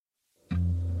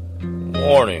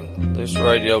Warning, this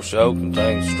radio show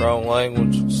contains strong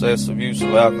language, excessive use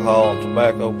of alcohol and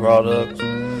tobacco products,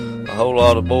 a whole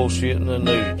lot of bullshitting and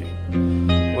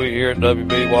nudity. We here at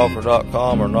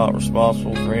WBWalker.com are not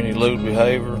responsible for any lewd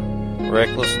behavior,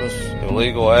 recklessness,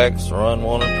 illegal acts, or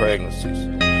unwanted pregnancies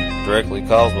directly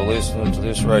caused by listening to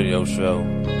this radio show.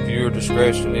 Viewer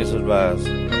discretion is advised.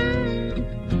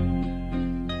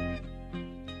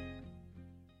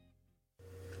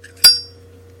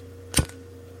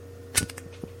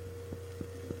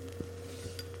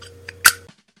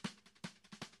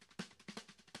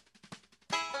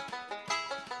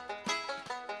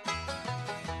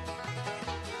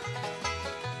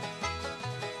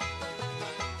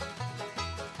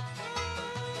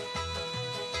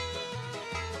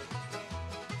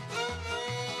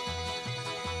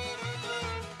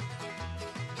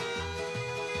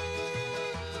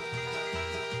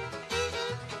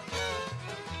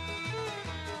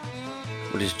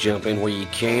 Well, just jump in where you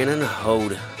can and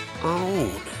hold on.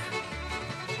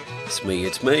 It's me.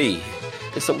 It's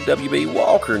old WB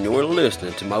Walker, and you're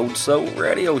listening to my Old Soul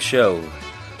Radio Show.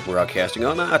 Broadcasting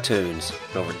on iTunes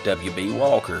and over at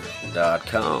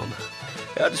WBWalker.com.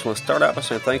 I just want to start out by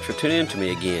saying thanks for tuning in to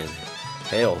me again.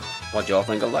 Hell, what'd y'all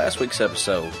think of last week's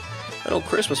episode? That old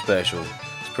Christmas special.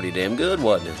 It's pretty damn good,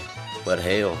 wasn't it? But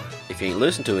hell, if you ain't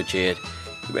listened to it yet,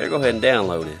 you better go ahead and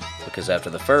download it, because after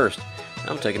the first,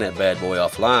 I'm taking that bad boy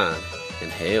offline,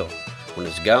 and hell, when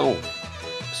it's gone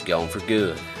for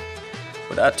good.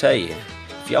 But I tell you,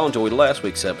 if y'all enjoyed last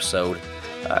week's episode,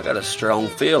 I got a strong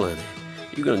feeling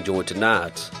you're going to enjoy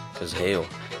tonight's, because hell,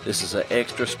 this is an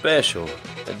extra special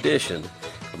edition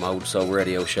of my Old Soul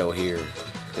Radio Show here.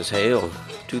 Because hell,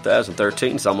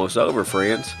 2013 is almost over,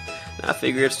 friends, and I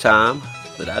figure it's time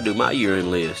that I do my year-end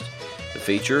list to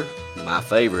feature my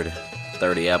favorite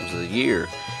 30 albums of the year.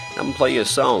 I'm going to play you a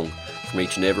song from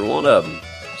each and every one of them.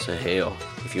 So hell,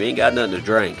 if you ain't got nothing to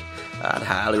drink, I'd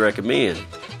highly recommend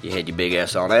you head your big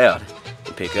ass on out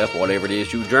and pick up whatever it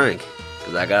is you drink,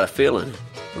 because I got a feeling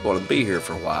we're going to be here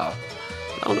for a while.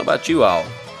 I don't know about you all,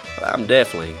 but I'm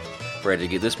definitely ready to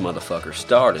get this motherfucker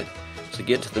started. To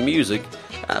get to the music,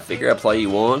 I figure I'll play you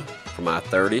one from my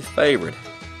 30th favorite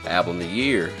album of the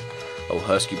year, old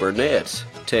Husky Burnett's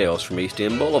Tales from East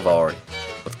End Boulevard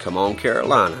with Come On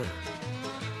Carolina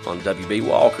on WB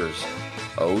Walker's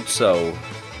Old Soul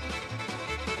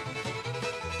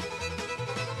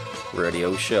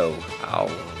Radio Show. Ow.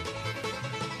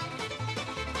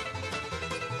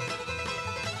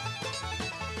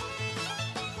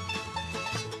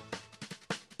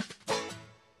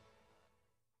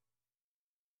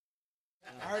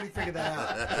 I already figured that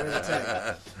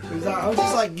out. I was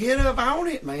just like, get up on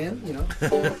it, man. You know.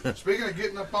 Speaking of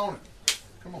getting up on it,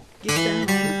 come on. Get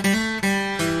down.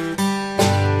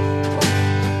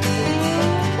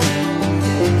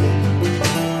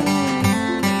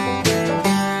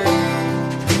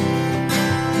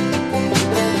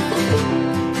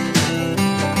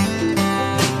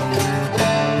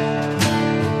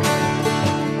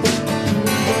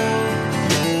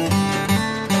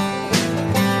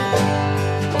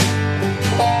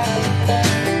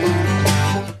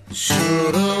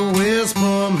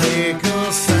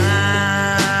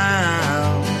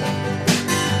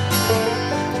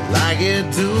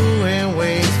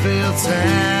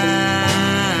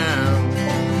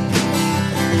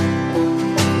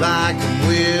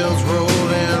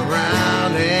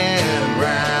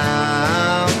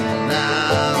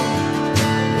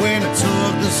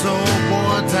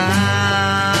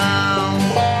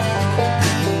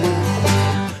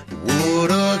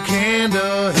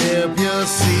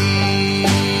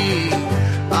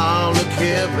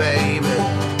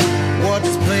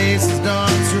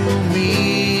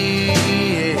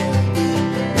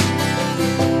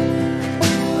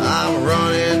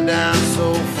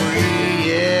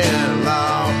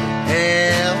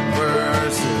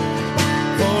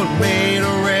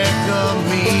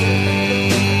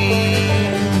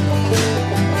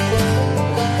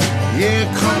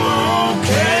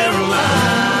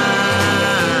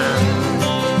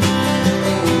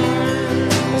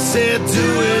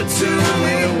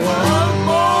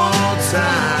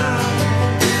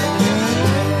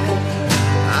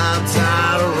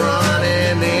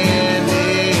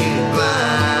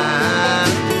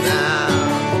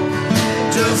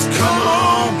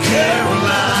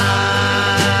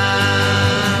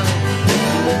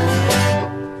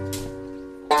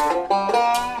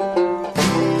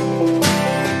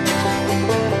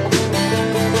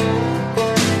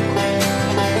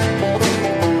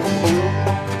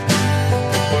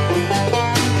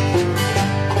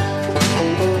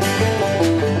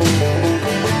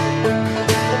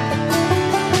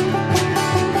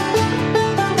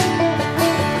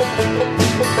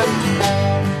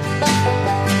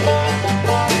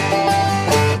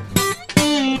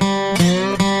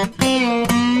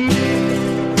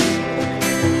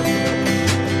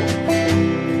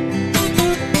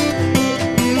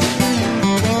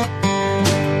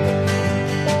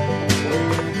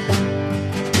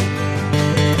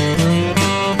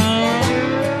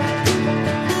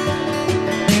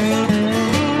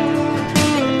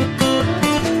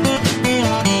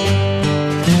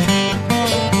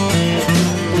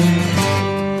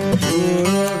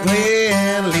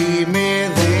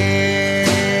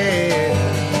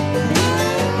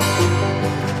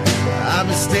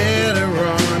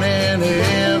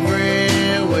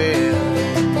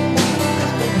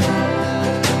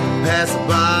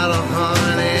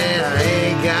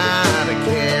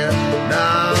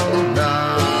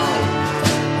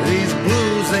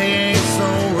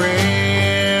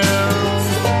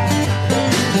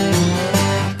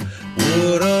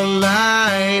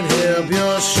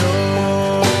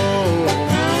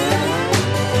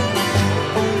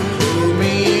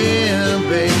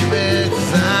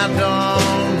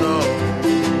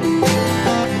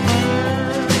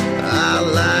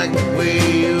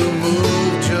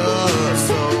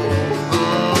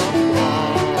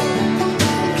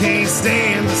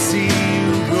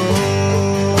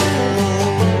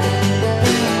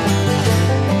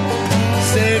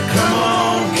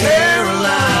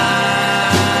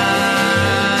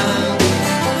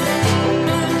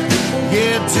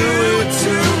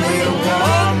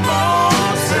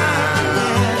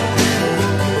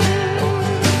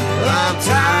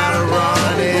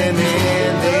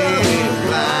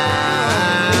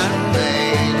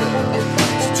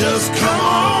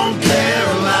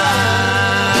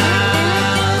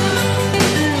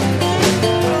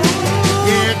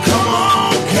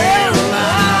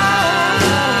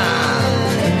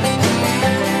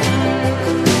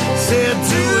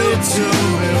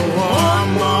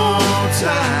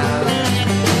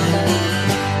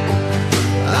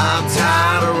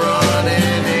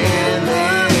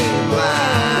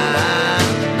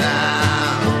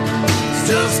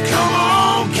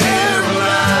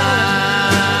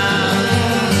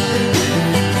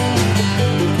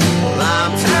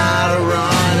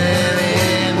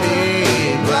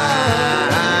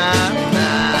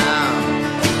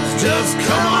 just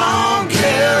come on,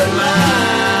 Caroline.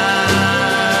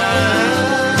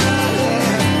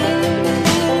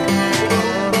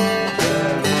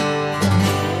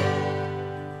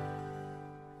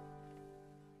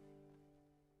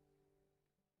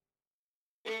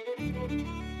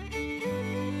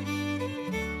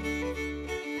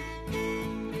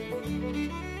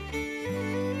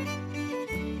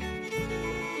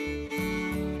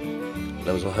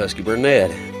 That was a Husky Burnett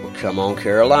with Come On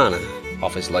Carolina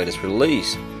off his latest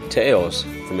release, Tales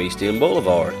from East End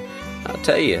Boulevard. I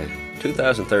tell you,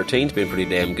 2013's been pretty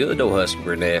damn good though, Husky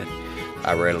Burnett.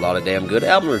 I read a lot of damn good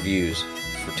album reviews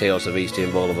for Tales of East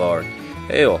End Boulevard.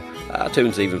 Hell,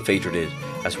 iTunes even featured it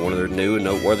as one of their new and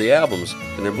noteworthy albums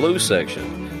in their blues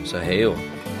section. So hell,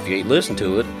 if you ain't listened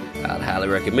to it, I'd highly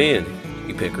recommend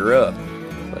you pick her up.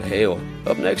 But hell,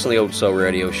 up next on the Old Soul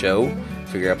Radio Show,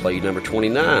 figure I played number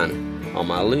 29 on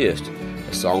my list,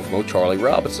 a song from old Charlie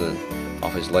Robinson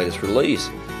off his latest release,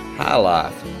 High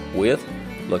Life, with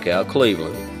Lookout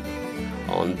Cleveland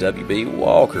on WB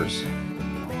Walker's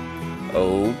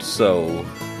Old Soul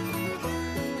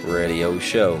Radio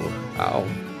Show. Oh.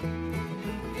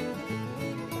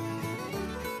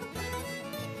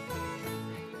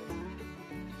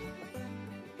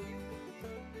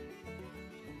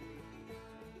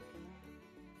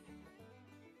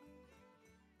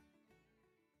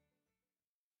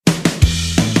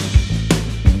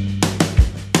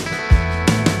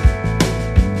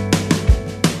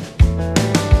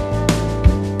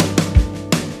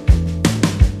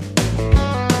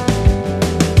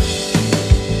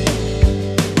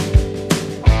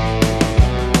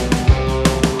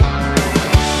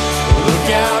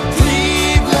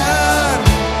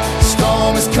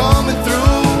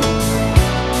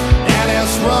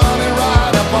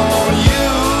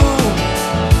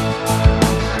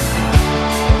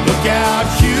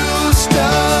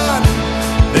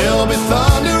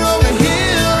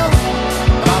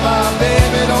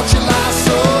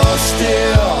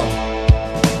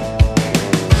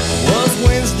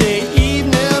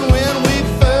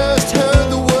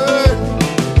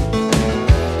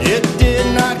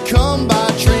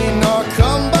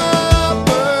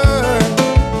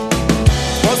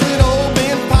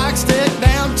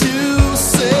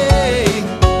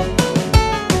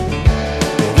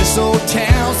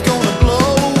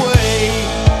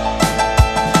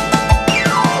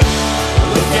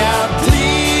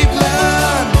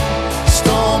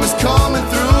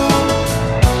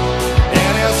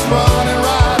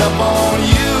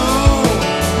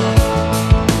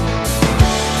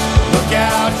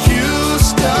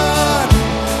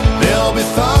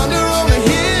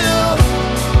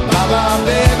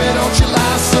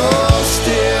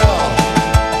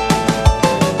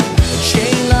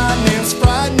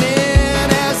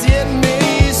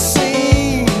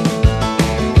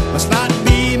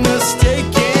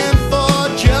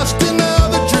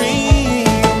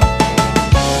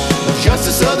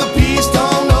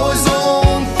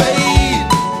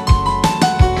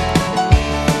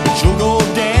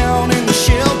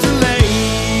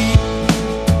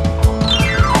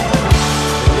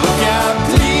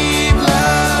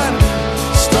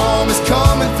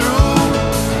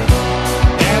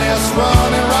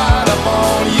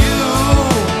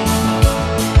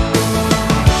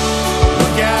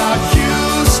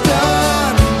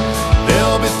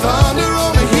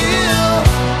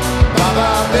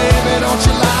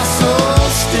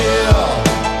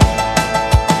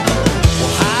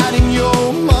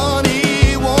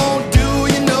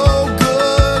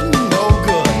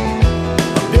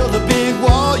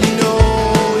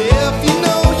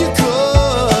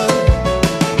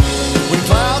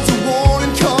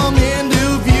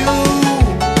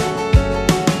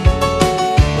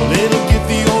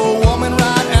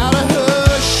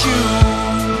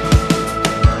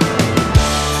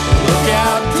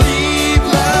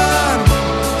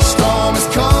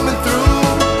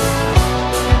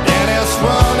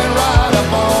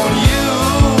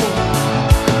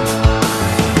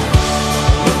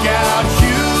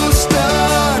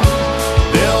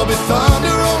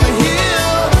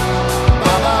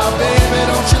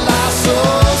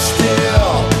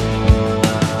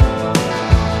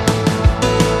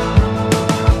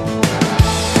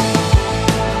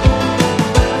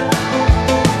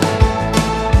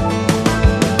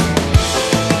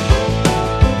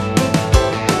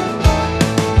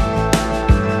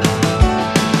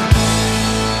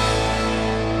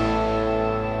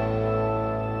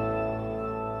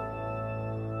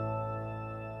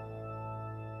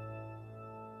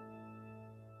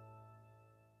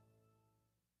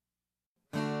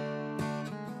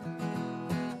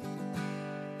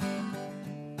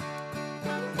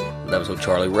 That was old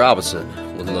Charlie Robinson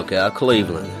with Lookout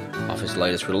Cleveland off his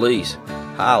latest release,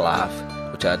 High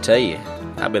Life, which I tell you,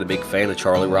 I've been a big fan of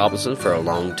Charlie Robinson for a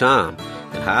long time,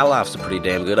 and High Life's a pretty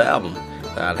damn good album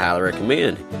that I'd highly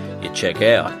recommend you check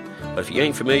out. But if you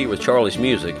ain't familiar with Charlie's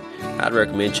music, I'd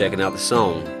recommend checking out the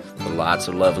song, The Lights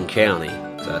of Loving County.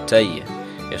 As I tell you,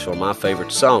 it's one of my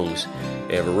favorite songs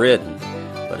ever written.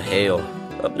 But hell,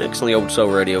 up next on the Old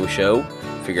Soul Radio Show,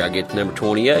 figure I'd get to number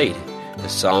 28, a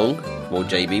song from old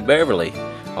J.B. Beverly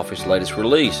off his latest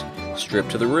release,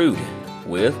 Stripped to the Root,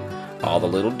 with All the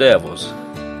Little Devils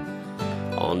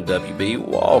on W.B.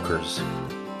 Walker's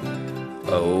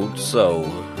Old Soul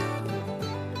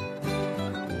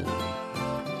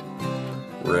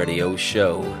Radio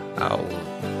Show. Oh.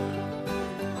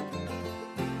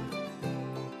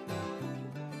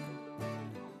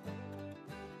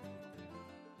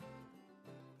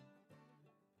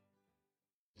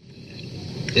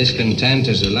 Discontent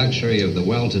is a luxury of the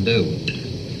well-to-do.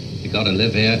 You gotta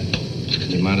live here,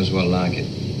 you might as well like it.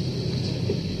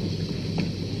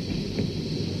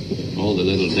 All the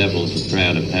little devils are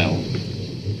proud of hell.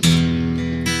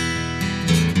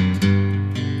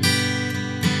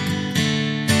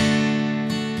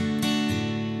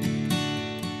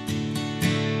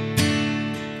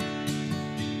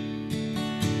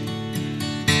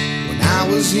 When I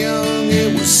was young,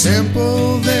 it was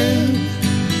simple then.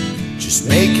 Just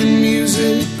making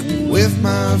music with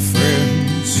my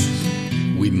friends.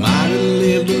 We might have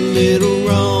lived a little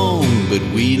wrong, but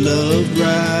we loved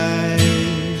right.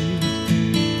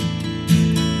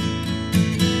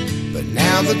 But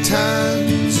now the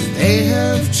times, they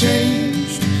have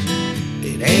changed.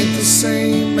 It ain't the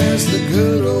same as the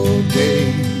good old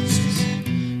days.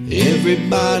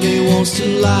 Everybody wants to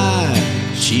lie,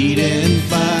 cheat and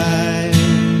fight.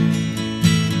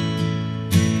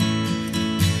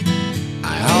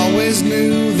 Always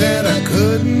knew that I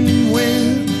couldn't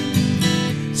win,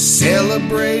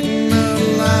 celebrating a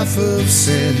life of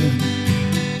sin.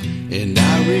 And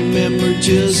I remember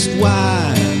just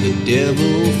why the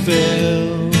devil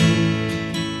fell.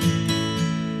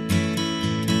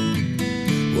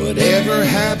 Whatever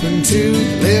happened to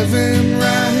living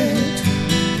right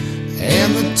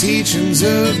and the teachings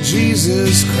of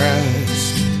Jesus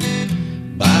Christ?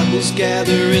 Bibles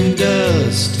gather in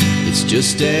dust, it's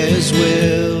just as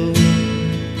well.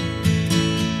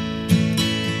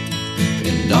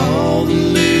 And all the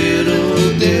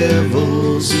little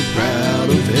devils are proud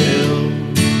of hell.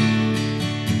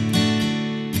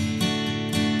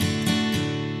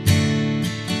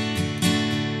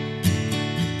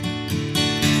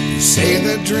 You say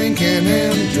that drinking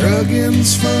and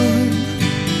drugging's fun,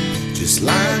 just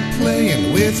like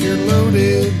playing with your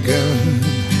loaded gun.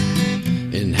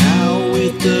 And how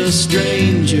with a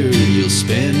stranger you'll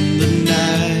spend the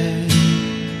night.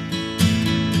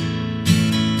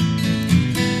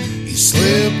 You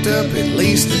slipped up at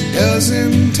least a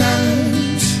dozen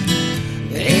times.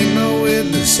 There ain't no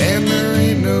witness and there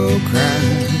ain't no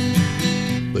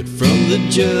crime. But from the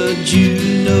judge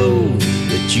you know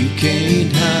that you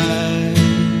can't hide.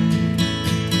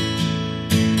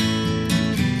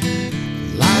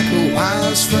 Like a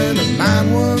wise friend of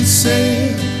mine once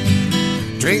said,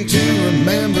 drink to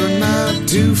remember, not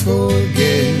to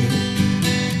forget.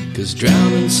 'Cause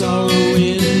drowning sorrow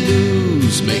in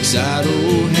booze makes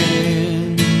idle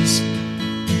hands.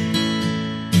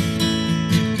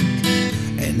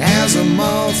 And as a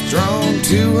moth drawn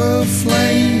to a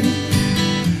flame,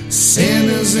 sin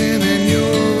is in and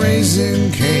you're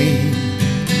raising Cain.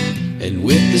 And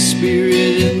with the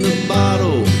spirit in the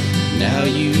bottle, now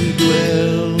you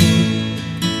dwell.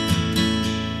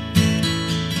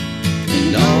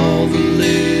 And all the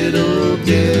little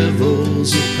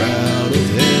devils are proud of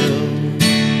hell.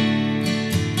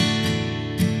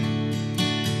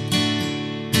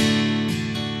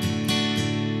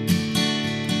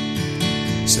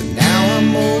 So now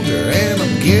I'm older and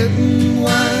I'm getting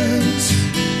wise.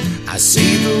 I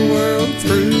see the world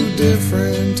through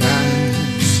different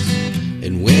eyes.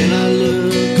 And when I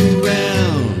look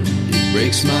around, it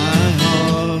breaks my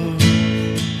heart.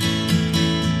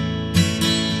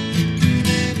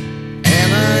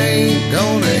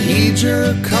 Gonna heed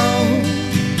your call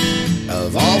of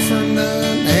all for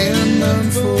none and none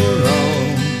for all.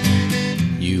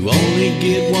 You only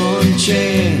get one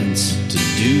chance to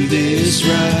do this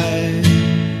right.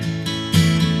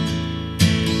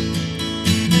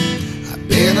 I've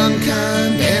been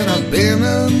unkind and I've been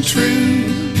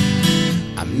untrue.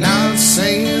 I'm not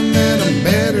saying that I'm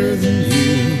better than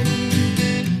you.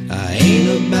 I ain't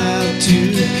about to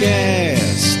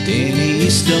cast any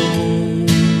stone.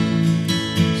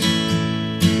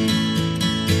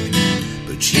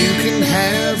 You can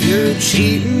have your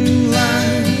cheating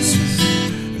lies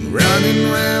and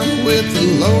running round with the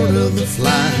Lord of the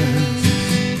Flies.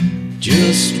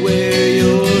 Just where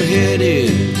you're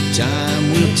headed,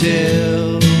 time will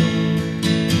tell.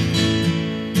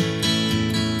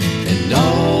 And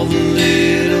all the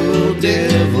little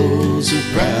devils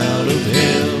are proud of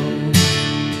hell.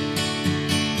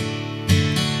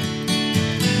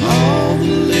 All the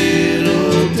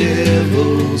little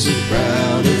devils are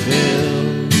proud of hell.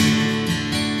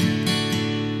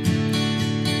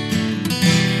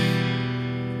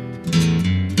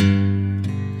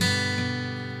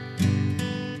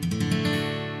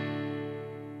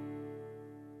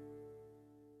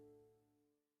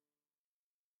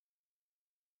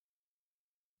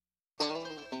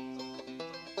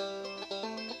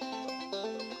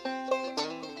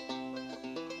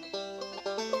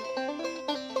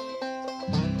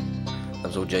 That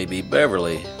was old J.B.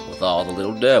 Beverly with All the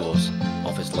Little Devils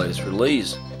off his latest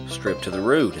release, Stripped to the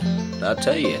Root. And I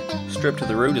tell you, Stripped to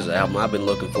the Root is an album I've been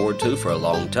looking forward to for a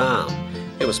long time.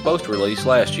 It was supposed to release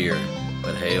last year,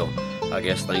 but hell, I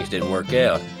guess things didn't work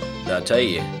out. But I tell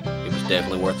you, it was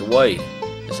definitely worth the wait.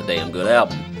 It's a damn good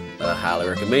album that I highly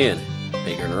recommend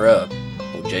picking her up.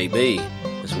 Old J.B.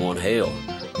 is one hell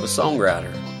of a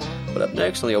songwriter. But up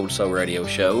next on the Old Soul Radio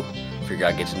Show, figure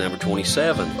I get to number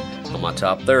 27 on my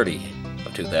top 30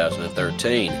 of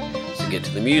 2013. So get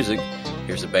to the music.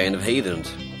 Here's a band of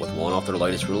heathens with one off their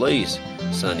latest release,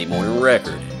 Sunday Morning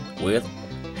Record, with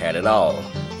Had It All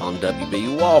on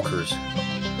W.B. Walker's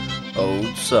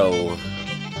Old Soul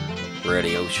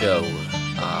Radio Show.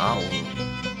 Oh.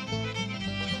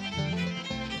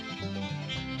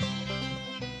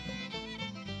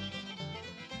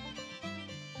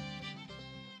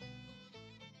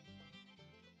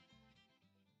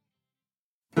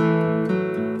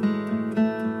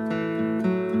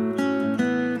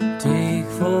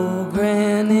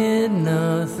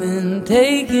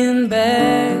 Taken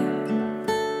back,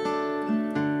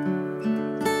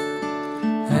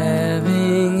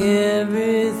 having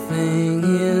everything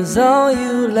is all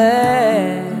you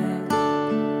lack.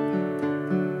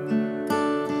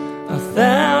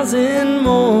 1,000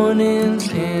 mornings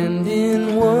end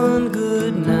in one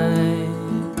good night.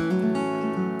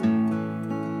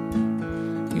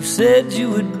 You said you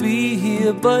would be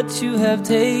here, but you have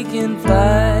taken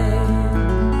flight.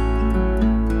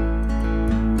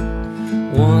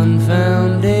 One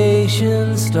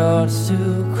foundation starts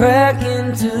to crack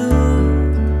in two.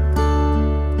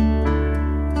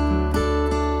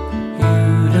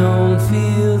 You don't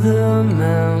feel the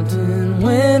mountain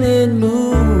when it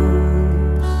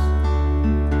moves.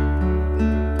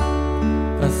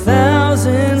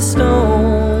 1,000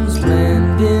 stones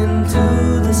blend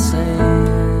into the sand.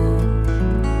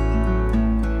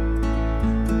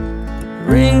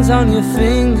 Rings on your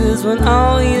fingers when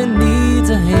all you need's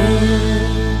a hand.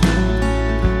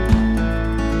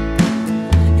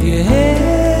 You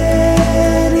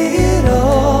had it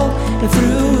all and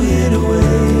threw it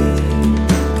away,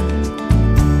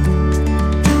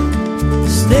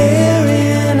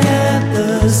 staring at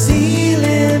the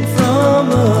ceiling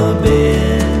from a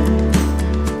bed.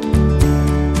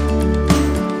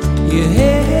 You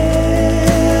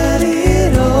had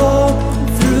it all and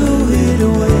threw it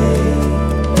away.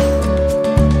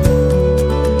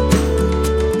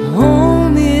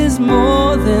 Home is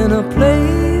more than a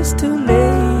place to live.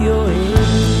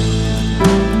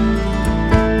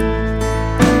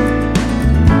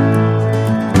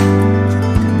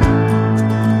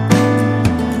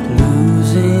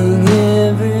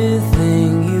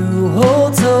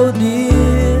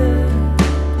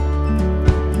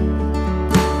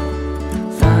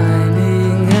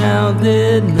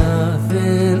 That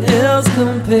nothing else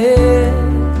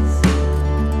compares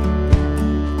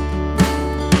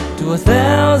to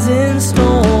 1,000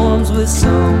 storms with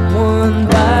someone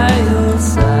by your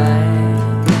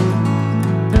side.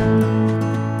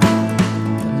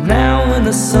 Now when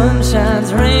the sun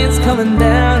shines, rain's coming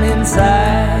down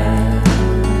inside.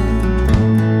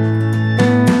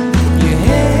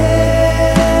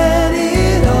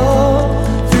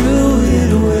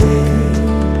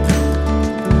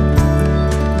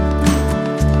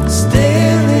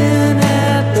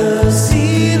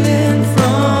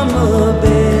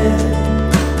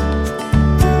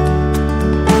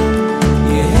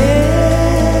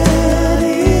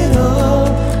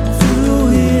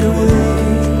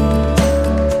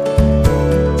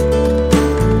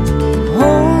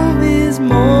 Home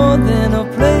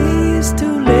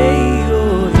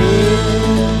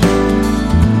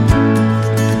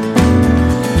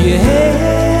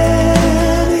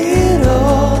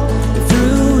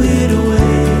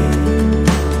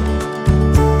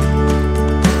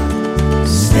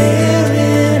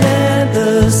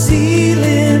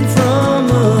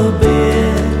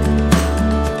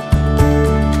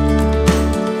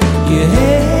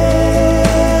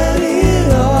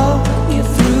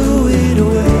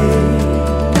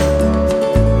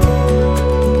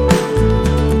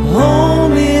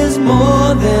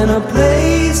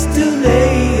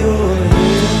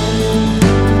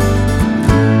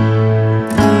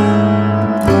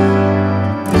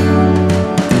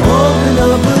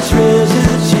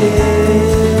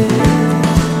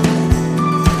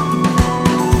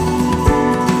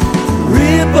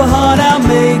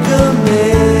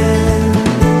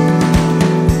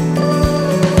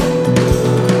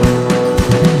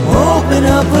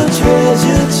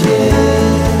treasure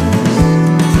chest.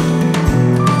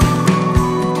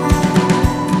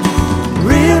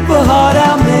 Rip a heart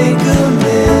out, make a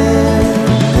mess.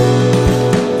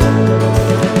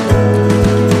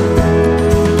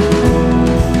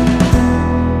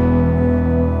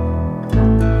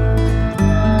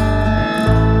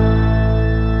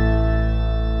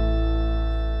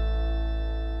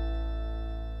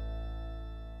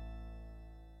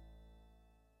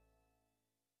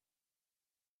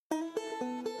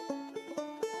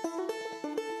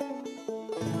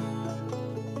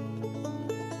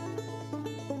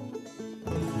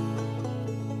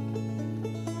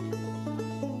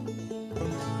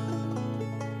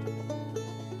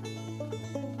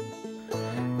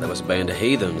 That was a band of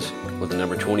Heathens with the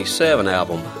number 27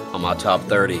 album on my top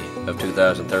 30 of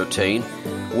 2013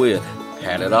 with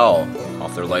Had It All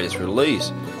off their latest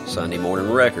release, Sunday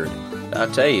Morning Record. I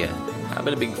tell you, I've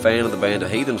been a big fan of the band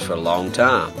of Heathens for a long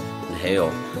time, and hell,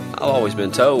 I've always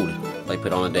been told they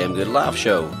put on a damn good live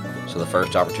show, so the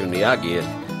first opportunity I get,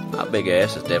 my big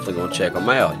ass is definitely going to check them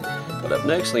out. But up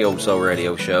next in the Old Soul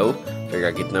Radio Show, figure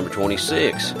I get number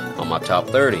 26 on my top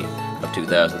 30 of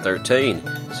 2013.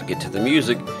 So get to the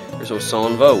music. There's old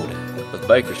Son Vode with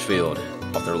Bakersfield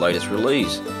off their latest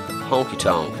release, Honky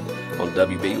Tonk, on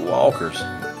WB Walker's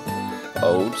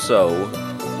Old Soul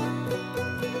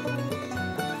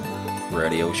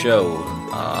Radio Show.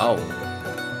 Oh.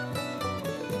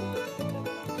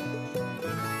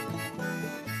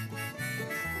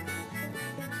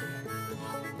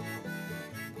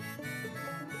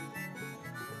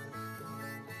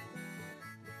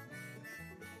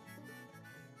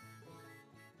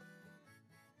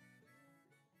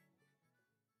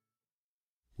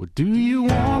 What do you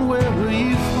want? Where will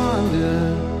you find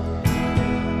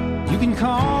it? You can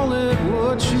call it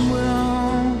what you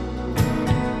will.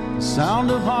 The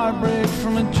sound of heartbreak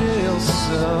from a jail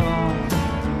cell,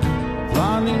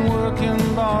 blinding work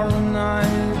and borrowed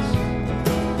nights,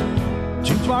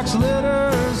 jukebox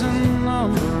letters and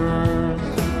numbers,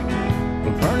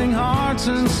 burning hearts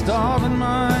and starving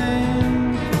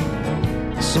minds,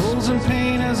 souls in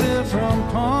pain as if from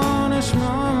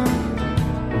punishment,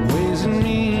 ways and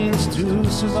means to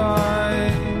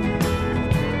survive.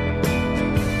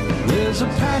 There's a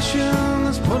passion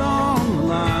that's put on the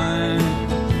line,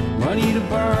 money to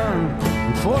burn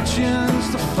and fortunes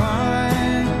to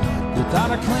find,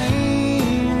 without a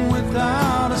claim,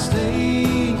 without a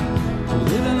stake,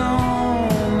 living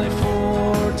only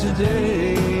for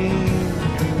today.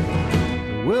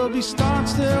 There will be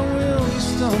starts, there will be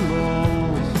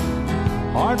stumbles,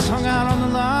 hearts hung out on the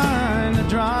line to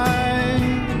dry,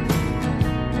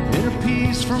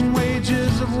 peace from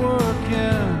wages of work,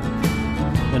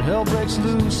 yeah. And hell breaks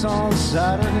loose on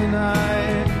Saturday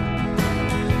night.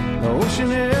 The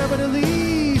ocean air, but at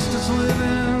least it's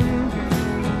living.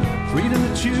 Freedom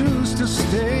to choose to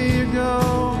stay or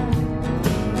go.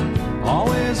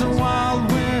 Always a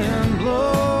wild wind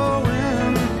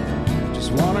blowing.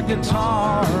 Just want a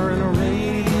guitar and a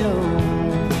radio.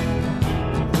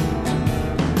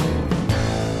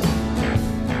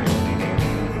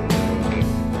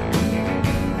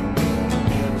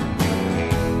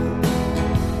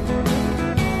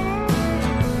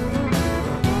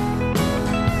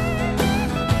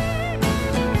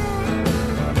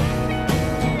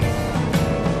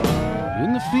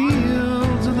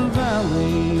 Fields of the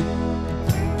valley,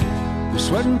 we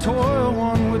sweat and toil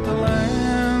one with the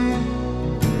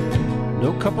land.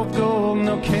 No cup of gold,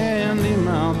 no candy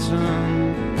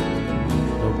mountain,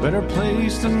 no better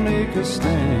place to make a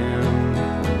stand.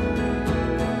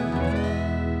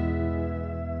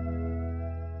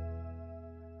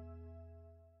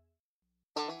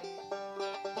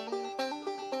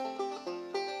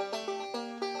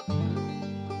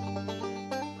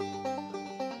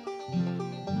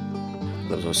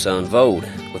 That was Son Vode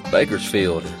with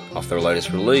Bakersfield off their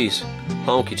latest release,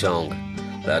 Honky Tonk.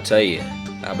 But I tell you,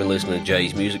 I've been listening to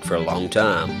Jay's music for a long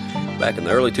time. Back in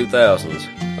the early 2000s,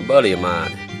 a buddy of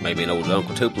mine made me an old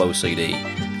Uncle Tupelo CD,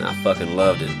 and I fucking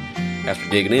loved it. After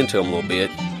digging into them a little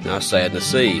bit, I was sad to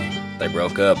see they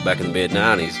broke up back in the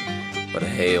mid-90s. But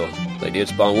hell, they did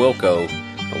spawn Wilco,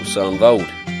 old Son Vode.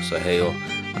 So hell,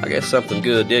 I guess something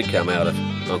good did come out of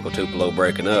Uncle Tupelo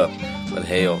breaking up. But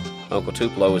hell, Uncle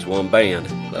Tupelo is one band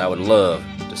that I would love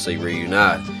to see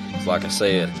reunite. It's like I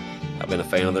said, I've been a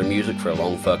fan of their music for a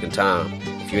long fucking time.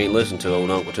 If you ain't listened to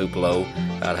old Uncle Tupelo,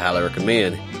 I'd highly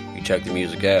recommend you check the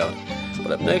music out.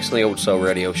 But up next in the Old Soul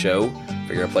Radio Show,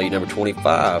 figure I play number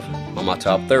 25 on my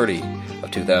top 30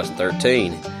 of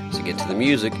 2013. So get to the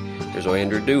music, there's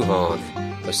Andrew Duhon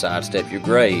with Sidestep Your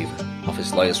Grave off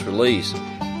his latest release,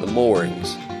 The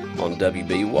Moorings, on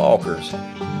WB Walker's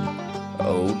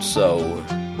Old Soul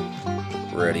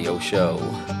Radio Show.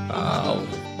 Oh.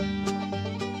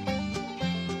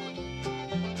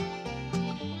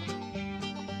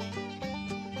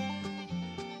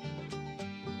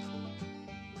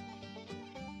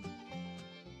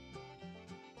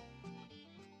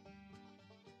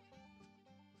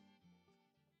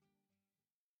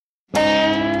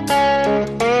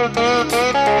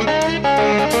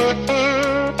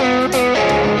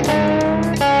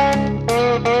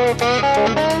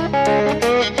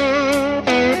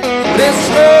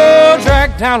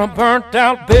 Down a burnt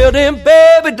out building,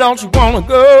 baby, don't you wanna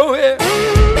go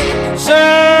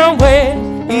somewhere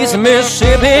east of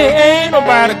Mississippi? Ain't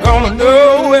nobody gonna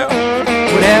know it.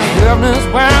 With that governor's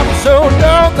wife was so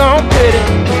doggone pretty.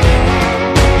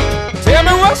 Tell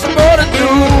me what's the boy to do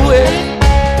with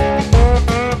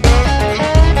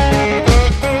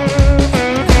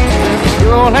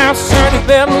your house, son, you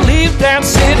better leave that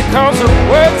city, cause the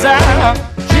words out,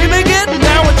 she be getting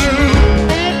down with you.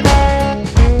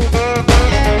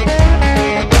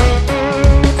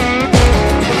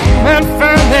 And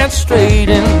find that straight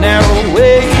and narrow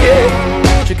way, yeah.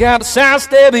 But you gotta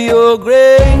sidestep your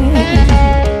grave.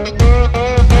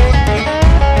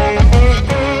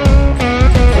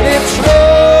 But if you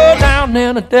slow down,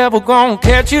 then the devil gon'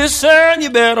 catch you, son. You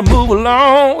better move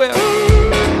along. Well,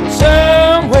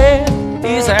 somewhere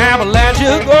east of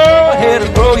Appalachia, go ahead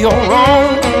and grow your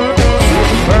own.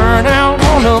 Burn out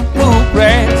on the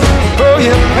bluegrass, grow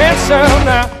your pants up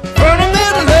now. Burn the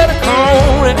middle of the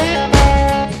corn.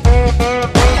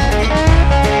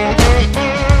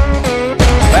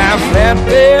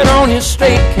 Flatbed on your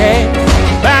straight cast,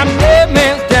 buy a dead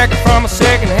man's jacket from a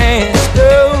second-hand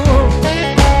store.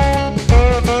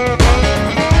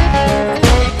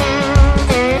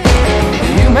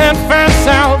 You might find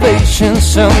salvation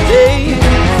someday,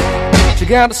 but you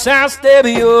gotta sidestep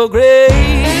your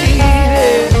grave.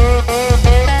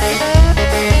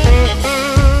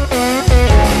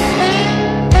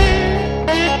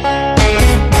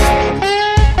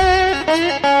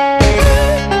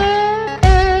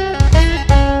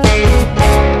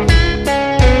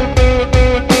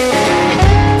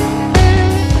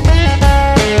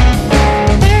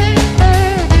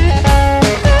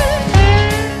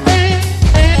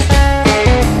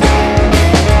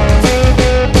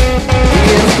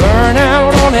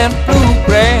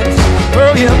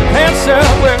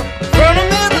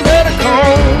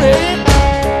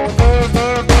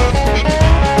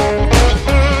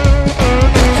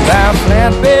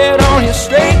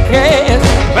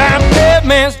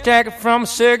 Jacket from a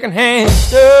second-hand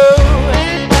store.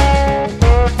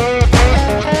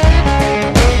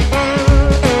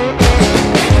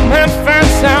 You might find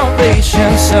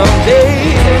salvation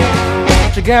someday,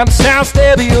 but you gotta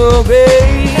sidestep your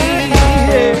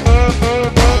grave.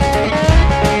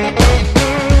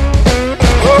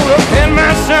 Oh, repent,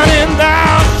 my son, and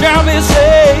thou shalt be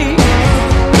saved,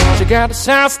 but you gotta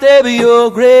sidestep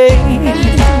your grave.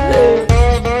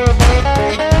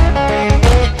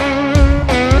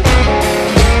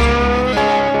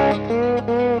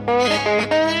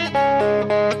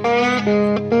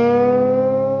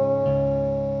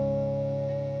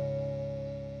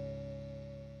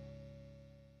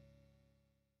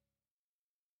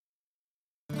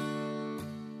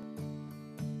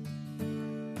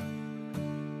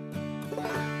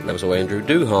 That was Andrew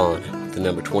Duhon, the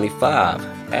number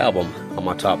 25 album on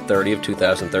my top 30 of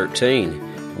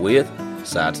 2013, with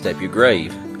Sidestep Your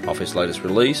Grave, off his latest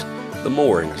release, The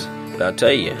Moorings. But I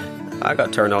tell you, I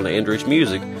got turned on to Andrew's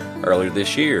music earlier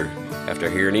this year after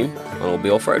hearing him on old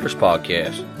Bill Frater's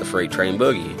podcast, The Freight Train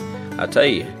Boogie. I tell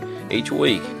you, each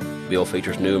week, Bill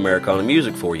features new Americana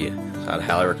music for you, so I'd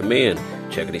highly recommend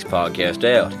checking his podcast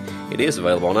out. It is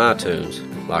available on iTunes.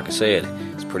 Like I said,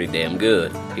 it's pretty damn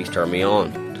good. He's turned me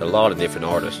on to a lot of different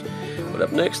artists. But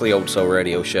up next, the Old Soul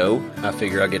Radio Show, I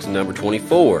figure I get to number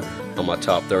 24 on my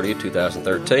top 30 of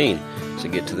 2013. So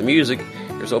get to the music,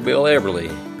 here's old Bill Eberly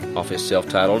off his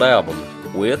self-titled album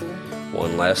with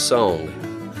One Last Song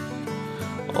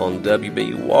on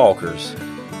W.B. Walker's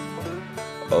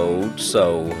Old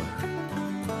Soul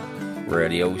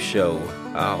Radio Show.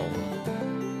 Oh.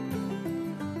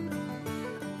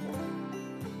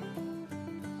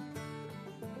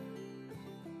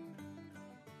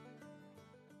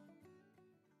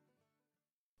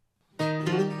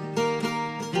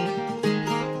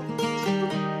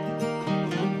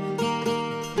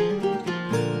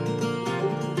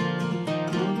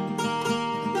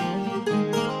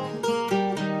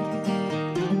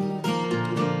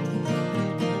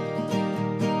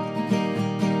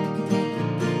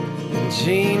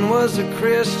 Gene was a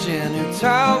Christian who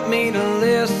taught me to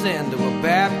listen to a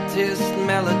Baptist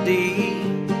melody.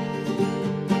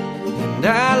 And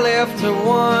I left her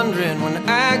wondering when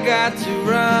I got to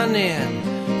running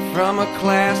from a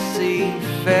Class C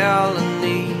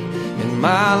felony. And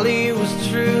Molly was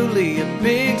truly a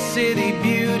big city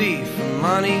beauty from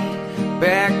money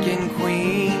back in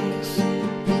Queens.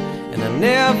 And I've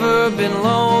never been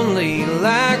lonely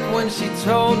like when she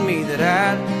told me that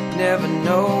I'd never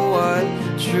know what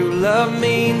true love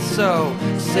means. So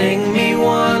sing me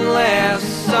one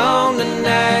last song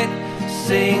tonight.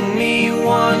 Sing me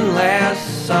one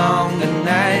last song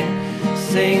tonight.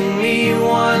 Sing me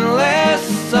one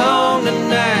last song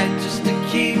tonight, just to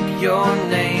keep your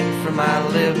name from my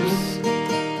lips.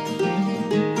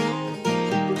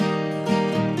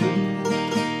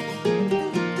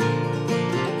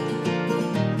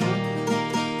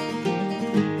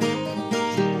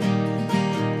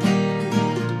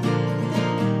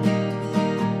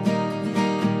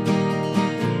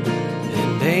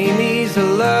 And Amy's a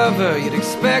lover, you'd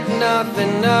expect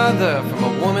nothing other from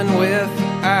a woman with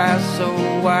eyes so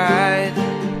wide.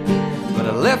 But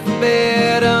I left the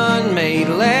bed unmade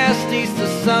last Easter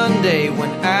Sunday when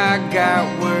I got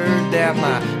word that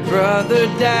my brother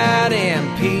died.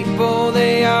 And people,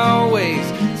 they always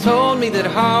told me that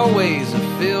hallways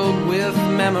are filled with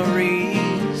memories.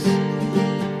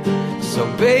 So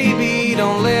baby,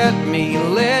 don't let me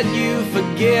let you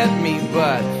forget me,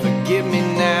 but forgive me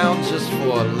now just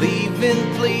for leaving,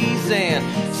 please. And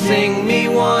sing me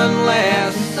one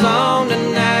last song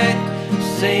tonight.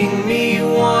 Sing me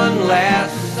one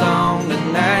last song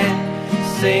tonight.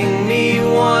 Sing me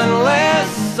one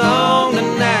last song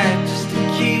tonight, just to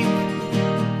keep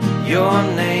your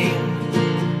name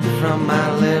from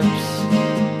my lips.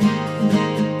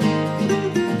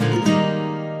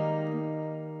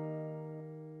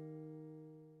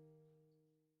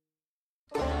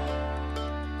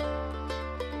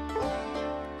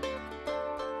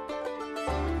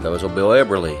 That was Bill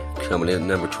Eberly coming in at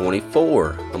number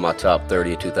 24 on my top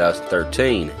 30 of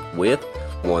 2013 with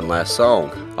One Last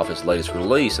Song off his latest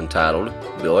release entitled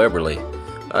Bill Eberly.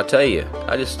 I tell you,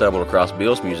 I just stumbled across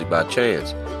Bill's music by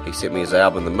chance. He sent me his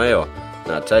album in the mail,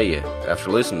 and I tell you, after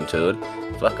listening to it,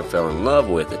 it's like I fell in love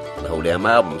with it. The whole damn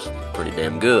album's pretty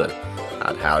damn good.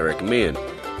 I'd highly recommend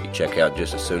you check out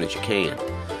just as soon as you can.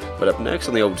 But up next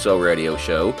on the Old Soul Radio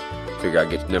Show, figure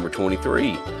I'd get to number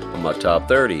 23 on my top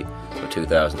 30 of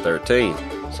 2013.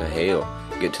 So hell,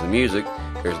 get to the music.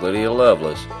 Here's Lydia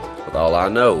Lovelace with All I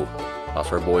Know off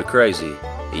her Boy Crazy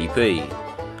EP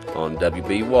on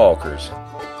WB Walker's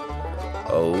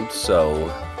Old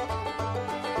Soul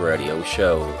Radio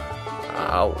Show.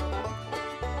 Ow.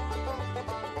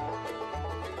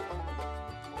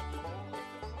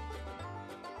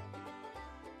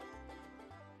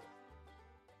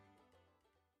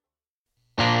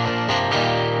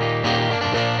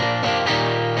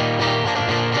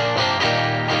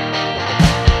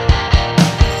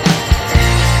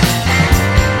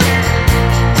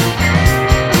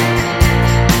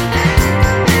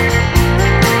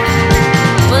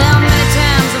 Well, many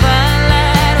times have I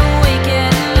lied awake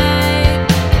at night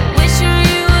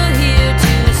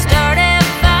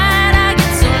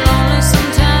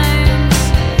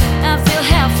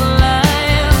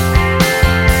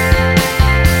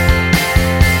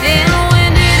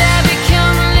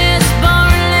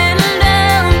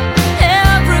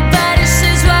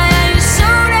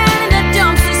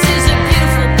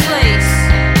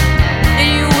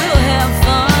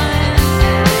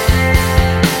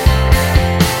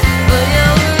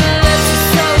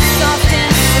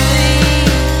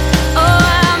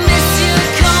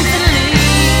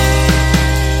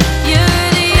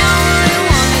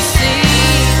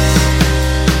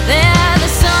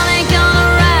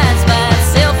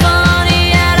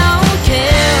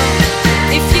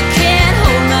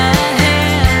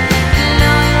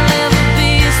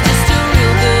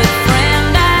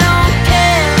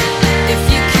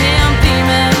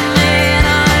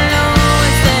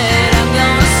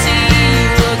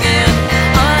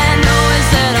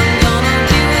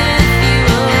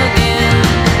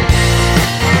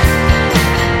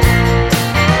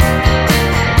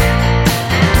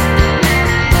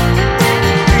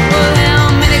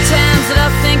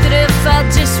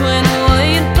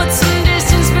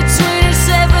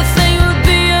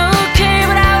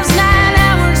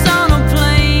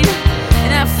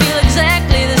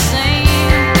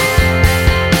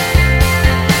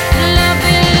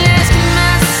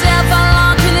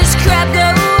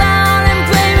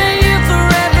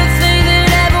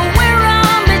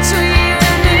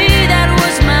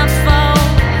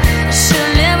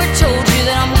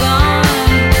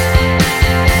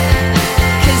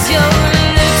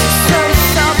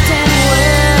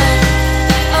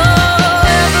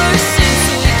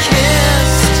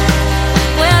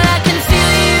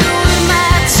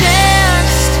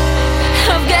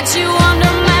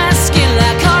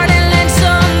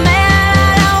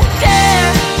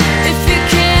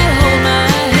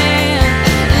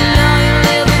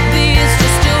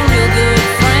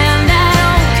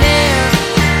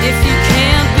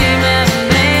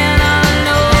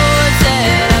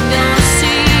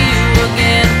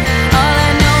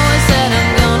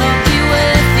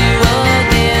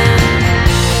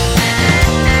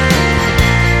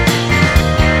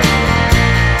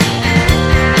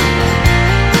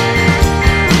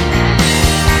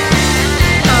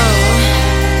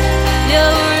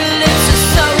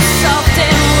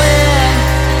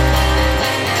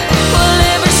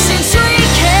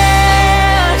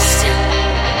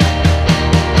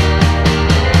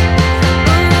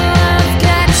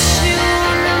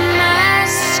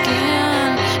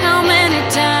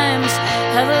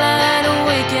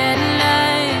awake at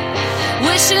night,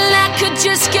 wishing I could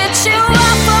just get you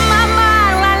off of my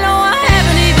mind. I know I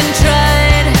haven't even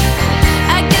tried.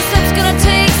 I guess that's gonna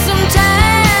take some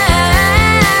time,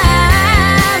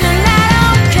 and I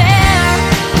don't care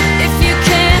if you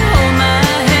can't hold my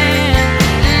hand,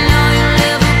 and all you'll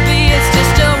ever be is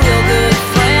just a real good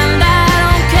friend. I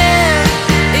don't care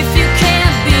if you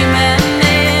can't be my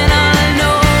man. All I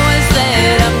know is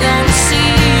that I'm gonna see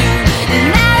you,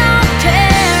 and I don't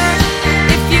care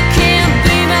if you can't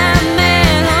be my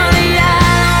man. Honey, I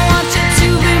don't want you to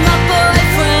be my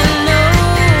boyfriend, no.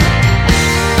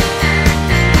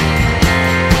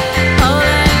 All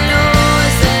I know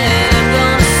is that I'm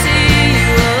gonna see you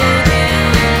again.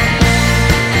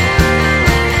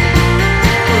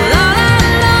 Well, all I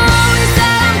know is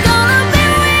that I'm gonna be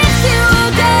with you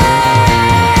again.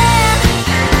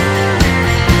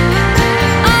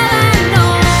 All I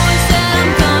know is that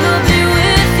I'm gonna be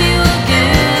with you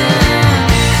again.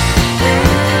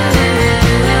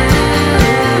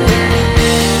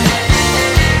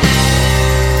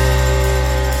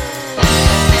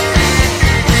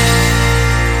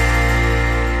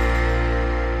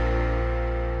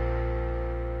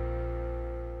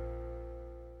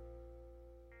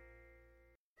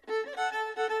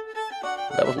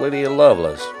 That was Lydia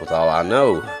Lovelace with All I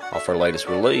Know off her latest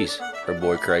release, her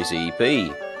Boy Crazy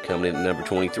EP, coming in at number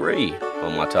 23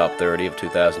 on my top 30 of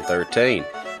 2013.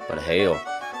 But hell,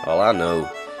 all I know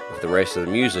with the rest of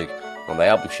the music on the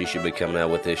album she should be coming out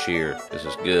with this year is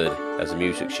as good as the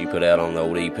music she put out on the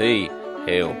old EP.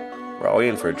 Hell, we're all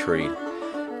in for a treat.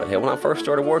 But hell, when I first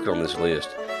started working on this list,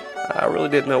 I really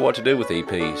didn't know what to do with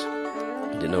EPs.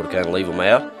 Didn't know to kind of leave them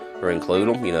out or include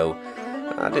them, you know.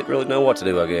 I didn't really know what to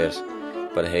do, I guess.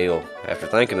 But hell, after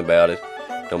thinking about it,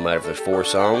 no matter if there's 4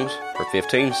 songs or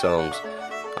 15 songs,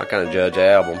 I kind of judge an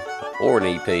album or an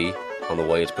EP on the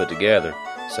way it's put together.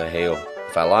 So hell,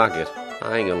 if I like it,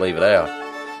 I ain't gonna leave it out.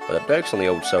 But up next on the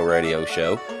Old Soul Radio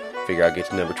Show, figure I'd get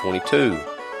to number 22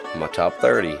 on my top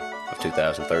 30 of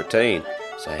 2013.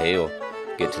 So hell,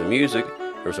 get to the music,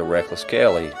 there's a Reckless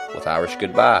Kelly with Irish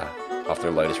Goodbye off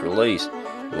their latest release,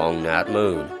 Long Night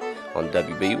Moon, on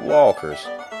W.B. Walker's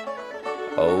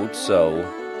Old Soul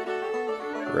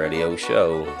Radio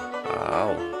Show.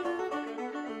 Ow.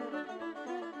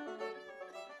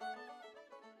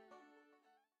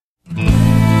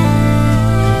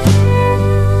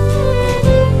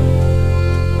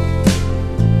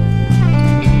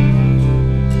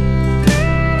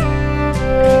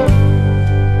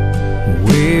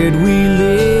 Where'd we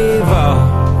live?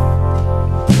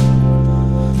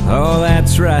 Oh,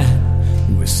 that's right.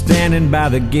 We were standing by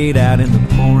the gate out in the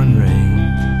pouring rain.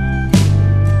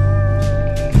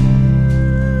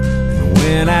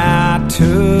 When I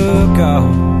took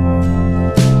off,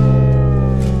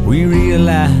 we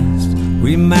realized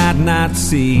we might not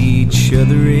see each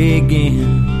other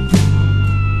again.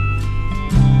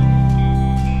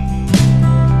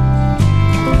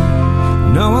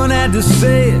 No one had to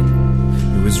say it,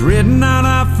 it was written on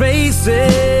our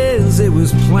faces, it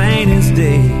was plain as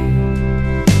day.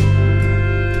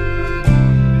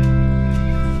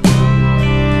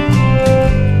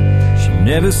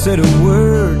 Never said a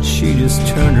word, she just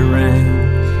turned around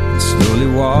and slowly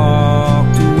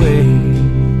walked away.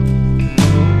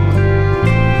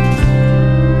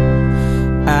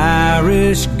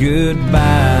 Irish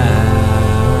goodbye,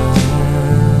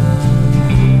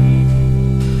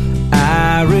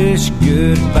 Irish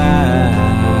goodbye.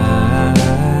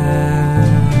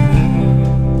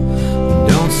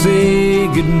 Don't say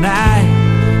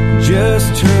goodnight,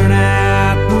 just turn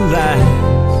out the light.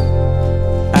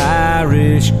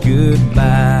 Irish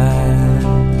goodbye.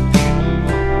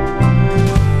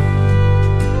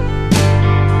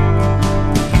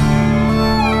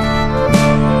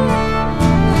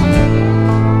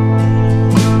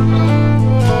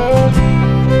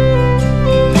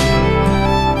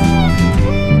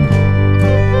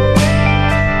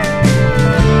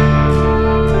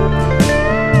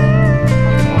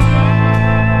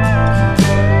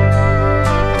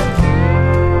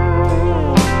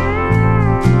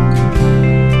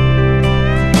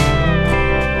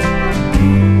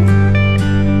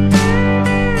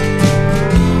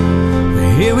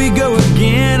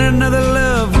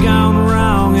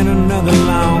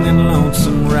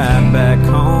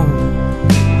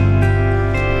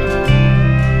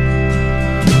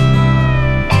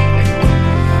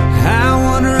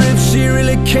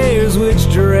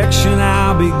 Direction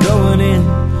I'll be going in,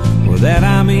 or that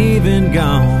I'm even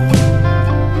gone.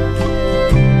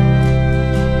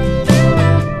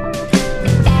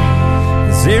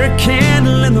 Is there a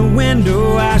candle in the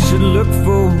window I should look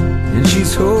for? And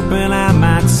she's hoping I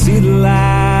might see the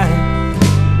light.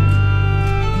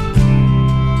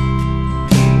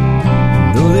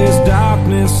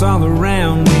 rocks all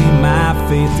around me, my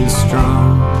faith is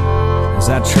strong as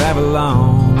I travel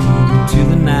on to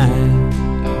the night.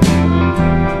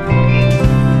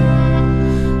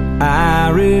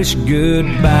 Irish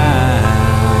goodbye,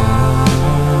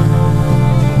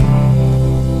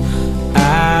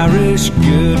 Irish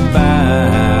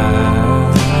goodbye.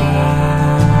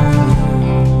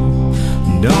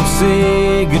 Don't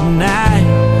say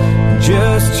goodnight,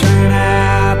 just turn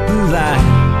out the light.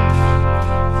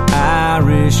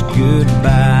 Irish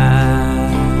goodbye.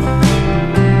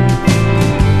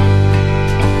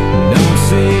 Don't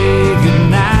say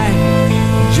goodnight,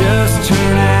 just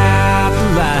turn out the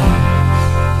light.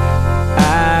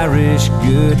 Irish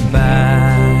goodbye.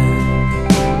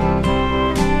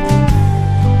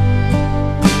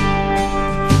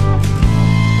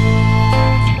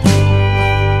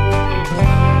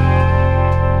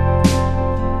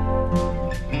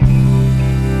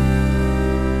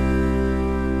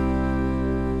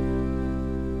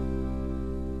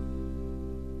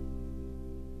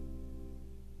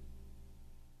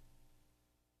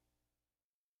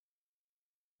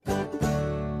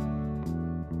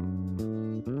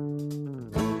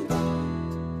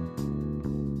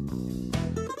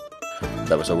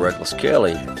 That was a Reckless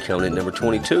Kelly coming in number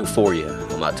 22 for you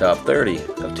on my top 30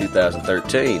 of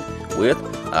 2013 with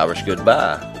Irish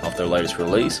Goodbye off their latest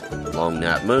release, Long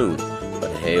Night Moon.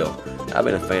 But hell, I've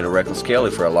been a fan of Reckless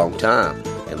Kelly for a long time,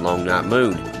 and Long Night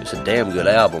Moon is a damn good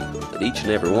album that each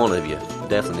and every one of you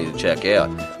definitely need to check out.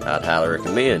 I'd highly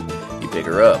recommend you pick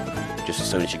her up just as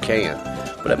soon as you can.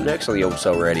 But up next on the Old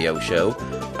Soul Radio Show,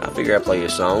 I figure I'd play you a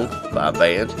song by a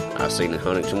band I seen in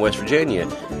Huntington, West Virginia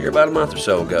here about a month or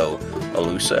so ago, a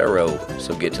Lucero.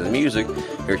 So get to the music.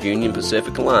 Here's Union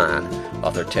Pacific Line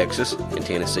off their Texas and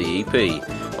Tennessee EP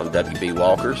on WB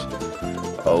Walker's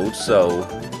Old Soul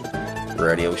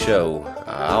Radio Show.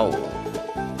 Ow.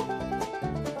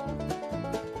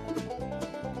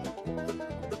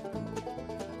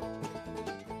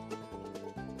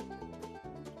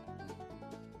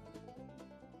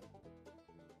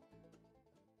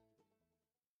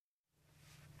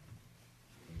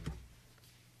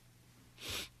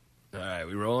 All right,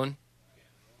 we rolling?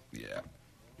 Yeah.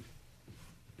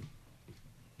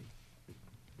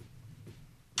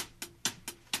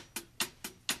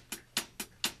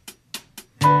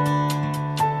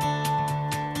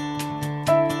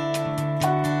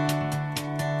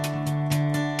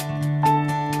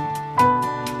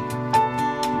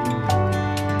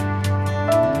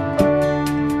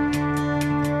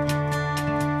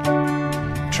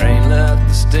 Train left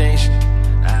the station,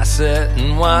 I sat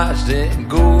and watched it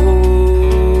go.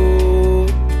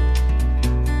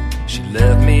 She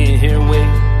left me here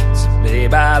waiting, said,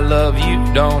 babe, I love you,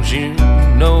 don't you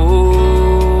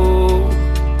know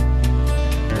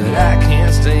that I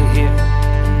can't stay here,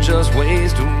 just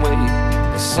waste away.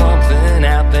 There's something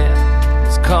out there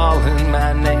that's calling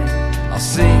my name. I'll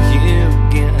see you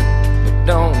again, but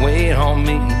don't wait on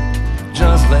me,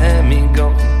 just let me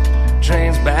go.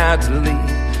 Train's about to leave.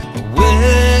 I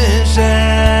wish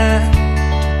I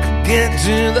could get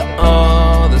to the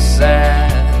other side,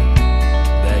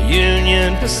 that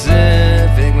Union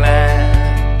Pacific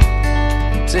line,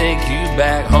 and take you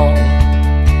back home,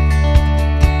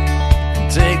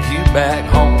 and take you back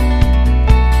home.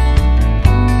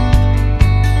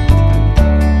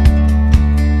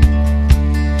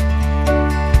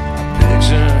 I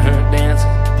picture her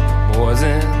dancing, boys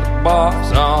in the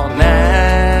bars all night.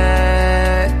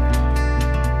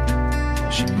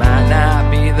 She might not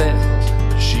be theirs,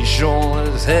 but she sure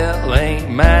as hell ain't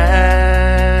mine.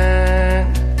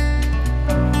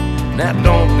 Now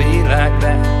don't be like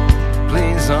that,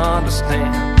 please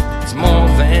understand. It's more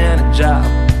than a job,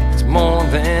 it's more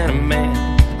than a man.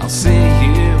 I'll see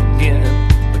you again,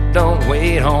 but don't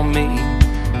wait on me,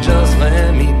 just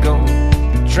let me go.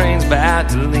 The train's about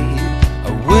to leave.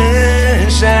 I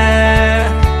wish I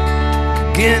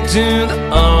could get to the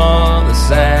other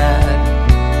side,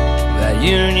 that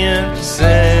Union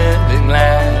Pacific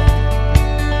line,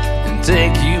 and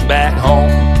take you back home,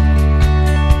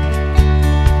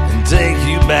 and take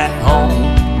you back home.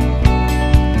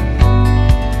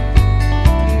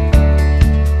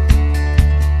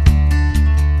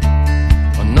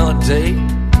 Another day,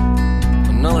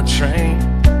 another train.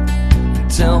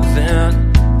 Until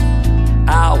then,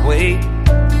 I'll wait.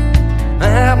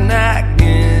 I'm not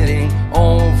getting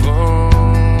over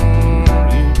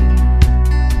you.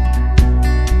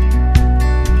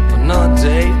 Another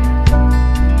day,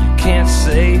 you can't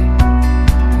say.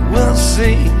 We'll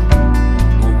see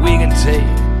what we can take.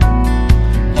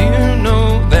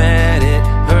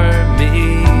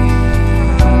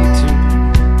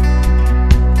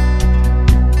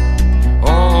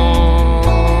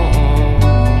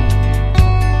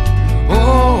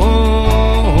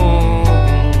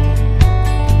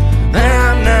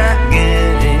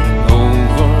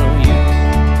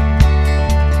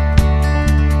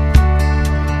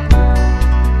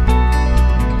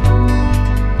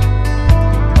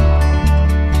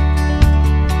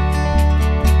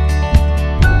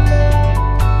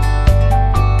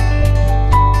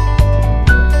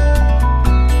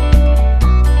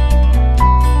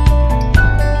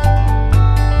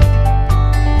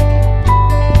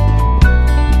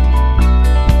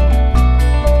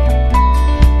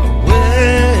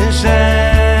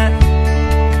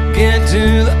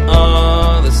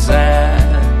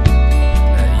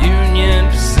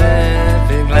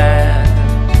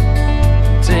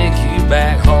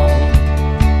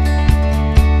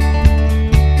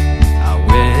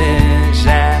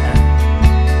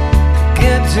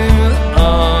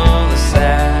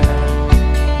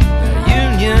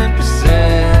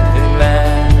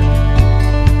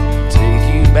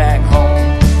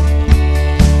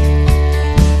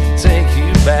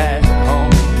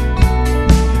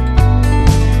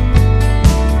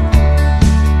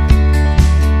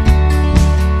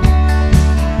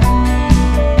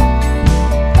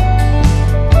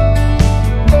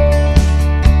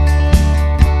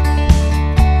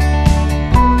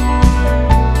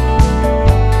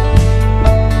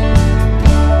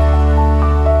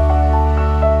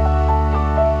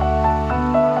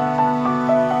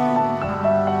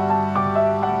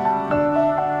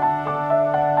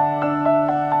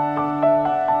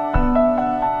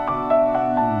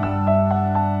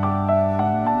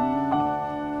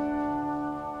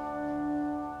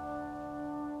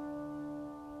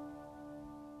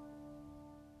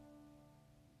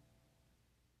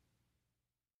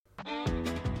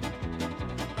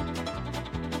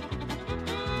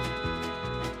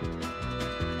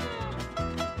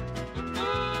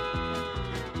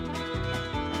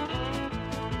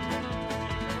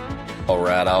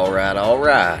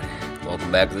 Alright.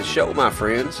 Welcome back to the show, my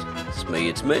friends.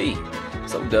 It's me.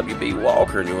 It's old WB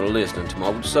Walker, and you're listening to my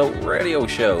Old Soul Radio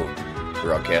Show,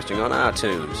 broadcasting on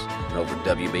iTunes and over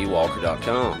at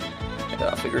WBWalker.com. And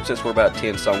I figured since we're about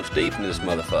 10 songs deep in this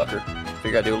motherfucker, I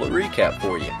figured I'd do a little recap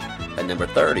for you. At number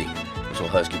 30 was old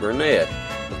Husky Burnett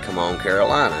with Come On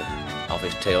Carolina, off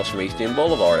his Tales from East End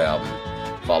Boulevard album,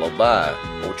 followed by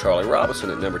old Charlie Robinson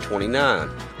at number 29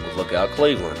 with Lookout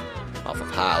Cleveland, off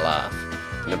of High Life.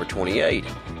 At number 28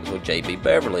 was with J.B.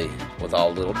 Beverly with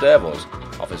All Little Devils,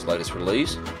 off his latest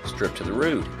release, Stripped to the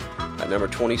Root. At number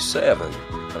 27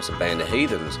 was a Band of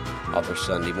Heathens, off their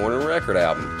Sunday Morning Record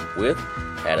album, with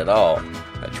Had It All.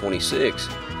 At 26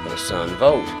 was a Sun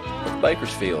Vote with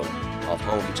Bakersfield, off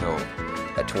Honky Tonk.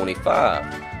 At 25,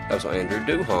 that was Andrew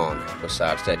Duhon with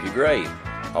Sidestep Your Grave,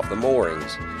 off The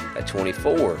Moorings. At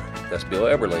 24, that's Bill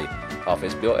Eberly, off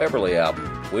his Bill Eberly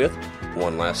album, with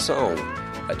One Last Song.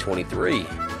 At 23,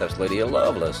 that's Lydia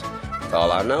Lovelace with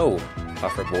All I Know,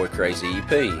 off her Boy Crazy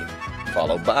EP,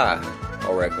 followed by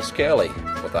Reckless Kelly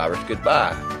with Irish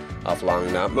Goodbye, off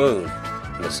Long Night Moon.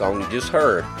 And the song you just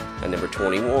heard at number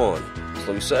 21 is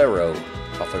Lucero,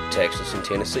 off their Texas and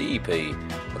Tennessee EP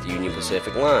with Union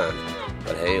Pacific Line.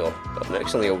 But hell, up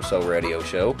next on the Old Soul Radio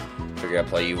Show, figure I'd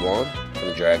play you one from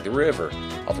the Drag the River,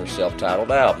 off their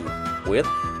self-titled album, with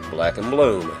Black and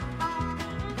Bloom,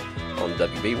 on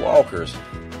WB Walker's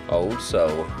Old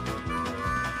Soul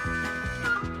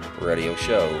Radio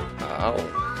Show.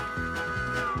 Oh.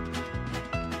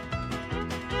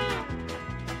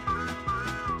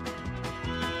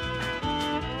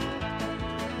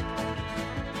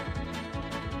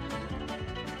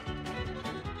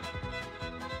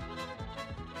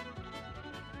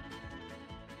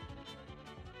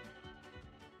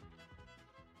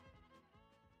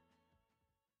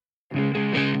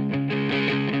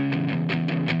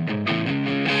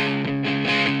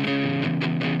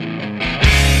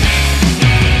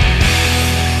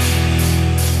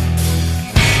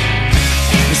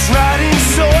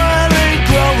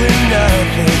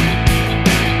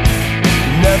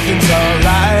 Nothing's all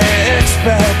I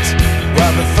expect,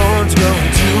 while the thorns grow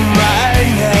into my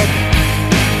neck.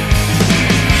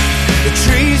 The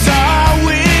trees are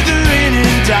withering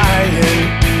and dying.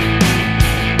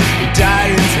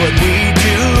 Dying's what we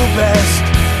do best.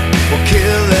 We'll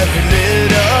kill every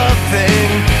little thing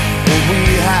that we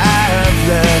have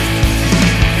left.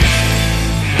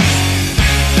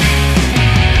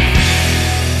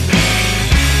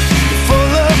 You're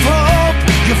full of hope,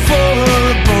 you're full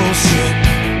of bullshit.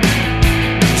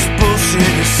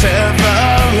 Is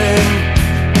severing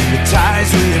the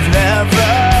ties we have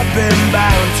never been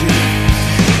bound to.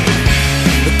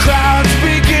 The crowds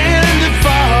begin to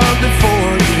fall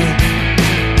before you,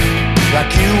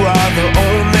 like you are the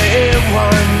only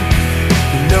one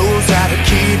who knows how to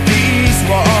keep these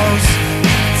walls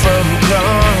from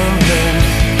crumbling.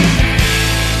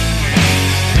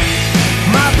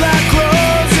 My black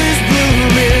rose is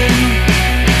blooming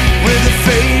with a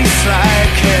face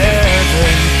like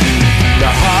heaven. The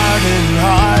heart and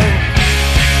heart.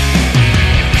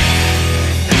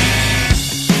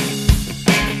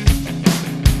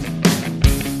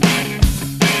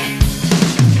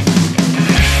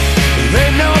 There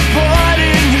ain't no point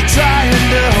in you trying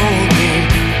to hold me.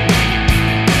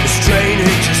 This train,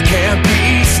 it just can't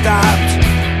be stopped.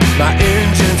 My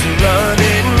engines are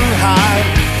running high.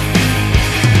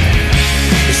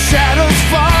 The shadows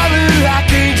falling like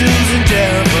angels and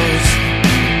devils.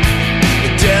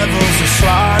 Devils are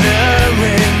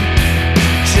slaughtering,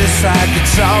 just like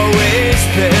it's always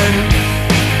been.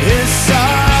 It's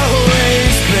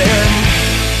always been.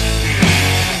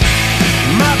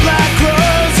 My black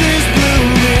rose is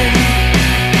blooming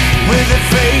with a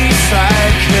face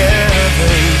like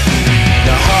heaven.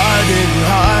 The heart and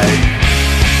heart.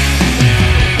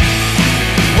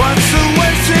 What's the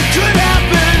worst that could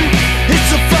happen? It's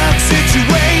a fuck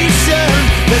situation.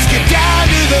 Let's get down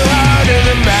to the heart of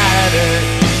the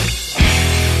matter.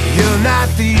 You're not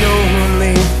the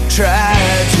only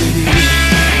tragedy.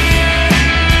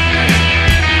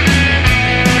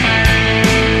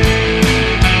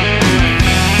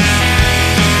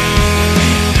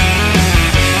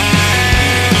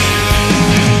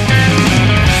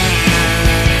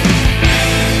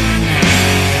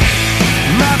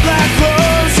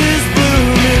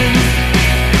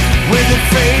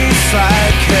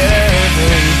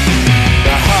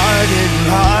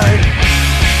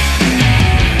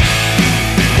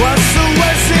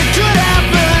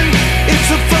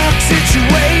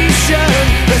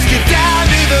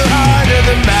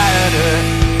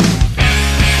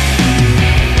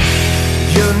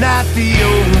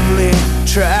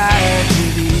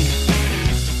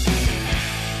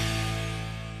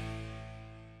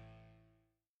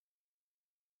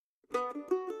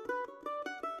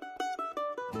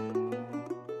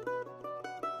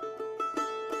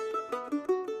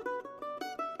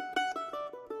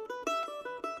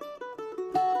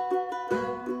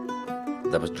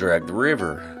 That was Drag the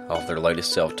River off their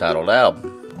latest self-titled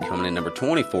album, coming in number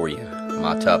 20 for you,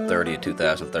 my top 30 of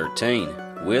 2013,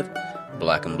 with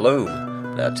Black and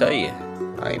Bloom. But I tell you,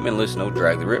 I ain't been listening to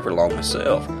Drag the River long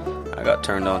myself. I got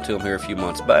turned on to them here a few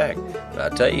months back, but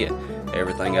I tell you,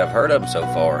 everything I've heard of them so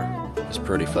far is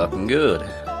pretty fucking good.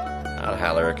 I'd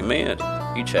highly recommend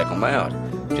you check them out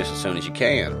just as soon as you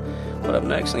can. But up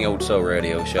next in the Old Soul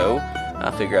Radio Show,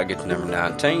 I figure I get to number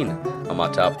 19 on my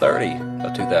top 30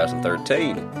 of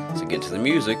 2013. So get to the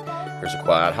music. Here's a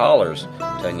Quiet Hollers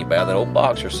telling you about that old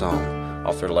Boxer song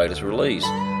off their latest release,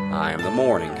 I Am the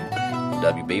Morning.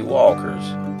 W.B.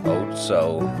 Walker's Old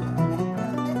Soul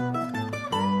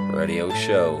Radio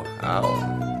Show.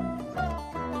 Ow.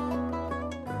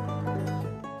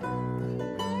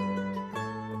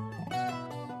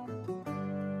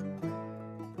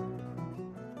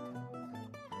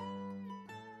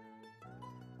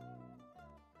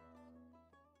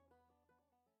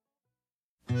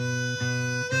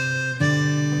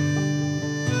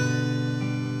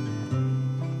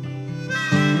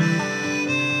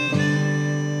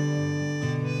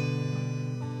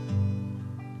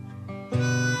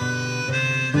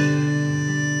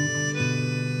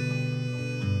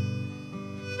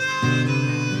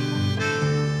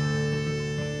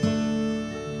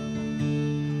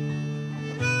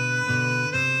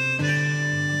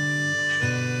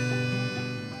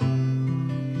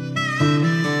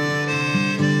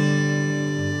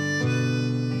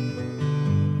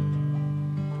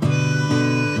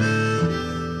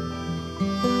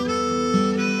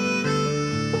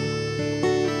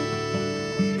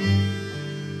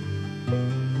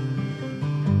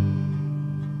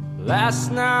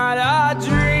 Last night I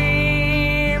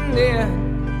dreamed that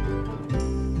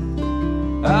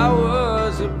I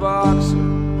was a boxer,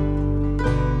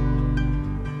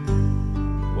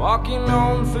 walking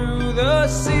on through the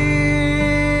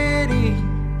city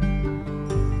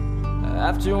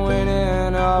after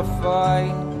winning a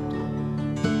fight.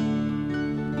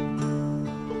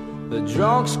 The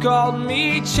drunks called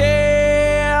me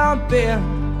champion,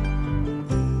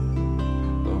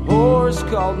 the whores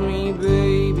called me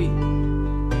baby,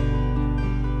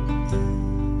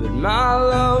 but my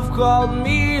love called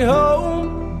me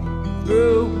home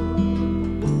through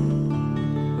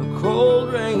a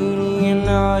cold rainy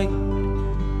night.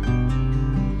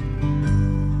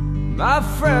 My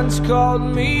friends called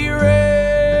me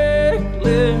reckless,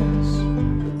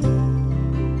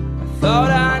 I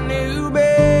thought I knew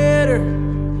better.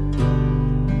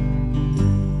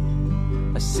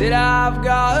 I said I've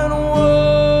got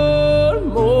one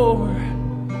more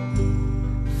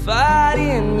fight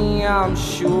in me, I'm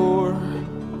sure,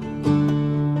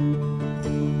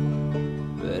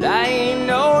 but I ain't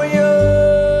no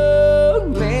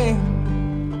young man.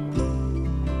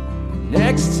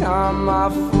 Next time I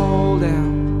fall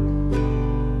down,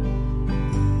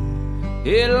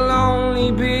 it'll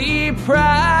only be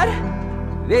pride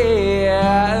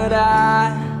that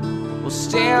I will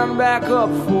stand back up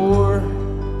for.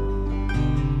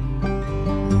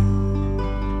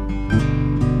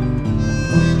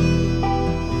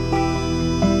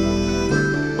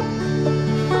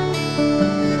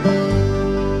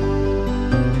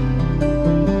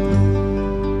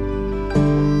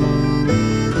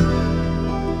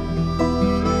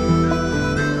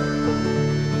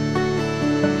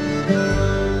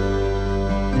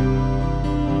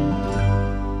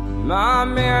 My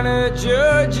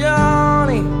manager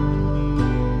Johnny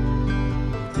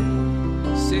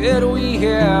said we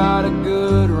had a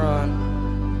good run.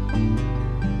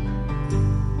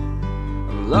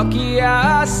 I'm lucky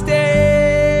I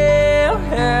still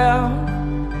have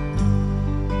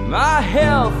my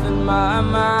health and my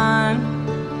mind,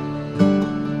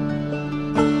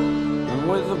 and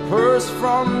with the purse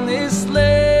from this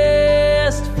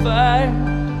last fight,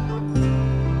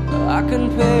 I can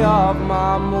pay off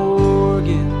my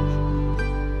mortgage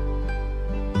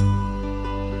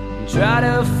and try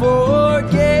to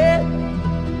forget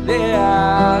that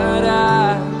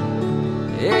I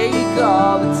ache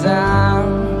all the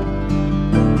time.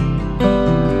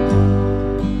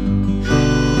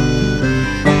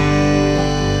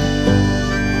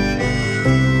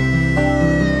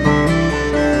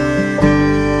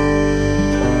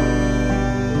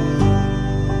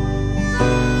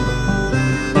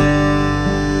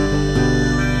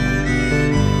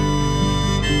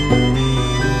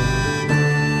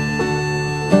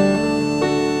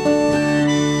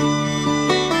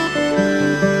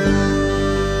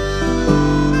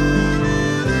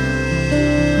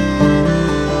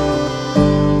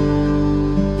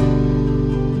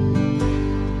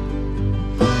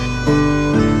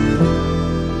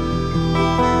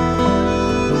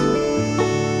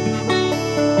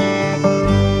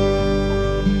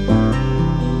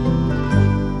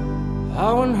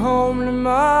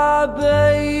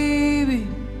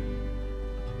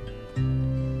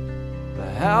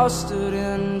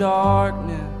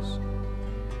 darkness.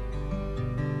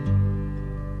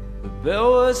 The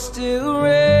bell was still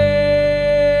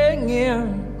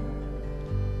ringing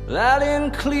loud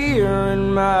and clear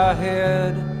in my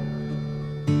head.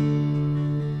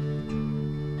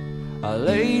 I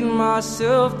laid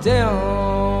myself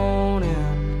down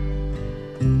and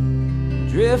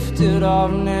drifted off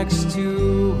next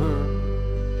to her,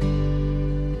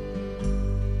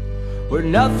 where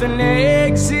nothing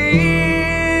existed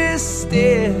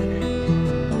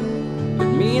but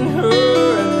me and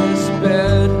her in this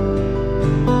bed.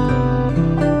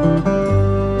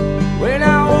 When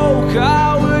I woke,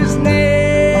 I was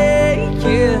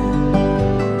naked,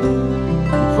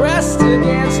 pressed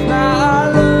against my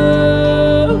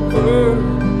lover,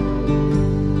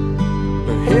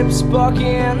 her hips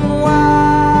bucking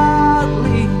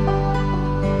wildly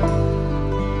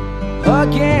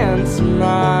against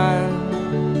mine.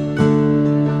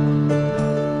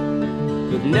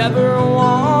 But never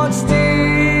once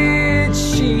did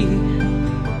she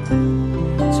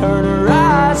turn her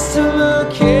eyes to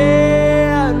look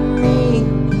at me.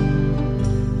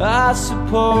 I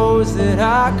suppose that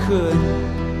I could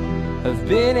have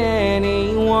been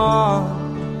anyone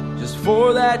just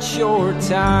for that short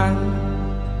time.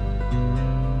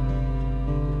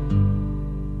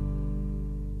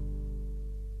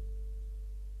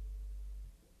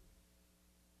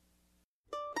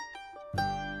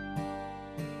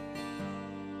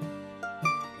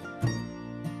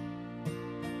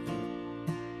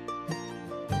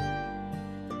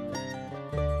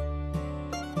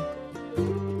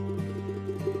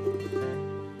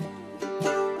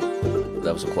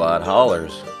 That was the Quiet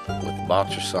Hollers with the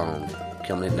Boxer Song,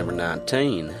 coming in number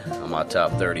 19 on my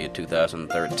top 30 of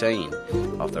 2013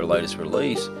 off their latest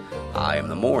release, I Am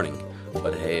the Morning.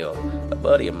 But hell, a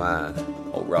buddy of mine,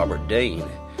 old Robert Dean,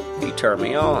 he turned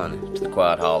me on to the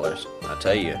Quiet Hollers. I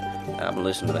tell you, I've been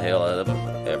listening to the hell out of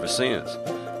them ever since.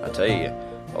 I tell you,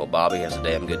 old Bobby has a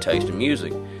damn good taste in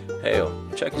music. Hell,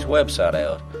 check his website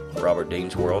out,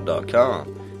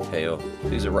 robertdeansworld.com. Hell,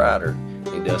 he's a writer.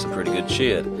 He does some pretty good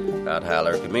shit. I'd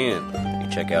highly recommend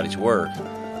you check out his work.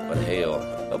 But hell,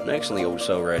 up next on the Old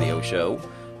Soul Radio Show,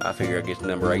 I figure I get to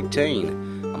number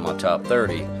 18 on my top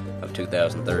 30 of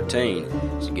 2013.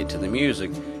 So get to the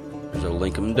music. There's a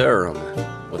Lincoln Durham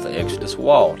with the Exodus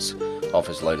Waltz off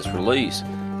his latest release,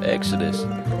 Exodus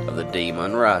of the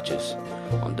Demon Righteous,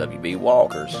 on W.B.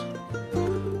 Walker's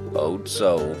Old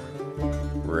Soul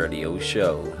Radio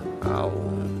Show. Oh.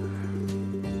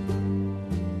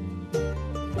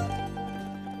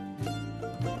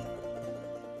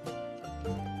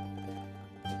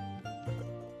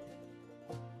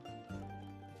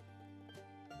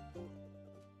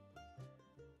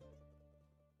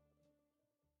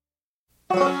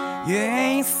 You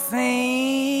ain't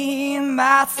seen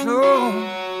my soul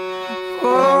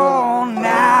for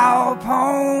now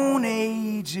upon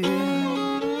ages.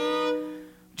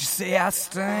 Just say I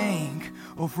stink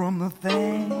from the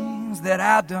things that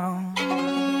I've done.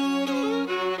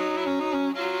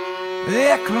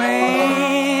 They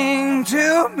cling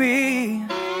to me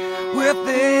with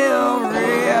their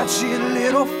wretched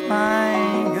little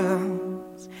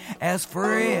fingers, as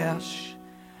fresh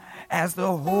as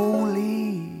the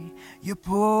holy you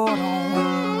put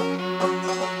on.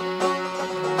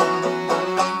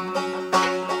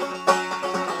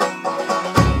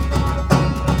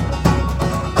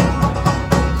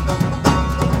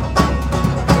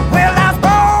 Well, I was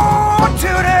born to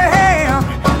the hand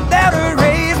that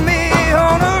raised me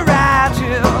on a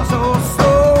righteous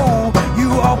soul.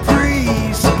 You are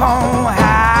priests upon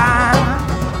high.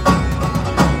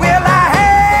 Well, I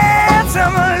had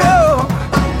some love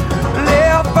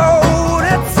left for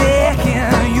the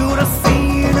taking. You'd have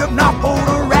seen if not for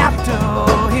the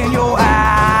raptor in your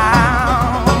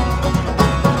eye.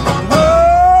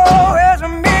 Woe is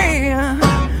me,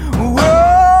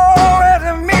 woe is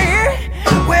me.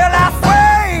 Well, I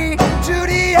sway to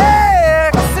the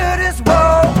Exodus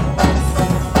waltz.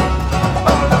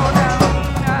 Oh, Lord, now,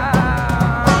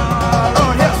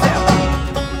 Lord, help yourself.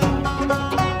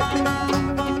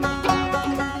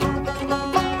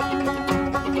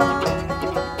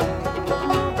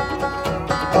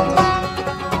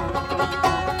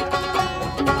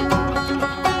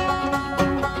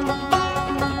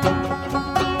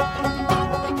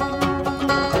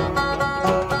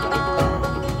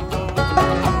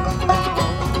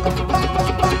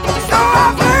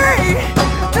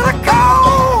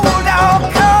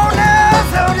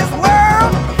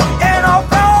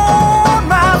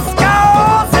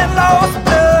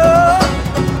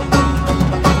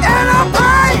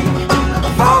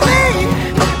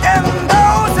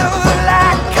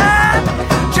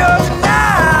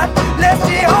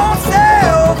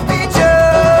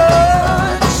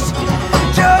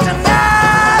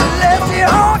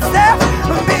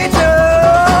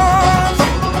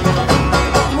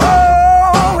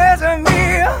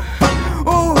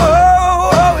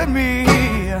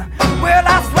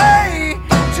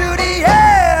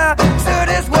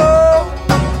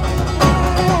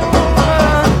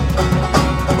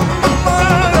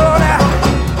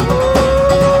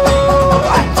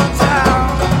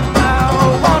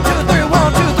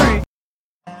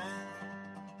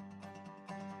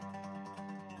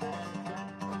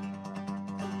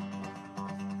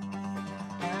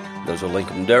 Those are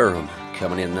Lincoln Durham,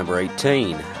 coming in number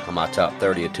 18 on my top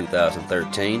 30 of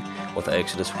 2013 with the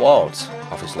Exodus Waltz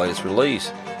off his latest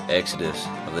release, Exodus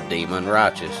of the Demon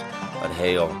Righteous. But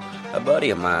hell, a buddy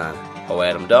of mine,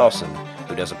 Adam Dawson,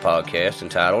 who does a podcast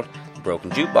entitled The Broken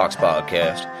Jukebox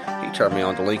Podcast, he turned me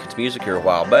on to Lincoln's music here a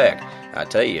while back. I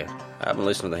tell you, I've been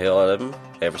listening to the hell out of him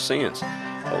ever since.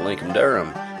 But Lincoln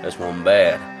Durham is one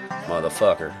bad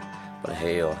motherfucker. But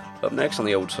hell, up next on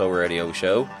the Old Soul Radio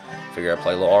Show, figure I'd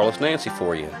play a little Arliss Nancy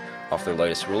for you off their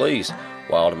latest release,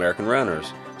 Wild American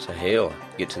Runners. So hell,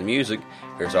 get to the music.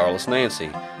 Here's Arliss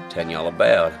Nancy telling y'all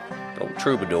about Old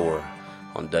Troubadour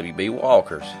on WB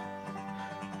Walker's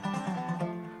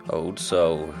Old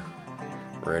Soul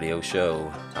Radio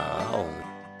Show. Oh.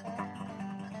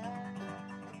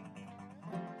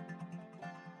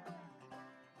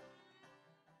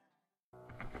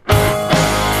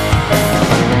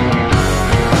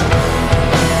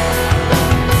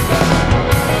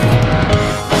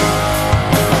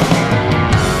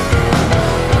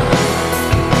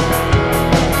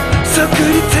 So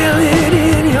could you tell it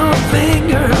in your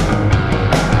finger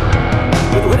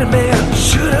what a man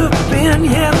should have been?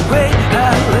 Yeah, the way I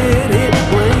let it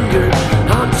linger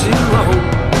on too long.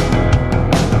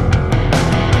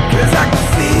 'Cause I can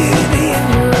see it in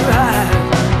your eyes,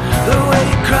 the way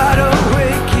you cried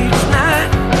awake each night.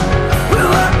 Well,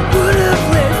 I would have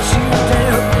let you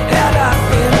down had I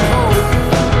been home.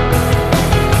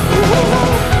 Oh,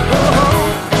 oh, oh, oh.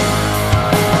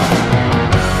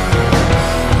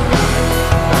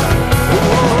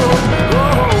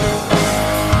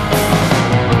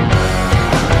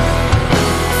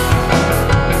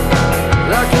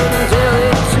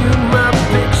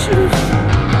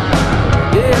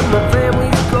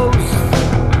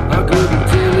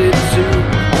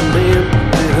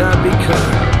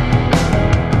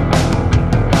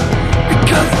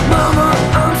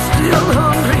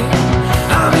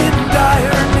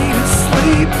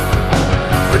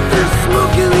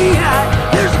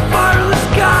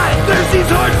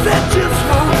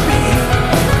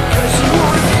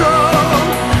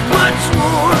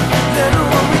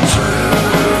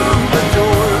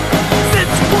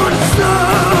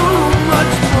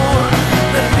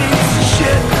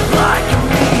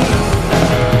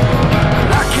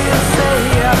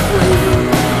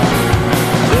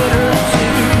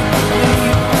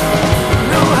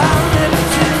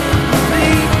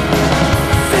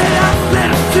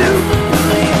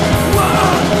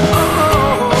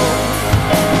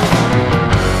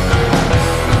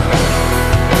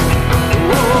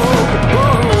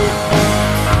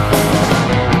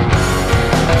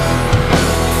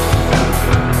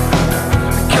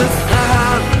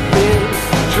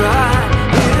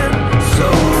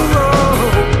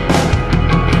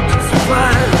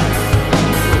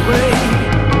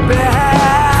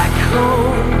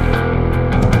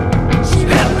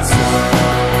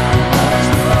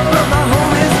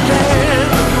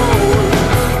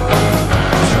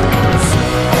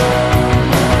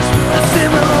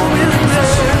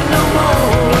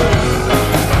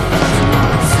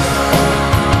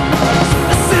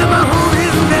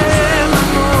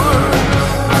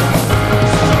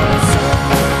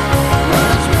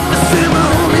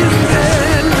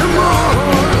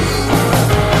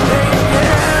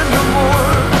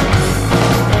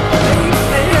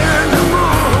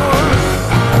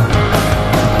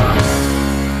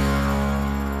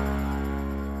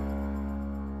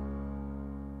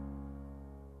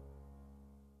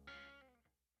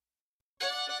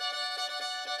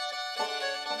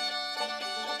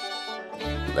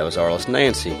 That was Arliss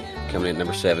Nancy, coming in at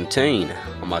number 17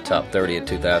 on my top 30 of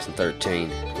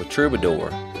 2013 with Troubadour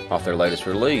off their latest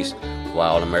release,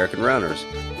 Wild American Runners.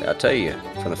 I tell you,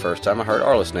 from the first time I heard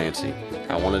Arliss Nancy,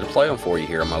 I wanted to play them for you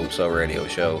here on my Old Soul Radio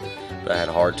Show, but I had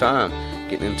a hard time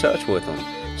getting in touch with them,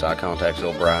 so I contacted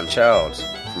old Brian Childs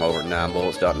from over at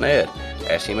 9bullets.net,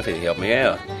 asked him if he'd help me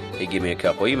out. He gave me a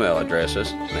couple email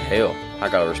addresses, and hell, I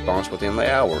got a response within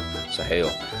the hour, so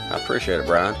hell, I appreciate it,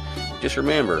 Brian. Just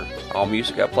remember, all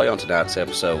music I play on tonight's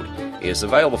episode is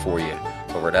available for you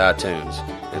over at iTunes.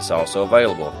 It's also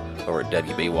available over at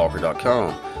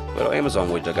WBWalker.com. Little Amazon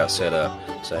widget I got set up.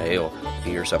 So hell, if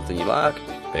you hear something you like,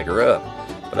 pick her up.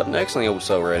 But up next on the Old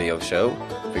Soul Radio Show,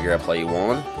 figure I'd play you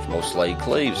one from old Slade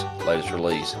Cleaves' latest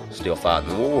release, Still Fighting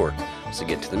the War. So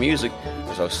get to the music,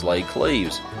 there's old Slade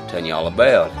Cleaves telling you all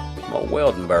about old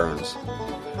Weldon Burns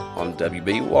on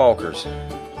WB Walker's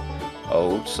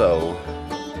Old Soul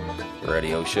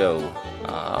Radio Show.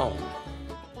 Oh.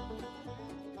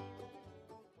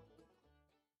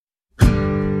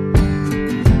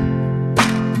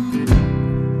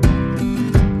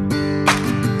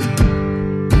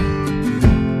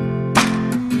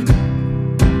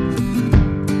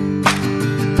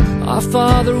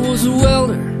 father was a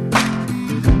welder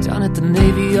down at the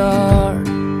Navy Yard,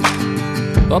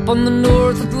 up on the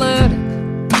North Atlantic,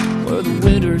 where the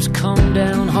winters come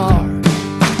down hard.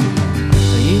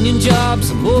 The union jobs,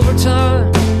 some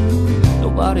overtime,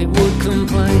 nobody would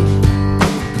complain.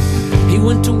 He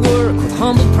went to work with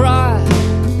humble pride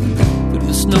through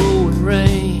the snow and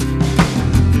rain.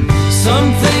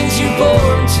 Some things you're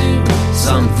born to,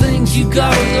 some things you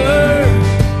gotta learn.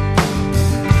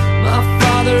 My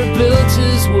father built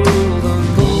his world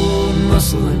on bone,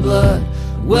 muscle, and blood,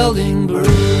 welding burns.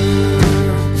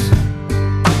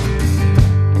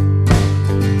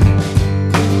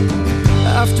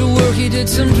 After work he did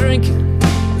some drinking,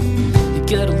 he'd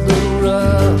get a little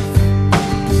rough,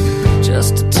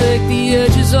 just to take the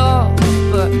edges off,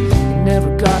 but he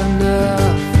never got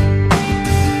enough.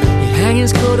 He'd hang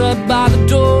his coat up by the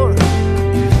door,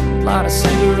 light a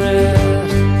cigarette.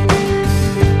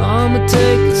 Mama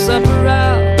take the supper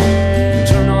out and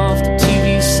turn off the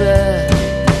TV set.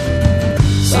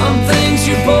 Some things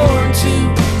you're born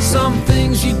to, some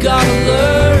things you gotta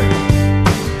learn.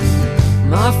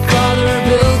 My father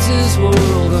built his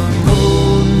world on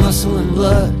bone, muscle, and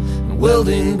blood, and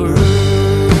welding burns.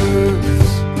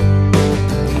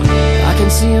 I can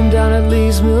see him down at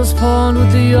Lee's Mills Pond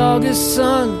with the August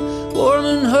sun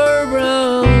warming her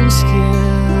brown skin.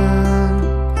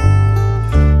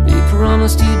 He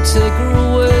promised he'd take her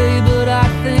away, but I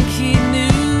think he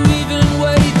knew even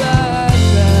way back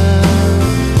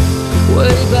then,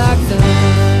 way back then.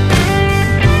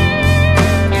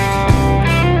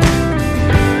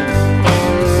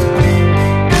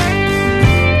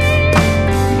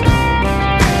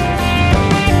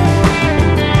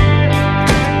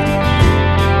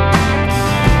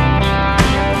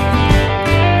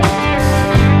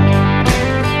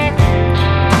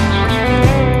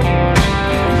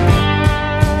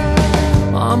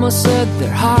 Mama said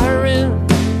they're hiring,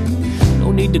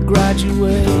 no need to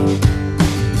graduate.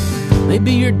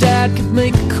 Maybe your dad could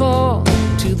make a call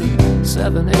to the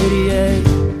 788.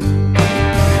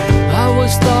 I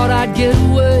always thought I'd get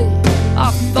away, I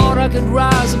thought I could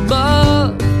rise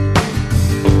above.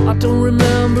 I don't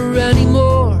remember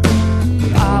anymore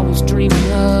what I was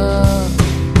dreaming of.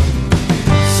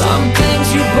 Some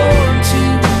things you're born to,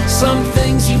 some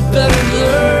things you better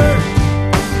learn.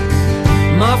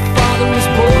 My father was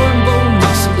born bone,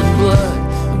 muscle, and blood,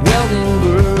 and welding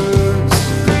burns.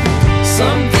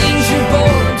 Some things you're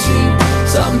born to,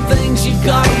 some things you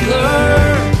gotta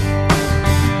learn.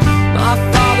 My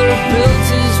father built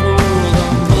his world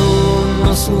on bone,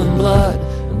 muscle, and blood,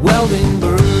 and welding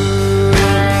burns.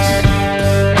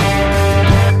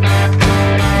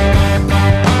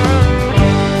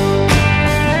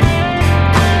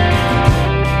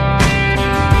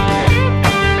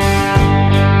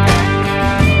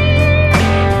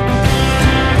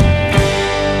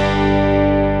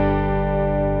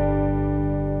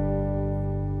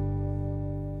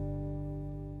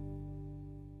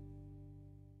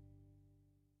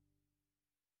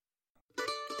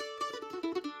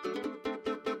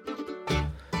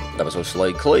 That was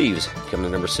Slade Cleaves, coming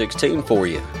to number 16 for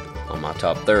you on my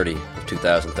top 30 of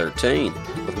 2013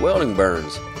 with Welding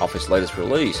Burns off his latest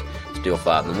release, Still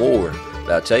Fighting the War.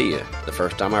 But I tell you, the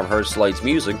first time I ever heard Slade's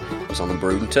music was on the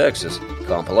Brewed in Texas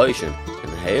compilation.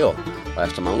 And hell,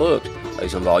 last time I looked, it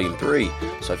was on Volume 3.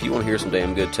 So if you want to hear some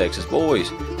damn good Texas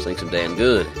boys sing some damn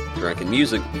good drinking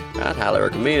music, I'd highly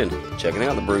recommend checking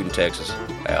out the Brewed in Texas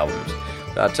albums.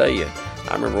 But I tell you,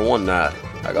 I remember one night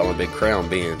I got on a big Crown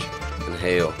binge, and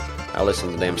hell, I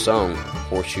listened to the damn song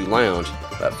Horseshoe Lounge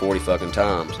about 40 fucking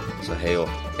times. So hell,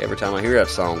 every time I hear that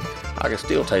song, I can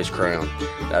still taste Crown.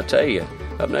 And I tell you,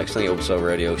 up next on the Old Soul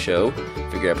Radio Show,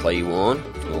 figure I'd play you one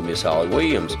from Miss Holly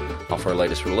Williams off her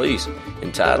latest release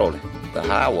entitled The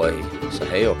Highway. So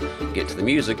hell, get to the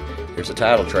music. Here's the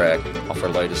title track off her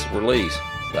latest release,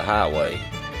 The Highway,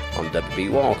 on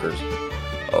WB Walker's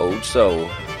Old Soul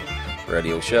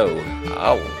Radio Show.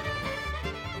 Ow.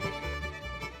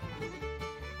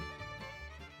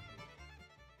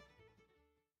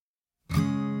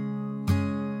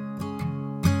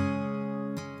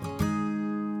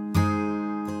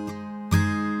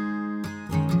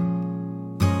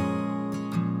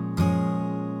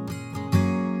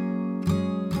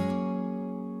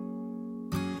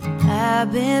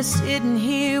 I've been sitting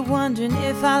here wondering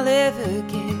if I'll ever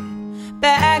get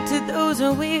back to those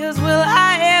wheels. Will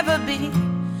I ever be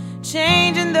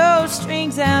changing those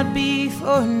strings out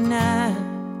before night?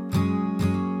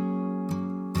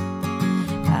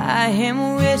 I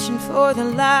am wishing for the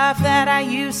life that I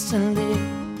used to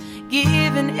live,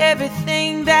 giving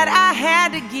everything that I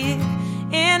had to give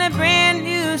in a brand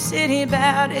new city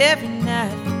about every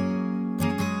night.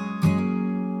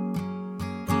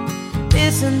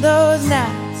 Missing those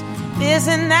nights,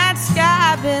 missing that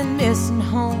sky, I've been missing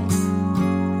home.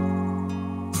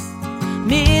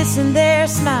 Missing their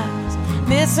smiles,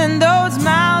 missing those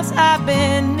miles, I've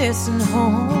been missing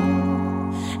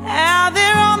home. Out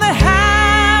there on the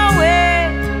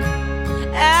highway,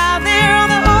 out there on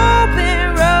the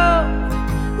open road.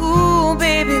 Ooh,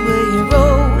 baby, will you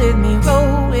roll with me,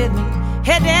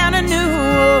 head down to New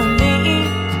Orleans.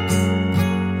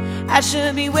 I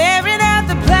should be wearing out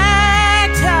the black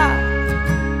top,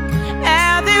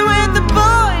 out there with the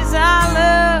boys I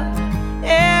love.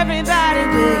 Everybody,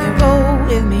 will you roll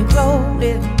with me,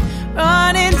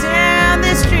 running down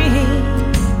the street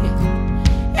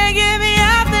and get me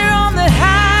out there on the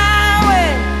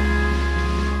highway.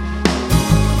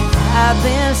 I've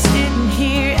been sitting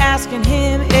here asking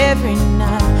him every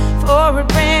night for a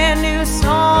brand new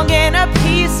song and a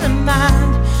peace of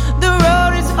mind. The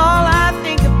road is all I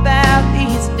think about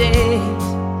these days.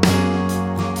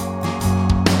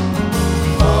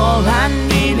 All I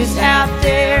need is out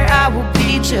there, I will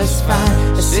be just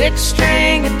fine. A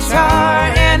 6-string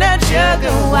guitar and a jug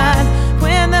of wine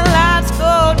when the lights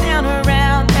go down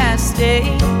around that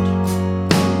stage.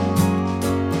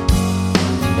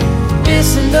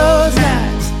 Missing those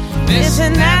nights,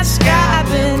 missing that sky, I've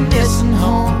been missing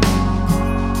home.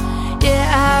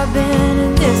 Yeah, I've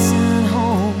been missing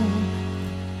home.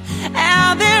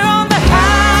 Out there on the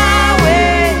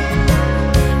highway,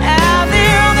 out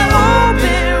there on the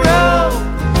open road.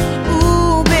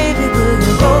 Ooh, baby, will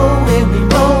you roll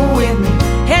with me,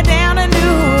 head down to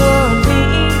New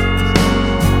Orleans.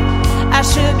 I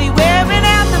should be wearing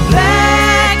out the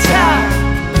black top,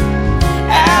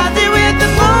 out there with the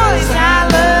boys I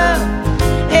love.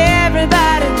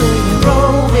 Everybody, will you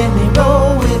roll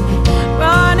with me,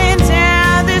 running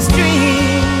down the street.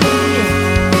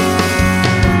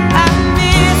 I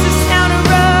miss the sound of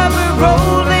rubber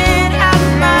rolling out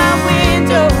my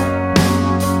window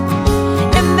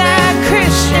and that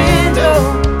crescendo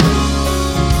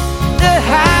the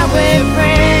highway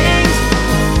brings.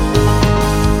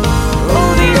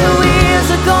 Oh, these wheels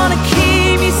are gonna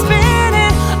keep me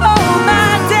spinning all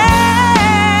my days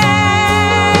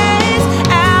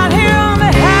out here on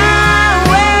the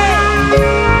highway.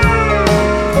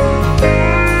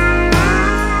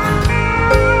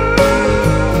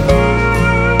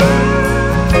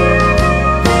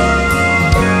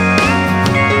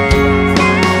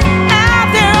 Out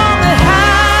there on the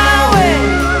highway,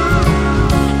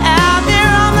 out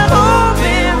there on the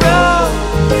open road.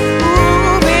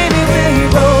 Ooh, baby, will you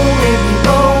roll with me,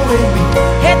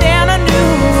 head down to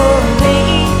New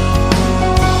Orleans.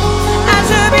 I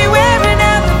should be wearing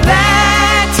out the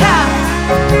black top,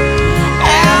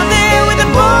 out there with the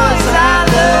boys I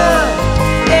love.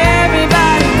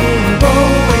 Everybody, will you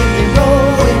roll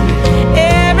with me,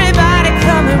 everybody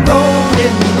come and roll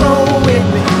with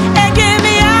me, and get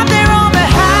me out there on the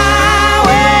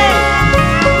highway.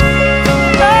 Oh,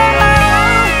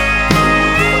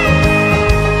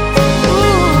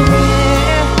 ooh,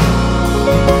 yeah.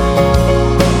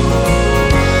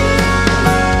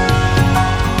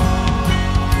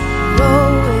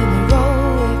 Roll with me,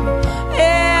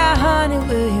 yeah, honey,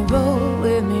 will you roll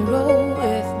with me,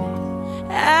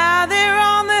 out there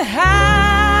on the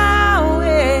highway.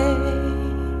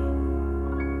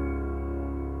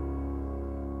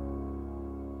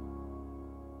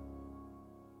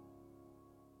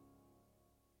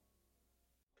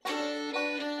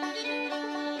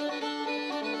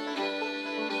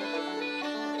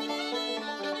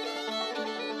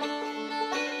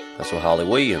 That's what Holly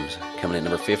Williams coming in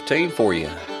number 15 for you,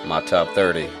 my top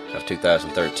 30 of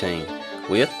 2013,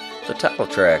 with the title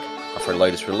track off her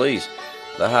latest release,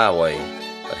 The Highway.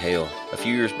 But hell, a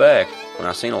few years back, when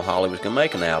I seen old Holly was going to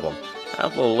make an album, I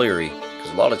was a little leery,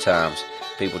 because a lot of times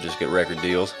people just get record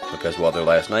deals because of what their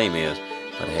last name is.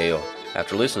 But hell,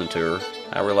 after listening to her,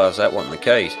 I realized that wasn't the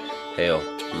case. Hell,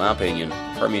 in my opinion,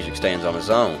 her music stands on its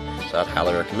own, so I'd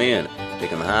highly recommend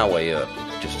picking The Highway up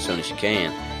just as soon as you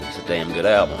can. It's a damn good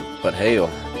album. But hell,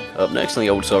 up next on the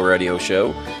Old Soul Radio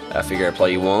Show, I figure I'd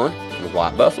play you one from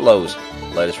White Buffalo's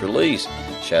latest release,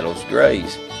 Shadows,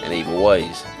 Grays, and Evil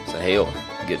Ways. So hell,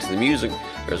 get to the music.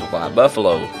 There's a White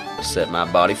Buffalo, Set My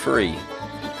Body Free,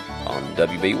 on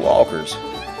W.B. Walker's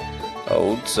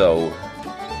Old Soul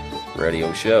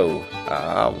Radio Show.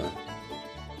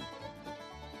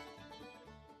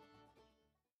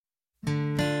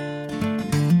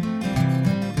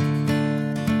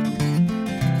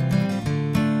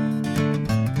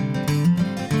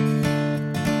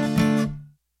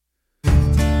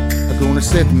 Gonna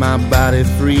set my body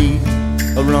free.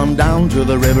 I'll run down to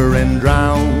the river and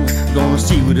drown. Gonna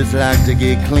see what it's like to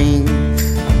get clean.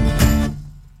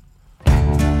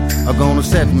 I'm gonna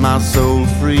set my soul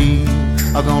free.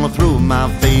 I'm gonna throw my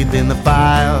faith in the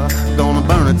fire. I'm gonna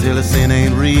burn it till the sin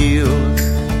ain't real.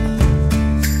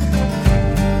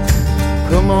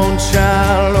 Come on,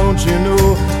 child, don't you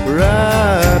know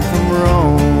right from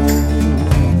wrong?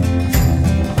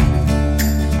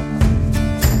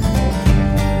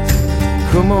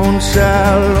 Come on,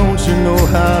 child, don't you know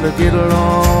how to get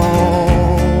along?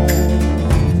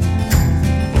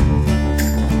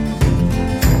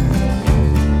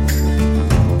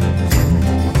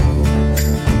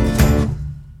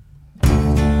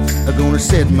 I'm gonna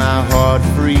set my heart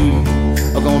free.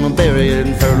 I'm gonna bury it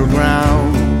in fertile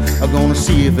ground. I'm gonna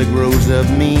see if it grows up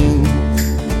mean.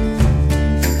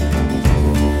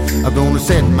 I'm gonna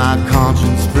set my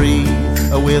conscience free,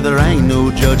 where there ain't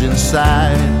no judge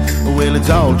inside. Well, it's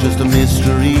all just a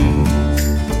mystery.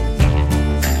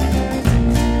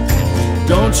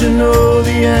 Don't you know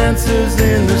the answer's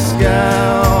in the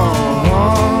sky?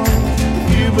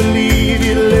 If you believe,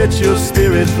 you let your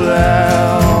spirit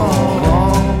fly.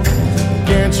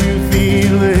 Can't you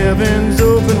feel the heavens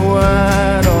open wide?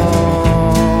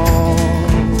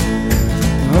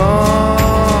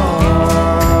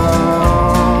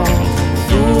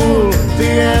 Fool, the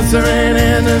answer ain't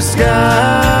in the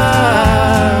sky.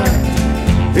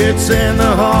 It's in the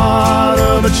heart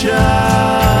of a child.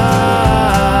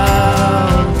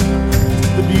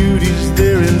 The beauty's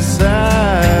there inside.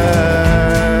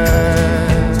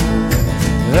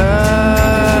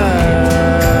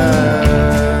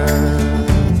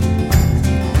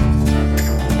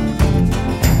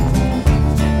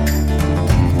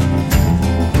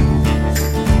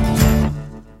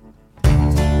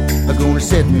 I'm gonna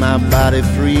set my body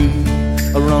free.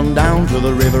 I run down to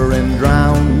the river and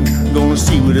drown. Gonna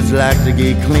see what it's like to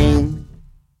get clean.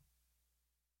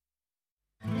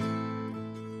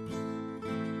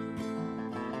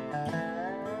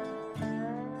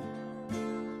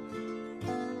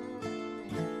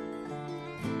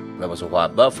 That was a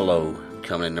White Buffalo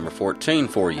coming in number 14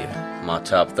 for you. My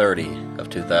top 30 of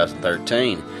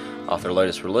 2013. Off their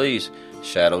latest release,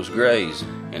 Shadows, Grays,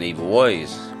 and Evil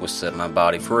Ways, was Set My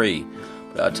Body Free.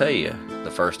 But I tell you,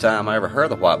 the first time I ever heard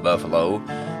the White Buffalo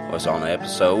was on the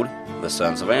episode The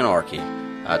Sons of Anarchy.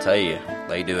 I tell you,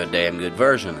 they do a damn good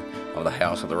version of The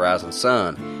House of the Rising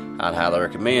Sun. I'd highly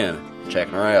recommend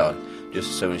checking her out just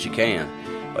as soon as you can.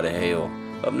 But hell,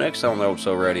 up next on the Old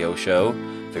Soul Radio Show,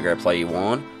 figure I'd play you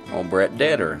one on Brett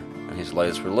Detter and his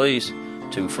latest release,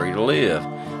 Too Free to Live,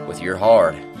 with Your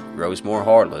Heart Grows More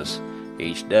Heartless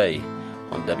each day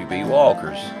on W.B.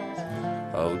 Walker's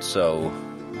Old Soul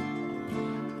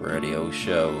Radio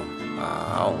Show.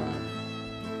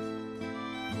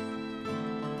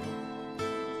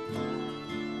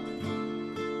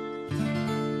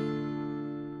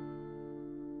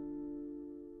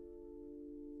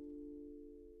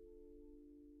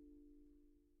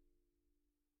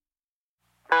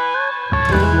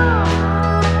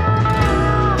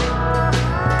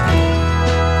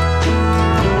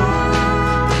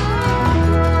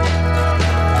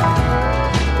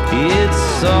 It's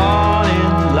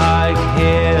soaring like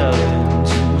hell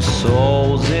into soul.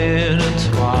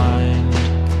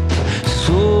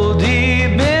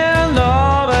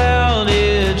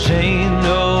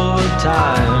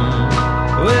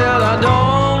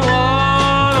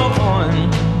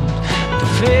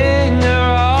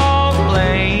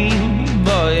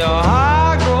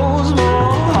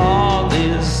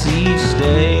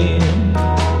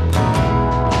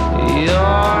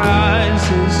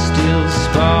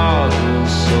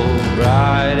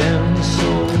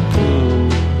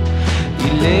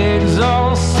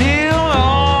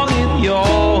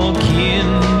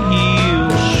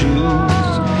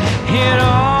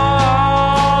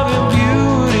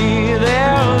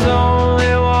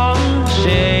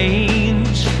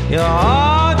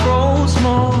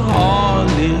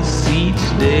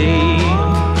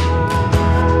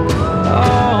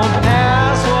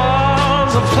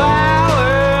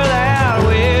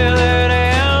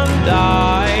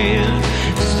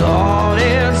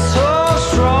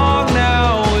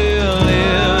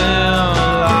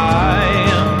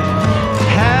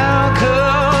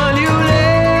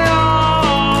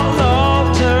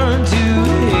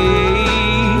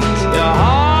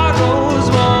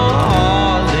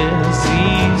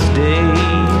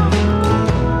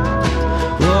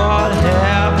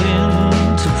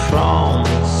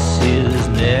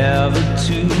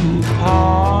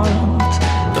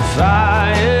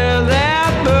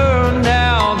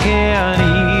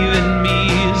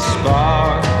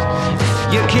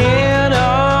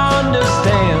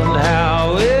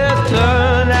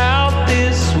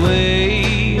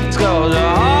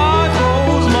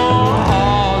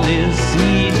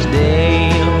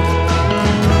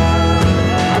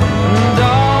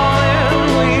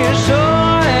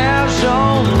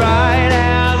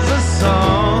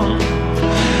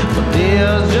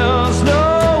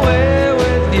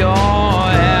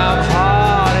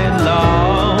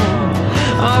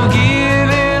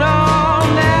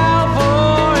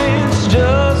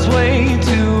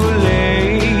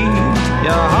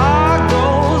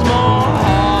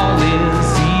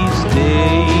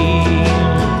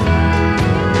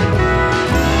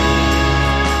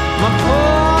 My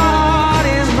heart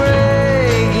is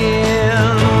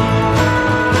breaking.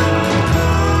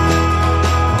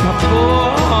 My poor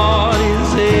heart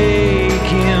is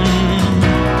aching.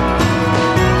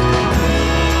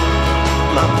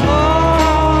 My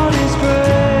heart is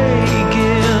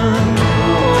breaking.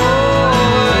 Oh,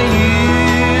 you,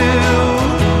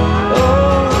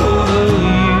 oh,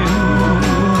 you.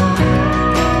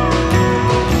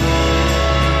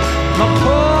 My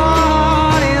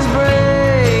heart is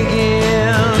breaking.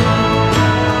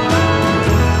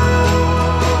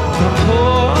 My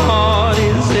poor heart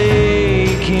is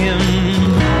aching.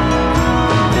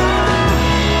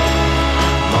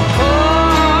 My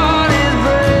heart is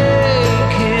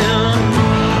breaking.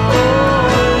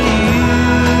 Oh, you,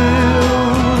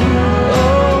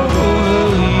 oh,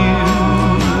 you.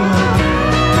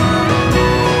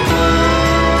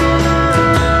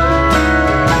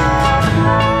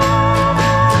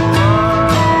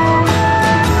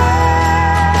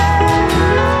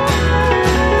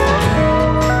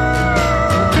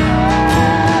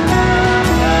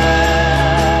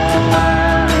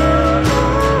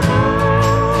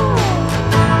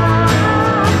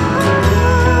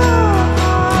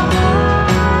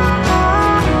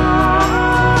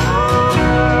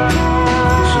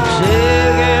 So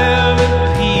take every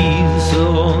piece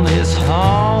of this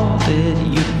heart that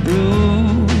you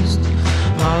bruised.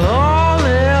 My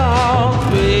lonely heart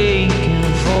breaking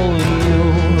for you.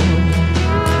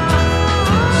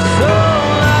 So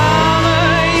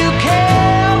lover, you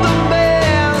killed the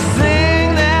best thing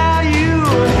that you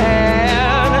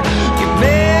had. You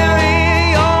bury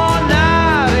your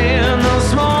night in the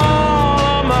small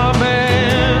of my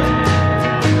bed.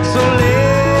 So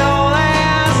lay your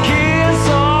last kiss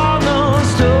on the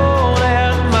stone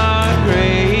at my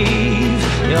grave.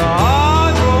 Your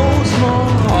heart grows more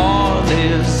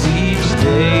heartless each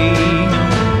day.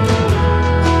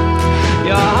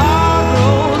 Your heart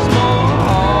grows more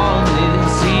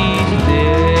heartless each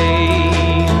day.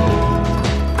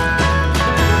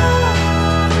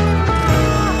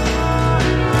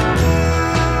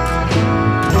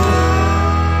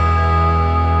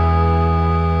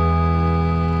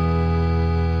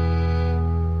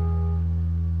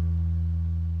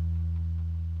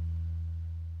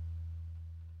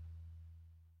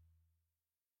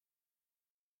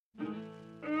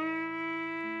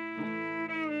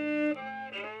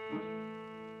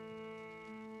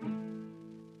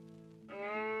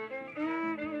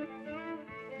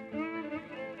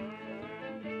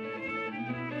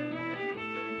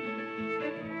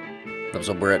 That was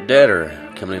a Brett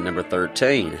Detter coming in number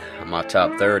 13 on my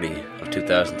top 30 of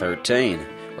 2013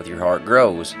 with Your Heart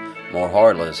Grows More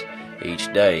Heartless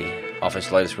Each Day off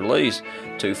his latest release,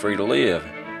 Too Free to Live,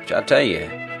 which I tell you,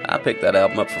 I picked that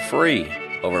album up for free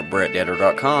over at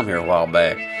BrettDetter.com here a while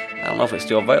back. I don't know if it's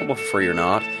still available for free or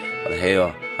not, but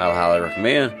hell, I'll highly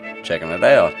recommend checking it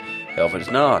out. Hell, if it's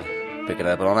not, pick it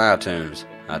up on iTunes.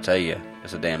 I tell you,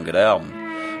 it's a damn good album.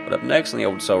 But up next on the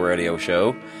Old Soul Radio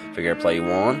Show, figure I'd play you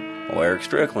one, well, Eric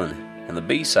Strickland and the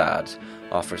B-sides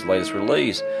off his latest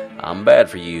release, I'm Bad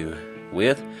For You,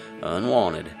 with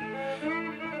Unwanted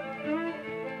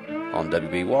on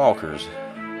WB Walker's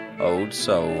Old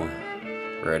Soul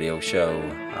Radio Show.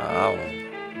 Oh.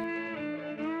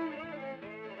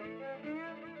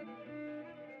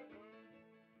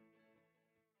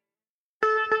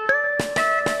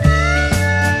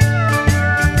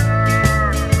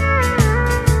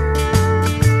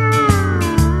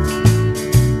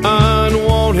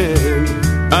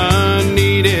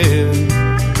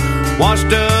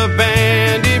 Washed up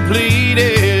and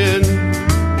depleted.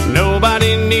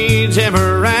 Nobody needs him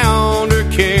around or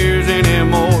cares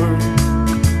anymore.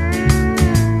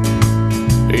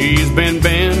 He's been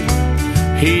bent,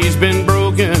 he's been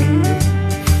broken.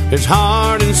 His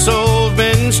heart and soul's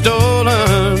been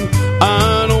stolen.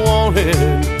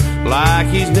 Unwanted, like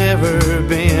he's never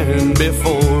been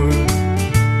before.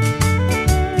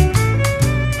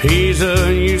 He's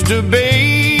unused to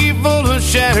be full of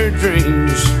shattered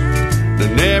dreams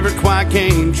that never quite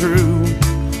came true.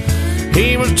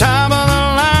 He was top of the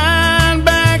line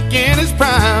back in his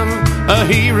prime, a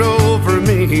hero for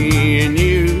me and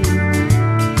you.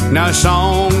 Now his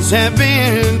songs have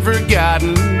been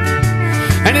forgotten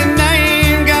and his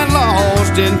name got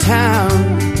lost in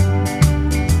time.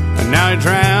 And now he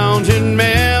drowns in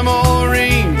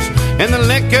memories and the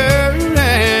liquor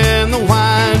and the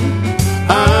wine.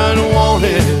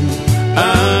 Unwanted,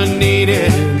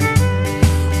 unneeded,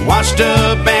 washed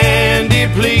up and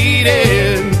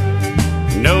depleted.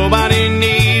 Nobody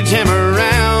needs him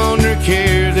around or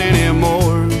cares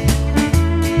anymore.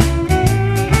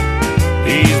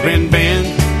 He's been bent,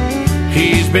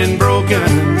 he's been broken.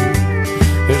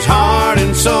 His heart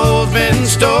and soul's been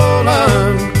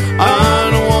stolen,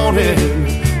 unwanted,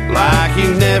 like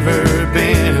he's never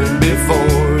been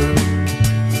before.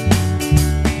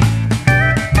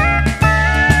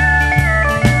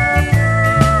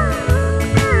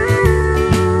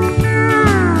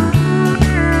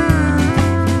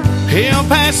 He'll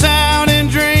pass out and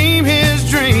dream his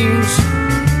dreams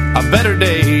of better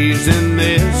days than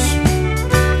this.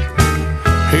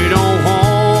 He don't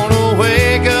want to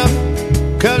wake up,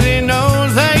 'cause he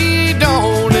knows they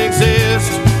don't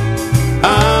exist.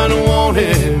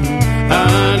 Unwanted,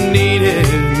 unneeded,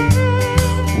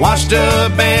 washed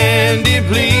up and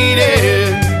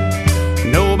depleted.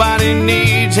 Nobody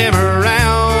needs him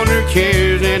around or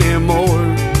cares anymore.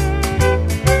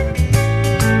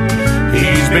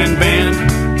 He's been bent,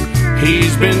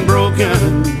 he's been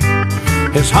broken,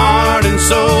 his heart and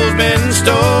soul's been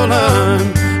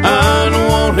stolen,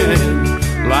 unwanted,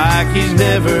 like he's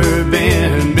never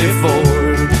been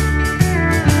before.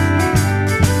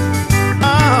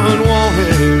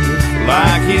 Unwanted,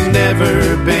 like he's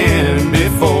never been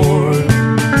before.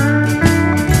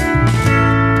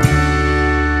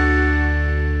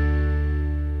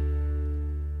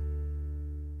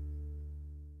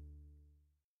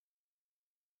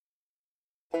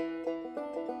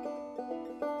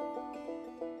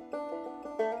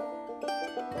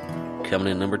 Coming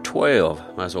in number 12,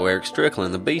 might as well Eric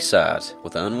Strickland, the B-sides,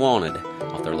 with Unwanted,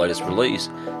 off their latest release,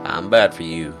 I'm Bad For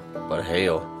You. But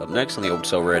hell, up next on the Old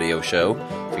Soul Radio Show,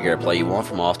 figure out play you want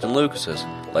from Austin Lucas's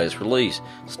latest release,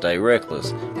 Stay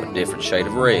Reckless, with Different Shade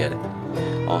of Red,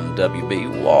 on W.B.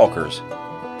 Walker's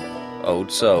Old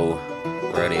Soul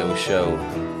Radio Show.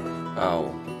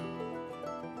 Oh.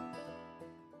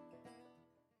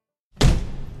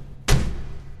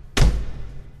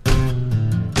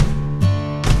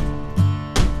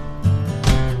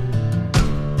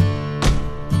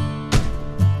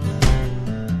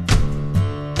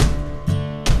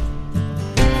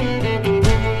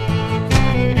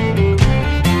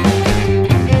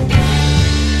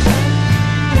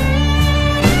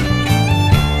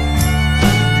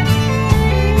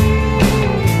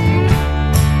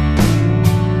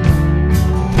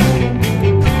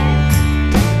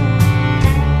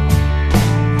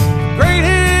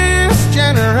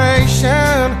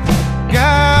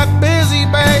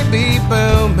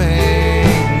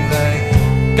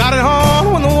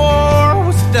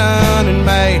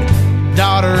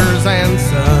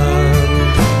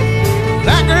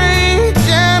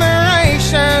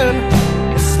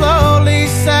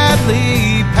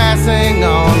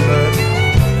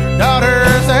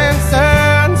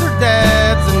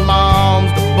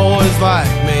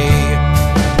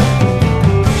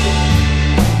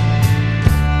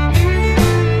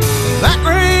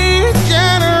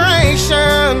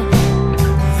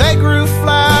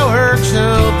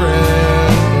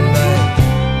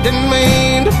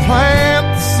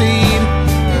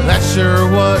 Sure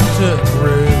what took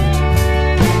root.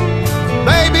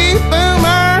 Baby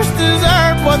boomers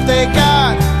deserve what they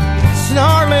got.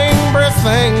 Snarling,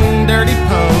 bristling, dirty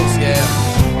punks, yeah.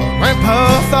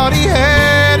 Grandpa thought he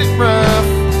had it rough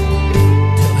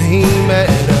till he met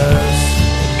us.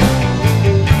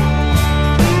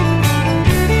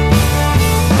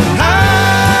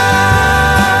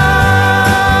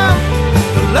 I'm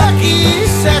the lucky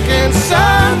second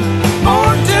son,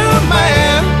 born to a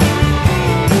man.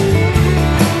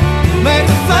 Make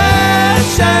the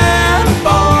flesh and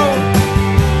bone,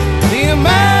 the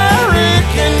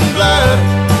American blood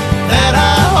that I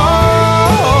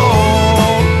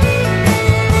hold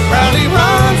proudly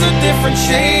runs a different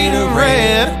shade of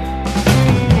red.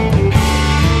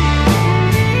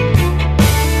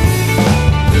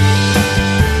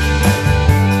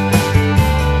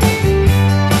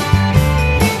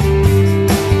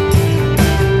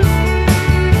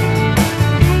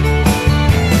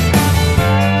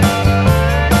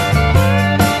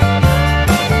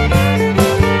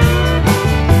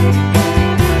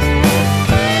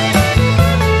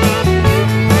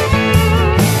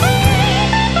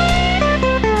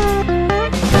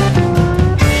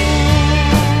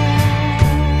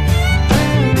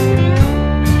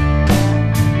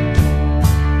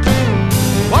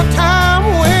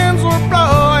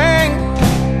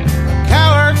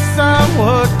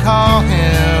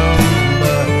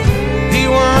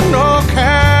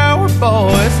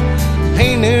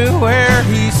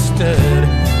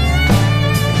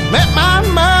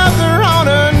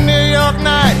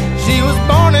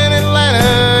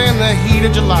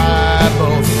 Of July,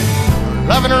 both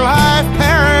loving her life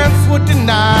parents would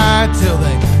deny till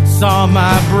they saw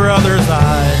my brother's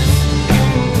eyes.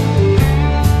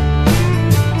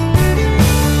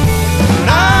 And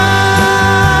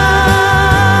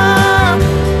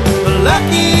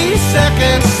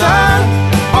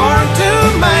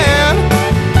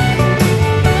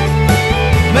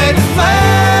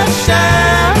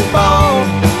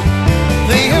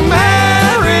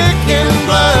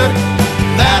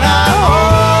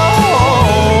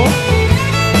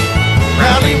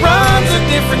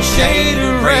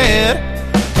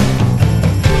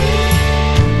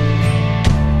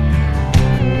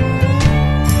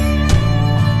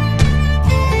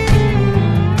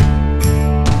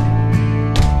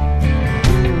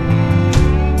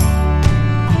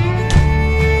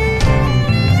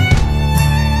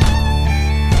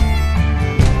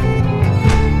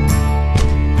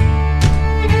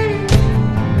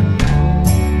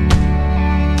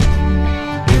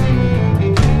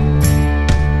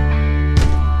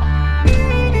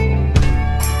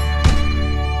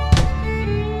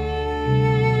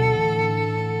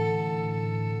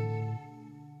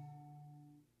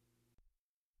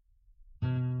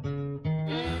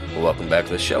Welcome back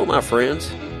to the show, my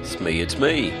friends. It's me.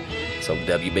 It's old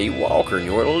WB Walker, and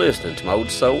you're listening to my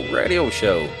Old Soul Radio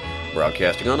Show,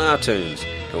 broadcasting on iTunes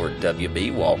or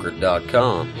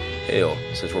WBWalker.com. Hell,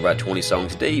 since we're about 20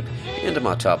 songs deep into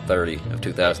my top 30 of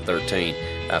 2013,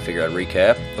 I figured I'd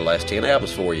recap the last 10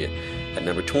 albums for you. At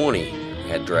number 20, we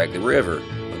had Drag the River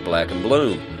with Black and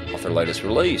Bloom off their latest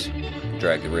release,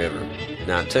 Drag the River.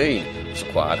 19 was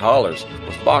Quiet Hollers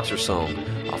with Boxer Song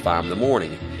off I'm the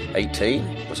Morning.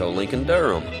 18 was Old Lincoln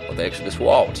Durham with Exodus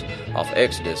Waltz off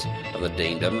Exodus of the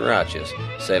Deemed Unrighteous.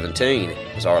 17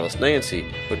 was Arliss Nancy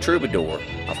with Troubadour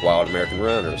off Wild American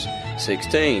Runners.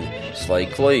 16,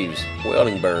 Slade Cleaves,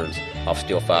 Welding Burns off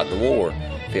Still Fighting the War.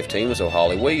 15 was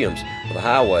O'Holly Williams with The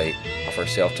Highway off her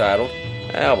self-titled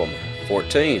album.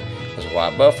 14 was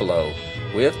White Buffalo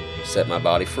with Set My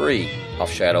Body Free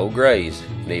off Shadow Grays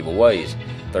and Evil Ways.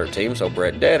 13 was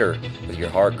Brett Detter with Your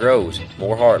Heart Grows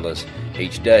More Heartless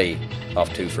Each Day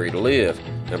off Too Free to Live.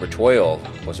 Number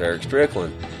 12 was Eric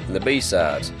Strickland and the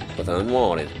B-Sides with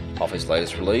Unwanted off his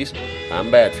latest release, I'm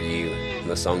Bad For You. And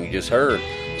the song you just heard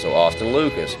was Austin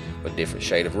Lucas with Different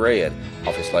Shade of Red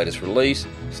off his latest release,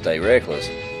 Stay Reckless.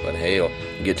 But hell,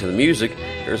 get to the music,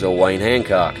 there's old Wayne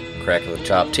Hancock cracking the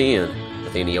top 10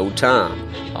 with Any Old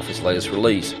Time off his latest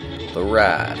release, The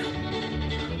Ride,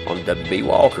 on WB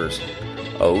Walker's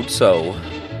Old Soul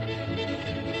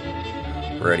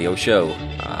Radio Show.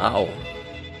 Ow.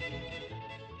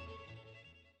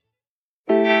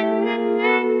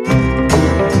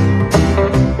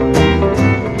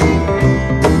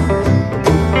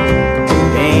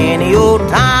 Any old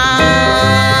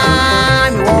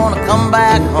time you wanna come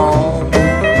back home,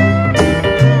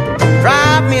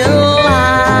 drop me a line.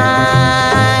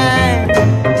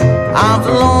 I'm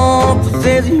so lonesome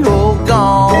since you're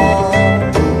gone.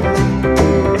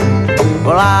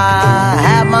 Well, I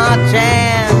have my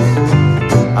chance.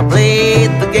 I played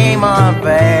the game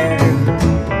unfair,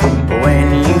 but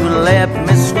when you left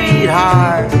me,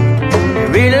 sweetheart, you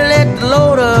really let the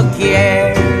load of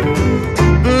care.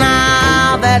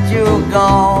 Now that you're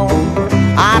gone,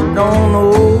 I don't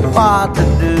know what to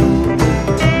do.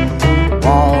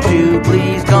 Won't you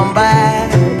please come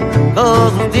back,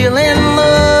 'cause I'm still in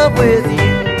love with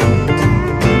you.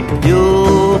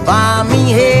 You'll find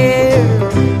me here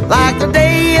like the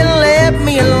day you left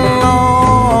me alone.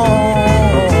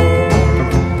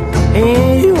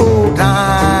 In your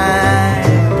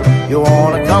time, you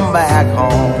wanna come back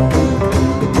home.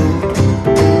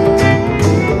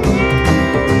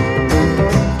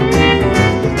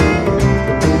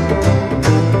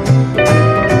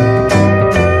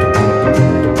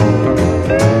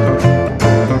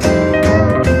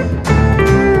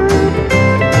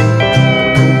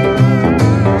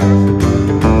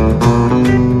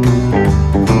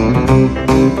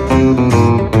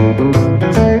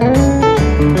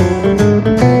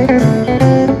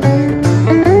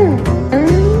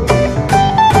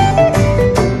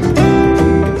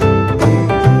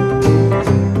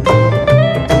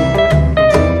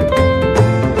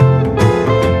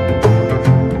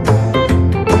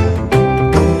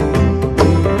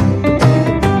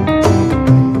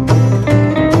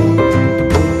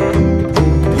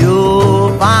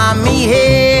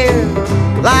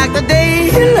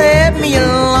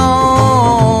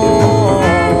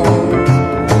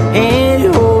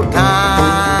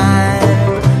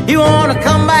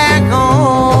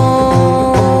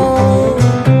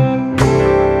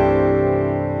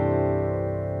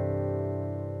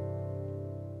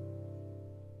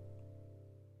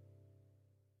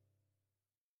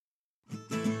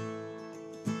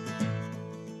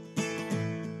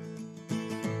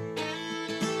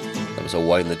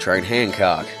 Wayne the Train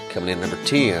Hancock coming in number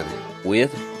 10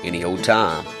 with Any Old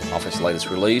Time off his latest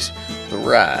release, The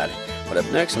Ride. But up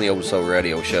next on the Old Soul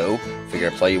Radio Show, figure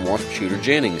I play you one from Shooter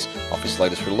Jennings off his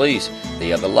latest release,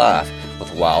 The Other Life,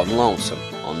 with Wild and Lonesome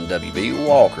on WB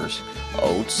Walker's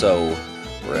Old Soul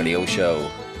Radio Show.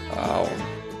 Oh.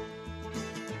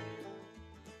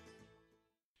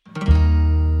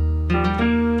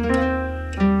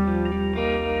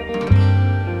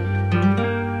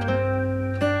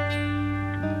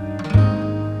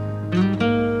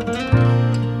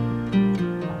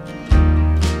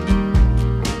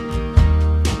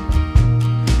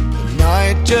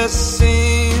 Just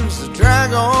seems to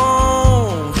drag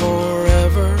on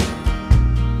forever,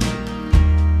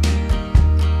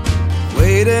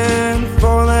 waiting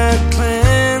for that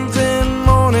cleansing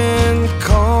morning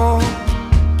call,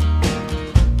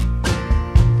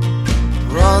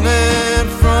 running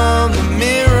from the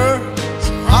mirror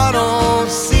so I don't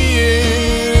see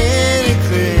it any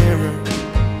clearer,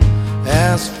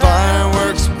 as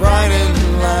fireworks bright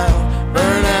and loud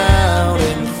burn out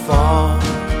and fall.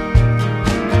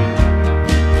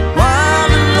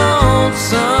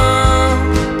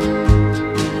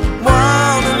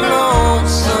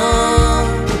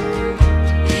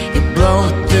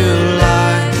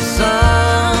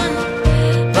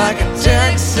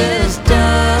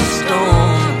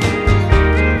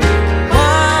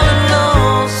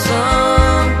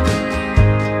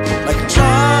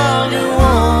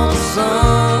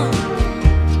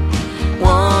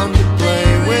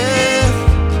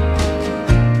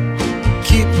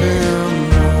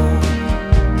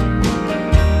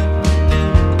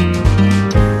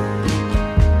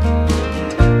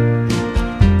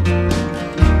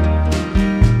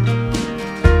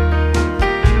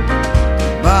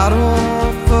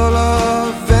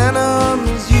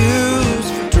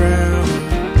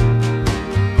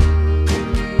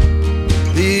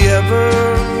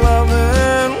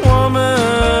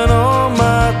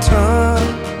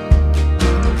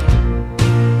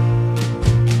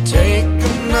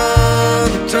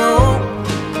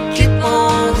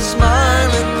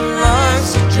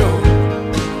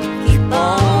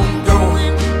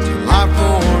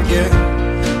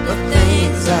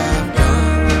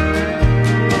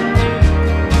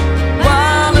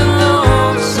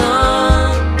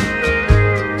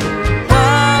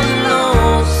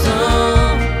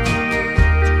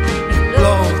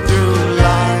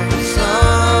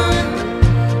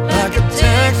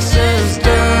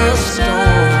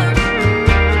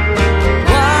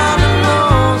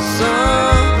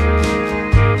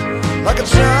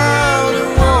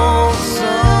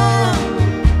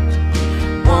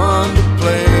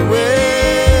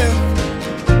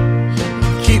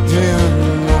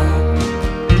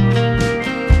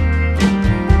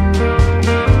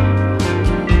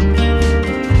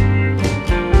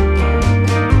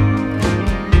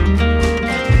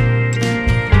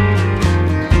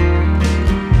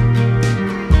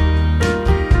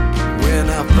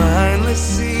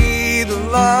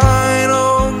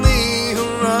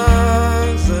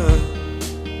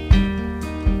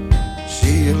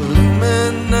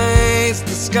 erase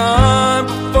the sky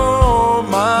before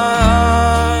my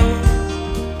eyes.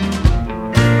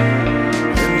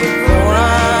 And before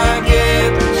I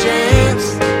get the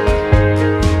chance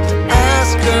to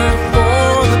ask her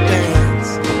for the dance,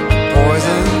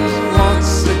 poison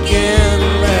once again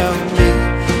left me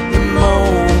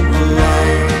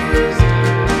immobilized.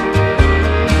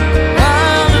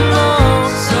 I'm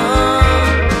lonesome,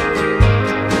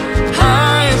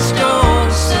 high as your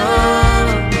sun.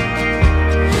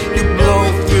 You blow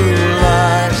through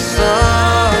life's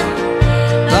sun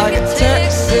like a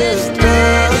Texas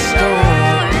dust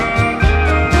storm.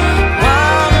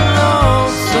 I'm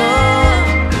lonesome,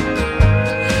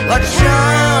 like a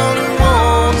child who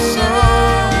wants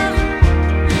someone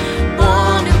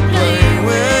to play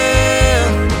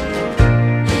with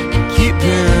and keep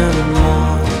him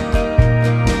warm.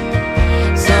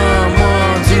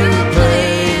 Someone to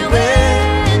play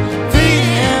with, feed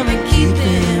him and keep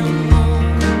him warm.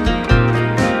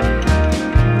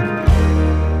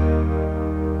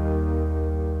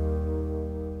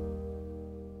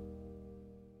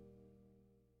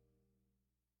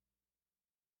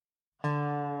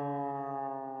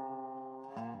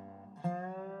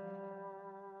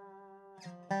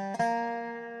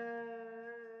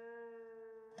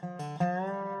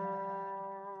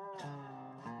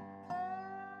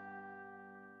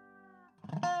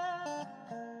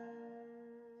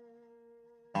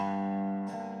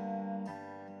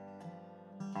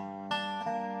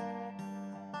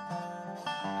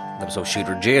 That was old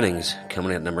Shooter Jennings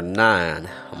coming in at number 9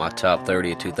 on my top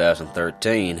 30 of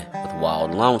 2013 with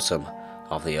Wild and Lonesome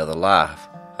off The Other Life.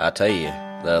 I tell you,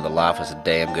 The Other Life is a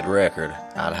damn good record.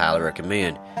 I'd highly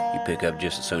recommend you pick up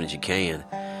just as soon as you can.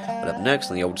 But up next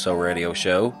on the Old Soul Radio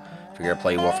Show, figure I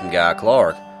play one from Guy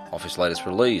Clark off his latest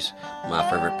release, My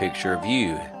Favorite Picture of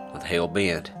You, with Hell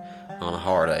Bent on a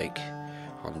Heartache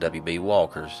on WB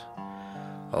Walker's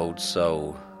Old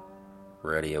Soul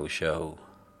Radio Show.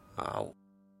 Oh.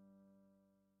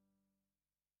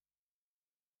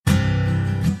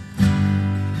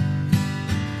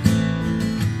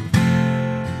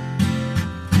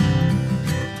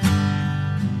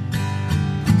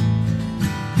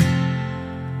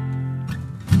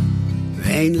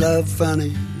 Ain't love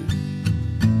funny?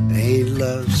 Ain't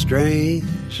love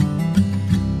strange?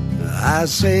 I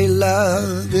say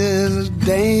love is a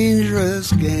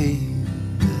dangerous game.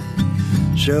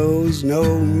 Shows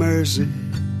no mercy,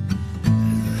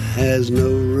 has no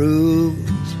rules.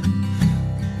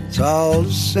 It's all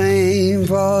the same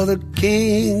for the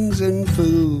kings and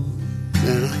fools.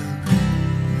 And I'm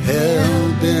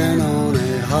hell-bent on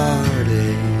a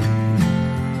heartache.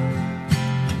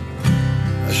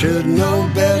 I should know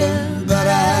better, but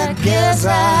I guess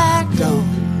I don't.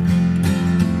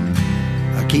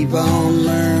 I keep on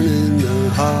learning the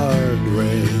hard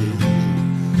way.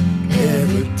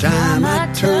 Every time I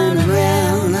turn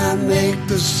around, I make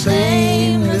the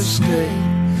same mistake.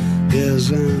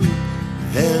 Yes, I'm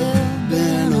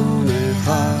hell-bent on a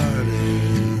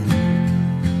heartache.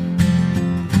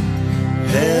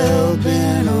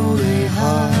 Hell-bent on a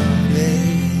heartache.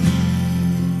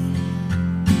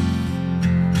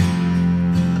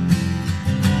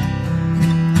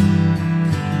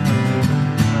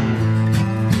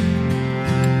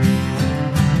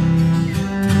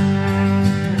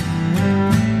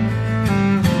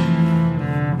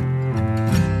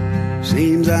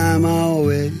 Seems I'm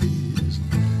always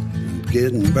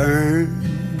getting burned.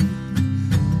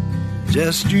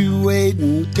 Just you wait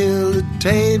until the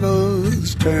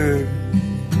tables turn.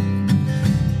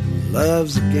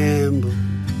 Love's a gamble,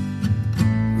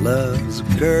 love's a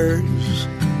curse.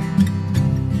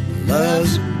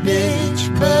 Love's a bitch,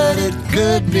 but it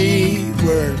could be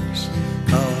worse.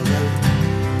 'Cause I'm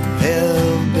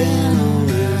hell-bent on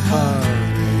a heartache.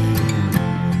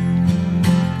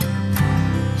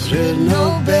 Should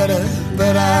know better,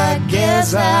 but I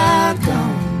guess I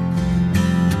don't.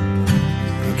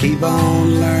 I keep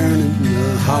on learning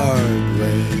the hard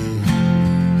way.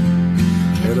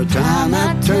 Every time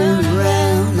I turn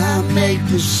around, I make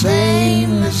the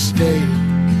same mistake.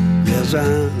 Yes,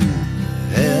 I'm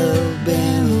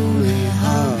hell-bent on a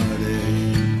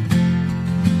heartache.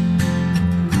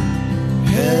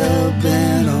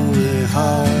 Hell-bent on a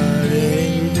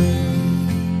heartache.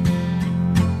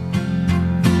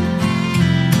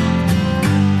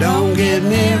 Don't get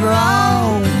me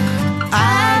wrong,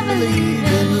 I believe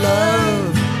in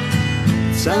love.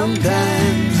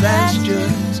 Sometimes that's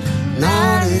just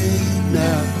not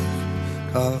enough.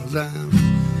 'Cause I'm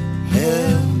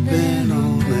hell-bent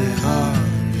on a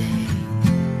heartache.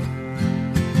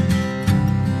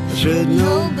 I should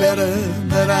know better,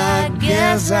 but I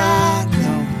guess I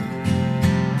don't.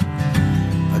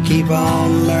 I keep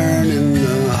on learning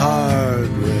the hard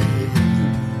way.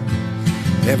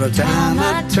 Every time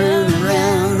I turn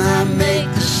around, I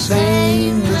make the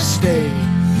same mistake.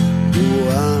 Oh,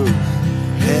 I'm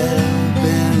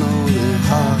hell-bent on a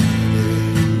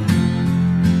heartache.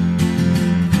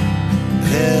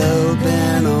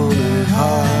 Hell-bent on a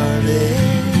heartache.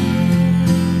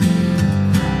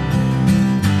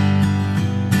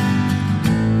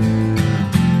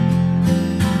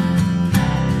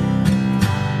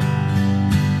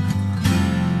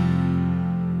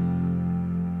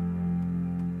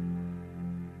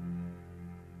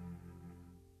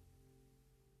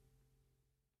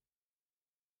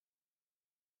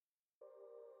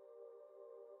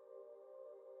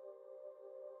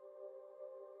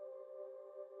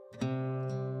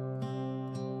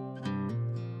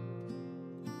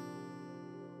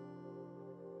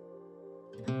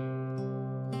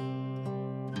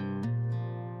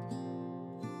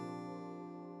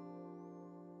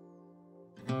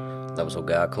 That was old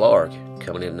Guy Clark,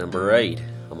 coming in at number 8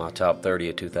 on my top 30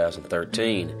 of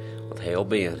 2013 with Hell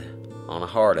Bent on a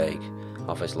Heartache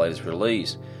off his latest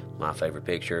release, My Favorite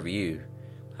Picture of You.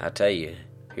 I tell you,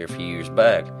 here a few years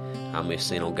back, I missed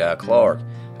seeing old Guy Clark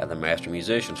at the Master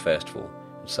Musicians Festival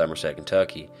in Somerset,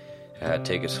 Kentucky. I had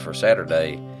tickets for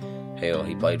Saturday. Hell,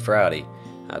 he played Friday.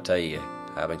 I tell you,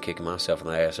 I've been kicking myself in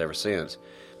the ass ever since.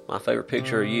 My Favorite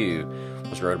Picture of You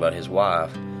was wrote about his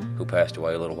wife, who passed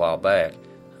away a little while back.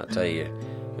 I tell you,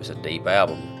 it's a deep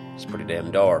album. It's pretty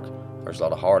damn dark. There's a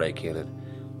lot of heartache in it.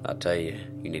 I tell you,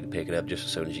 you need to pick it up just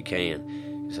as soon as you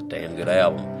can. It's a damn good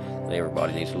album that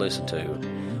everybody needs to listen to.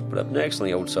 But up next on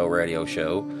the Old Soul Radio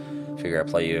Show, I figure I'd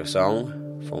play you a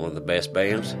song from one of the best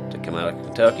bands to come out of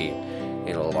Kentucky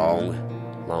in a long,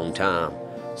 long time.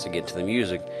 So get to the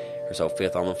music. Here's old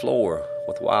Fifth on the Floor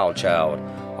with Wild Child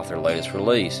off their latest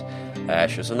release,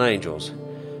 Ashes and Angels,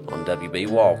 on W.B.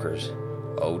 Walker's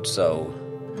Old Soul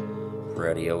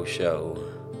Radio Show.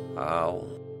 Ow.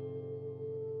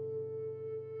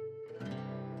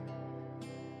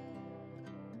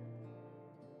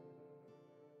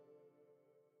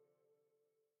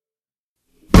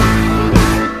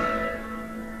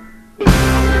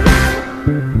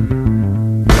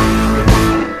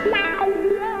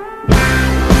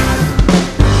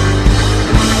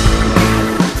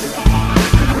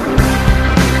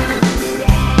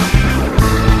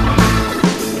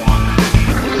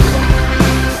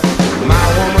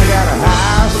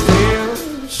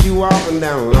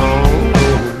 Down long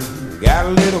road, got a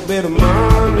little bit of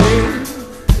money,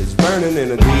 it's burning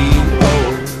in a deep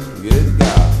hole. Good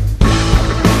God.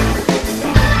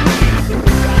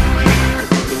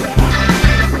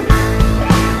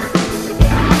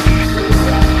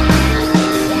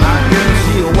 My girl,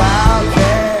 she a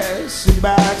wildcat, she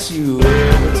bites you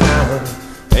every time.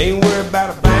 Ain't worried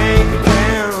about a bank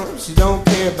account, she don't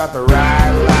care about the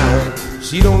right line.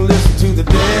 She don't listen to the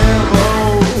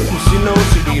devil, she knows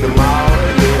she beat them all.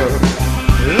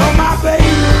 Lord, my baby,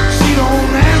 she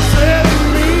don't answer to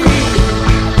me,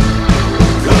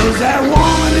 'cause that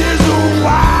woman is a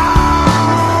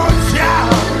wild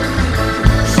child.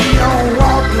 She don't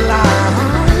walk the line,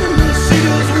 she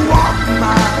doesn't walk the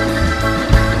mile,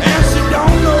 and she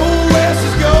don't know where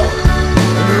she's going,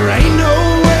 and there ain't no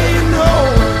way you know.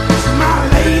 She's my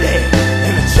lady,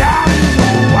 and the child is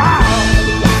a wild.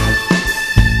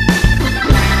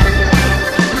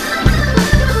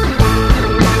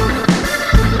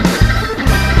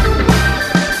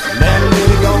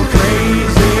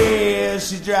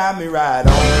 Drive me right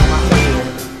on my head.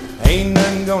 Ain't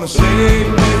nothing gonna save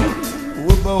me.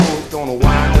 We're both gonna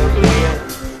wind up dead.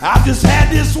 I've just had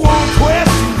this one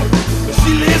question.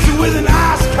 She listened with an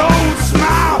ice cold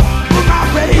smile, but my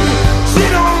baby, she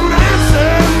don't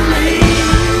answer me.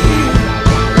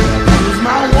 'Cause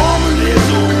my woman is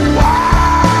a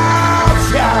wild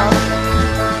child.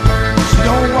 She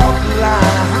don't walk the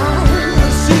line,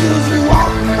 she doesn't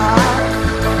walk the mile,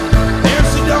 and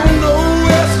she don't know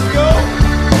where she's going.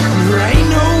 There ain't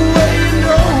no way you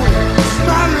know. She's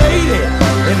my lady,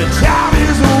 and the child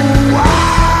is a wild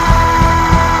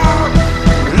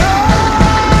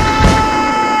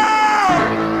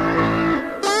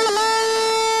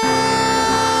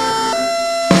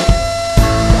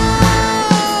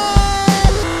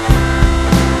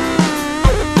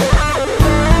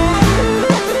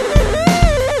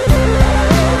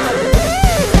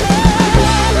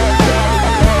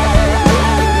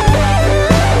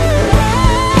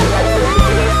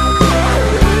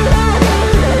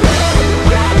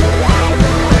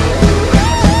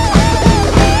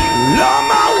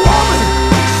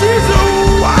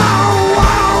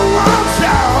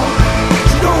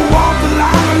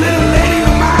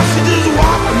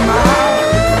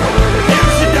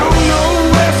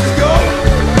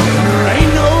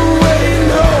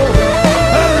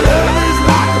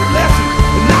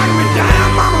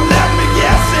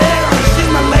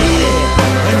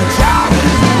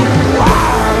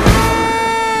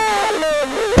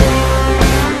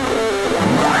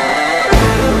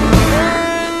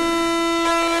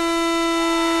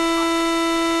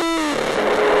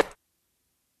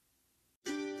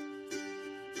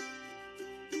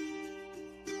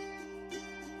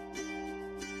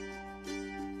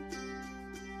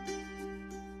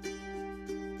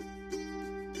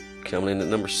coming in at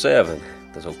number 7.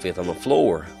 There's no Fifth on the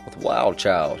Floor with Wild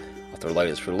Child off their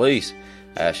latest release,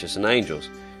 Ashes and Angels.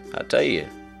 I tell you,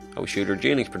 old Shooter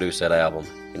Jennings produced that album,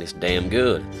 and it's damn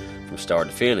good from start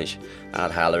to finish.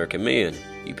 I'd highly recommend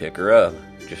you pick her up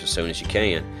just as soon as you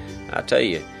can. I tell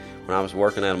you, when I was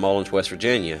working out of Mullins, West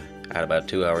Virginia, I had about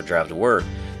a 2-hour drive to work.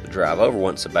 The drive over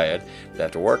wasn't so bad, but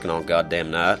after working all goddamn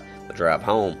night, the drive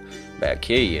home about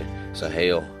kill you. So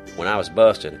hell, when I was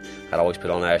busted, I'd always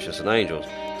put on Ashes and Angels.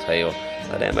 So hell,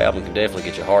 that damn album can definitely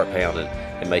get your heart pounding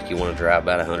and make you want to drive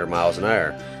about 100 miles an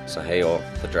hour. So hell,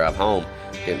 the drive home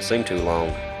didn't seem too long.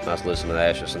 I was listening to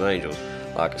Ashes and Angels.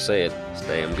 Like I said, it's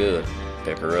damn good.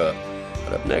 Pick her up.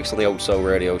 But up next on the Old Soul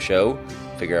Radio Show,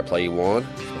 figure I play you one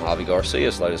from Javi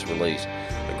Garcia's latest release,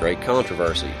 The Great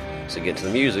Controversy. So get to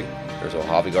the music. There's old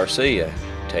Javi Garcia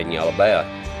telling you all about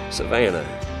Savannah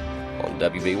on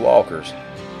WB Walker's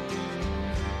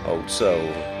Old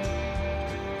Soul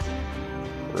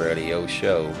Radio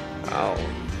Show. Oh.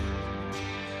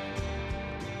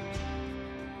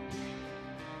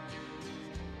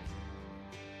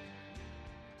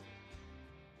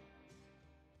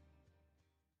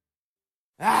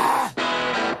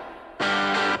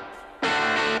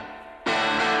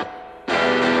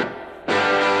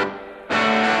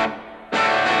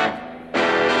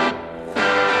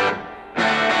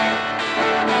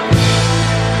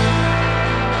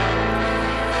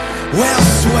 Well,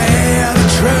 swear the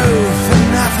truth and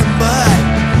nothing but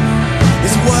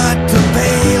is what the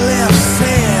bailiff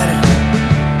said.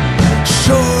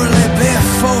 Surely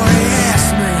before he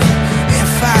asked me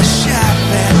if I shot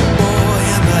that boy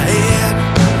in the head.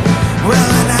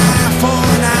 Well, an eye for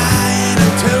an eye and a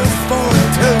tooth for a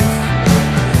tooth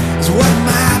is what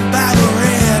my Bible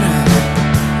read.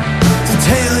 To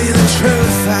tell you the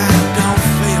truth, I don't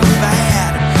feel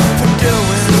bad for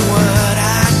doing what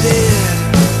I did.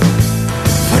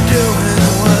 Doing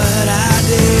what I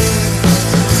did.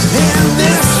 And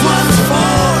this one's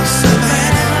for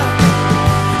Savannah,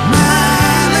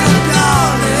 my little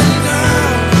darling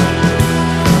girl.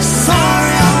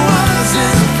 Sorry I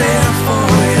wasn't there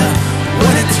for you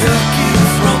when it took you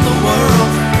from the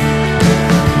world.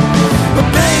 But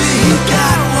baby, you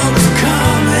got what was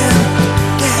coming,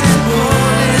 getting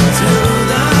bullet to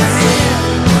the head.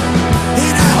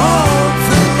 And I hope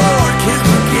the Lord can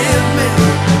forgive me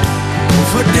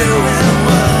for doing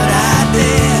what I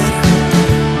did,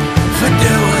 for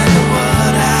doing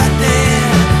what I did.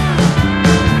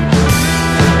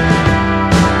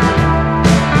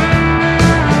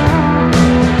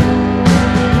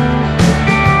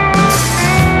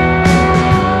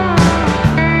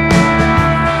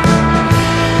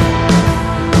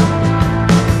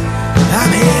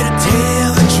 I'm here to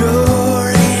tell the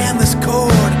jury in this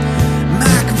court,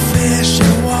 my confession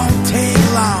won't take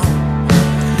long.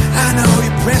 I know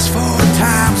you press for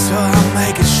time, so I'll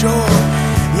make it short.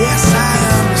 Yes, I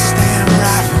understand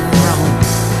right from wrong.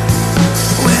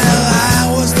 Well,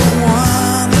 I was the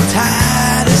one that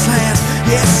tied his hands.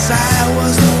 Yes, I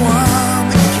was the one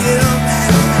that killed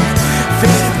that man. If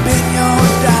it had been your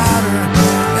daughter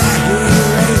that he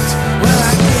raped, well,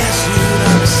 I guess you'd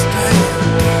understand.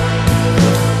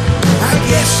 I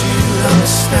guess you'd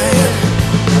understand.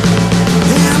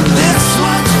 And this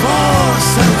one's for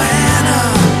Savannah,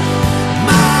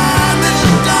 my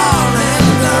little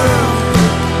darling girl.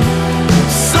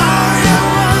 Sorry I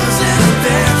wasn't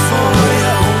there for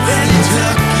you when it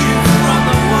took you from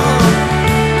the world.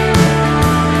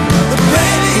 But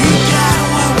baby, he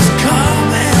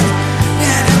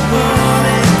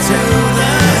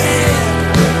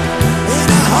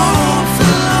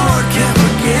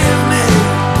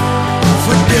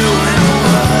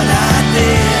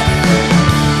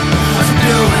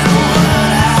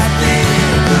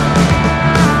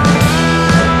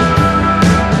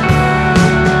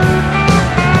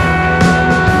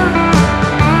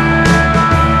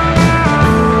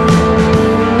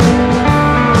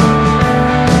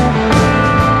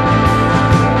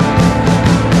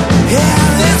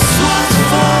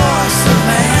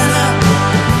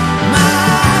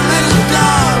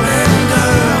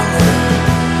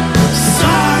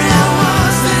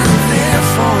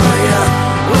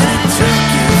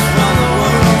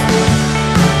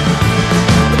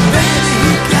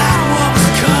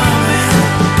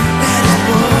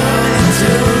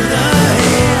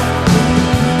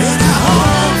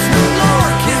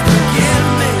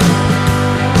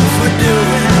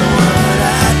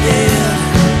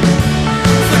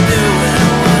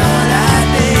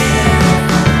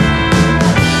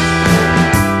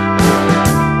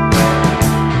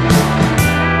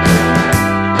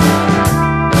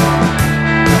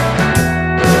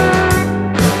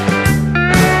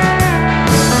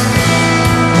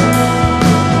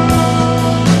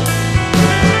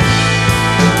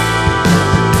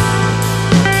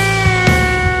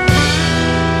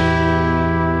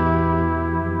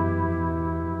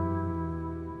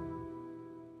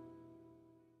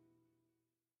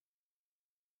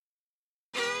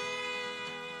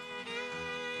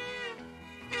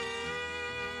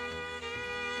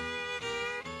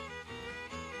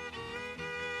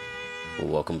Well,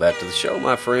 welcome back to the show,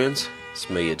 my friends. It's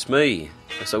me,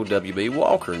 SOWB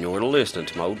Walker, and you're listening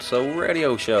to my Old Soul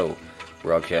Radio Show,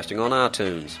 broadcasting on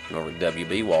iTunes and over at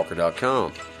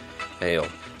WBWalker.com. Hell,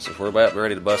 since we're about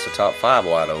ready to bust the top 5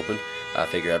 wide open, I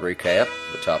figured I'd recap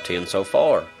the top 10 so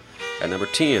far. At number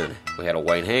 10, we had a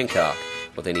Wayne Hancock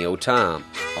with Any Old Time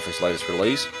off his latest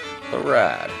release, The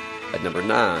Ride. At number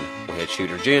 9, we had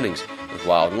Shooter Jennings with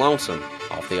Wild and Lonesome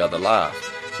off The Other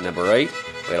Life. At number 8,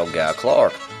 we had old Guy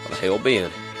Clark with Hell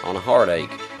Bent on a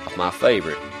Heartache off my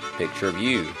favorite, Picture of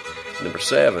You. At number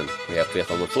 7, we have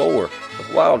Fifth on the Floor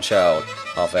with Wild Child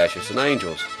off Ashes and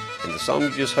Angels. And the song you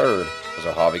just heard was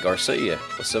our Javi Garcia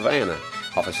with Savannah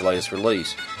off his latest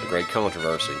release, The Great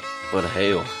Controversy. But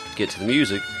hell, to get to the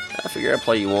music, I figured I'd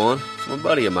play you one from a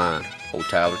buddy of mine, old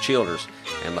Tyler Childers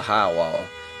and The High Wall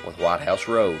with White House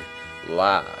Road,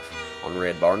 live on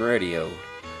Red Barn Radio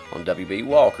on WB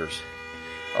Walker's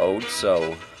Old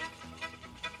Soul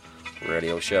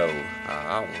Radio Show.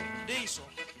 Diesel.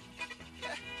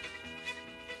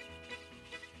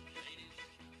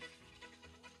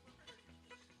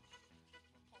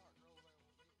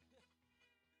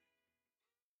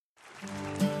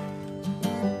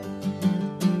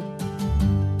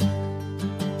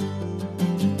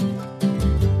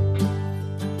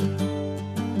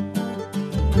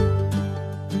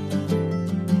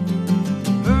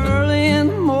 Early in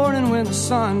the morning when the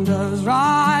sun does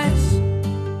rise,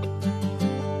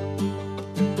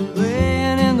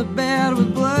 laying in the bed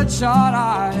with bloodshot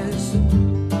eyes.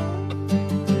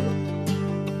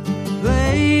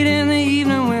 Late in the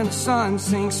evening when the sun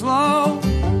sinks low,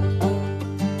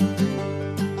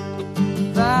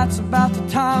 that's about the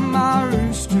time my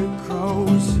rooster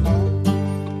crows.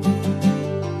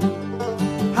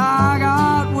 I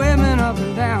got women up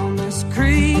and down this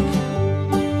creek,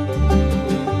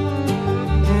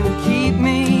 and to keep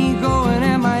me going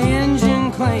and my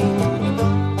engine clean.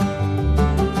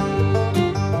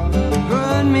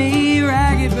 Run me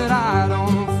ragged, but I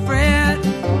don't fret,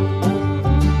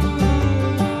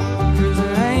 'cause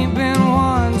there ain't been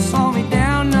one saw me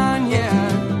down, none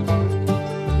yet.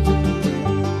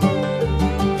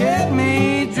 Get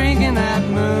me drinking that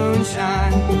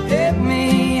moonshine, hit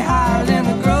me higher than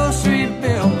the grocery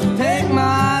bill. Take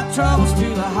my troubles to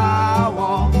the high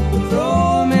wall,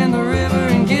 throw them in the river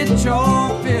and get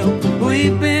your fill.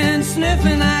 We've been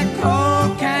sniffing that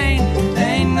cocaine,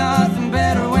 ain't nothing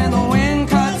better when the wind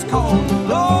cuts cold.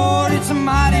 Lord, it's a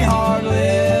mighty hard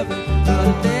living, but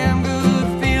a damn good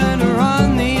feeling to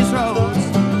run these roads.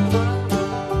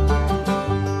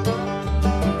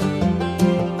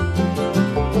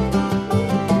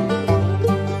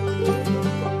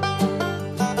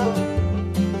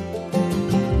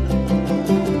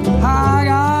 I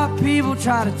got people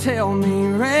try to tell me,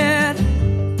 Red,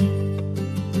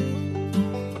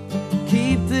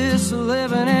 keep this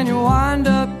living and you wind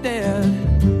up dead.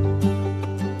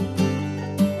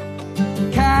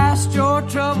 Cast your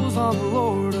troubles on the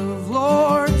Lord of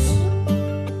Lords,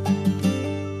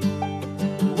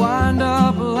 wind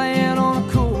up laying on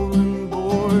a cooling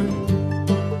board.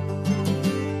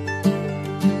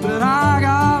 But I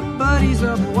got buddies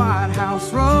up White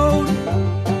House Road,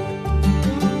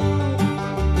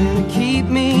 and to keep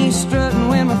me strutting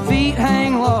when my feet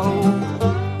hang low.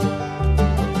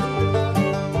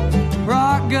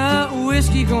 Rock gut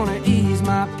whiskey gonna ease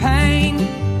my pain,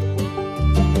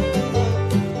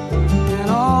 and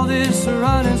all this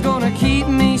running's gonna keep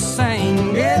me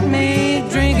sane. Get me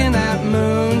drinking that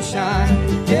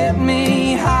moonshine, get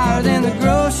me higher than the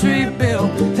grocery bill.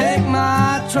 Take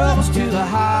my troubles to the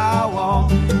high wall,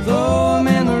 throw them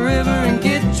in the river and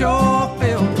get your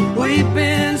fill. We've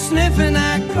been sniffing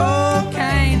that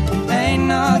cocaine, ain't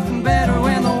nothing better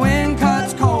when the wind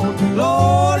cuts cold.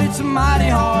 Lord, it's a mighty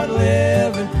hard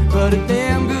living, but a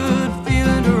damn good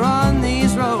feeling to run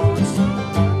these roads.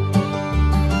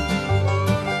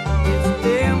 It's a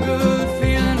damn good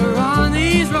feeling to run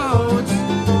these roads.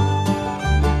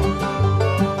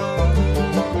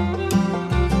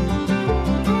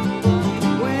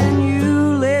 When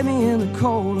you lay me in the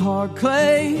cold hard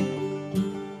clay,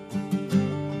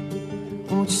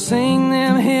 won't you sing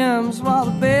them hymns while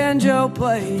the banjo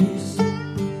plays?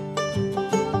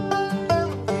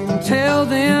 And tell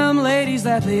them ladies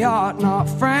that they ought not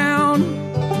frown,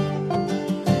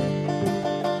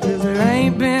 'cause there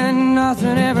ain't been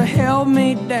nothing ever held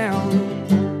me down.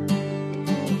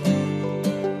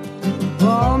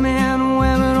 All men,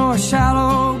 women, or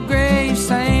shallow grave,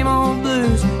 same old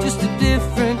blues, just a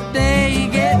different day.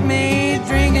 Get me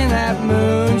drinking that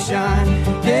moonshine,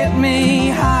 get me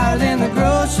higher than the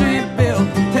grocery bill.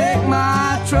 Take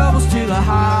my troubles to the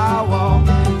high wall,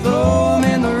 throw them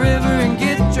in the river and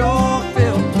get your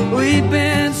fill. We've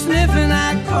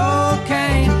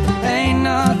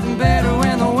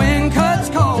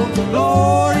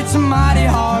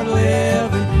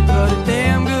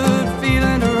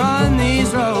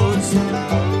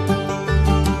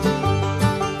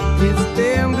It's a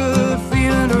damn good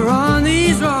feeling to run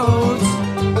these roads.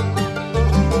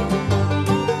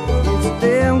 It's a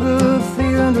damn good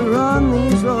feeling to run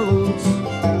these roads.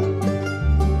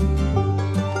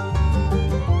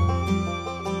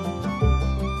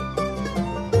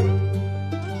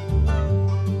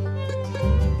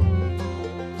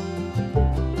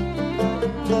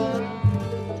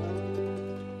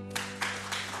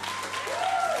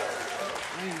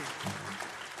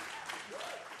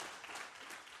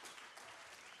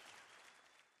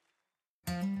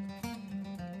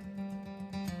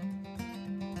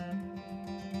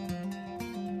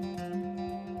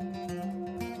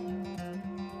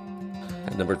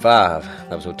 At number 5,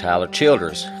 that was with Tyler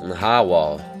Childers and the High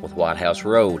Wall with White House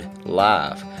Road,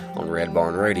 live on Red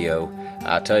Barn Radio.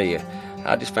 I tell you,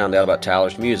 I just found out about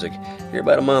Tyler's music here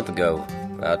about a month ago.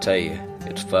 I tell you,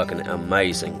 it's fucking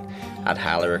amazing. I'd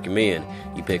highly recommend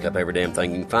you pick up every damn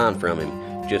thing you can find from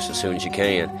him just as soon as you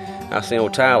can. I seen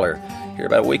old Tyler here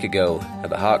about a week ago at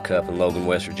the Hot Cup in Logan,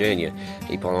 West Virginia.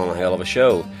 He put on a hell of a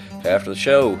show. After the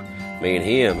show, me and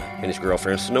him and his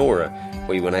girlfriend Sonora,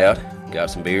 we went out, got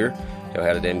some beer, hell,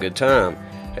 had a damn good time.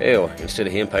 Hell, instead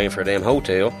of him paying for a damn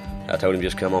hotel, I told him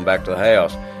just come on back to the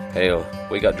house. Hell,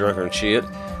 we got drunker and shit,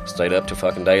 stayed up till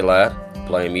fucking daylight,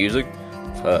 playing music.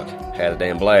 Fuck, had a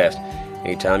damn blast.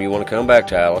 Anytime you want to come back,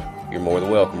 Tyler, you're more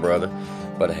than welcome, brother.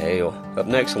 But hell, up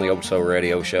next on the Old Soul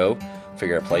Radio Show,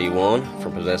 figure I'd play you one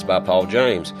from Possessed by Paul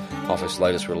James, off his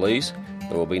latest release,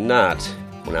 There Will Be Nights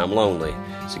When I'm Lonely.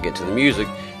 So get to the music.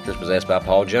 Here's Possessed by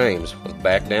Paul James with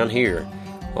Back Down Here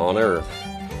on Earth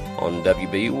on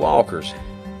W.B. Walker's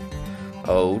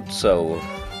Old Soul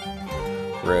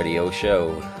Radio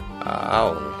Show.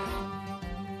 Ow.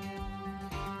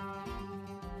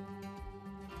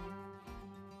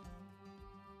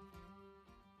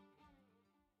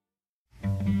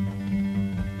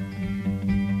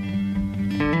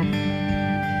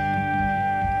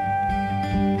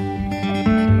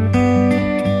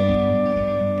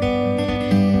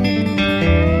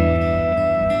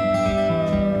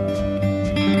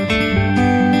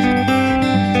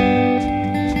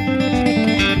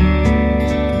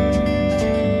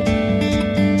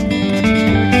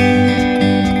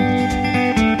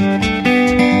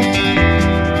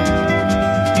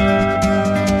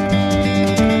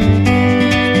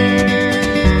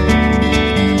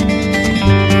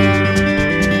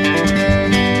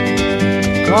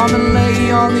 Come and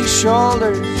lay on these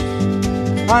shoulders,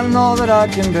 I know that I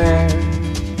can bear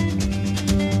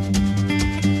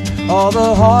all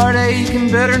the heartache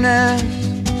and bitterness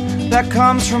that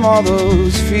comes from all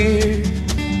those fears.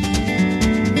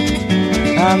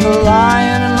 And the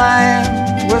lion and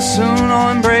lamb will soon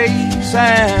all embrace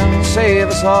and save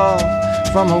us all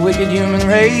from a wicked human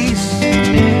race.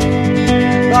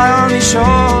 Lie on these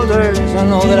shoulders, I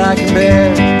know that I can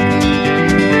bear.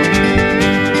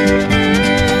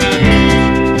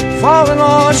 Falling,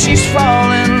 oh, she's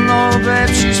falling, oh, babe,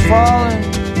 she's falling.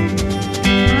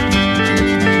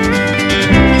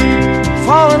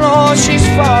 Falling, oh, she's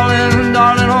falling,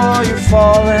 darling, oh, you're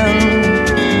falling.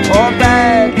 Oh,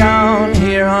 back down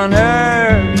here on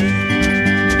earth,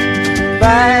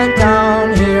 back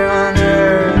down here on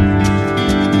earth,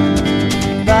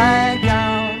 back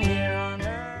down here on earth.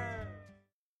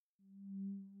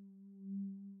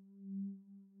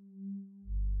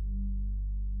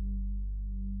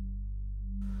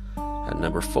 At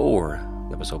number 4,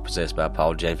 that was so Possessed by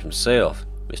Paul James himself,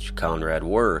 Mr. Conrad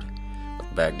Word,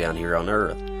 with Back Down Here on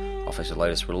Earth, off his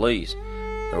latest release,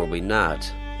 There Will Be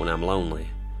Nights When I'm Lonely.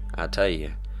 I tell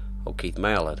you, old Keith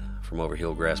Mallett from Over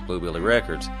Hillgrass Bluebilly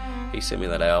Records, he sent me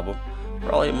that album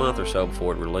probably a month or so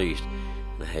before it released,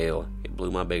 and hell, it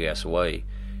blew my big ass away.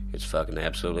 It's fucking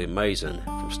absolutely amazing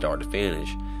from start to finish.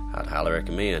 I'd highly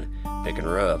recommend picking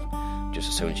her up just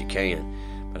as soon as you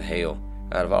can. But hell,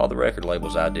 out of all the record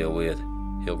labels I deal with,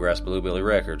 Hillgrass Bluebilly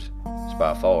Records is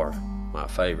by far my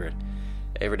favorite.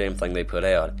 Every damn thing they put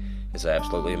out is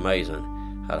absolutely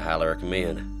amazing. I'd highly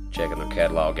recommend checking their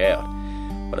catalog out.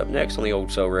 But up next on the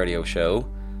Old Soul Radio Show,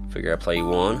 figure I'd play you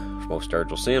one from old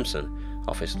Sturgill Simpson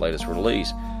off his latest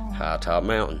release, High Top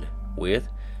Mountain, with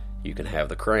You Can Have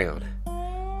the Crown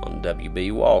on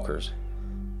W.B. Walker's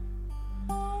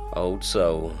Old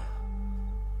Soul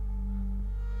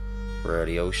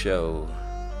Radio Show.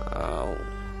 Oh.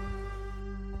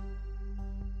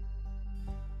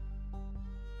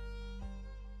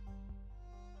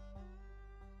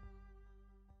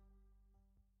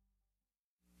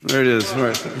 There it is,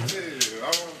 right there.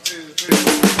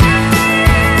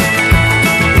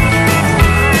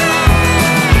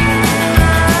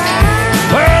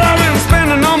 Well, I've been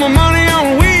spending all my money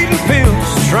on weed and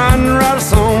pills, trying to write a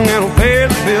song that'll pay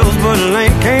the bills, but it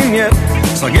ain't came yet.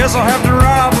 I guess I'll have to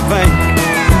rob a bank.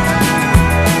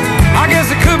 I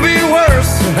guess it could be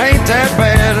worse, it ain't that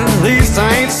bad. At least I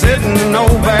ain't sitting in no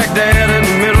Baghdad in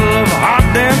the middle of a hot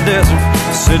damn desert,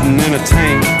 sitting in a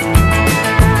tank.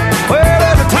 Well,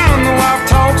 every time the wife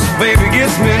talks, the baby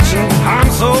gets mentioned. I'm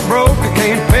so broke I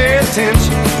can't pay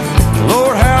attention.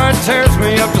 Lord, how it tears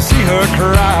me up to see her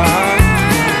cry.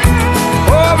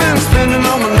 Oh, I've been spending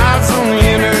all my nights on the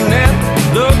internet,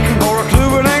 looking for a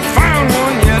clue but ain't found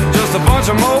one yet. Just a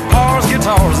bunch of Mopars,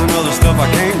 guitars, and other stuff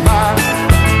I can't buy.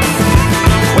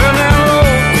 Well, now, Lord,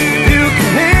 if you can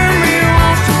hear me,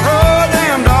 won't you throw a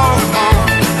damn dog a bone?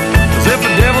 'Cause if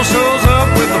the devil shows up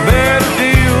with a better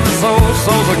deal, the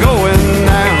souls are going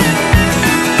down.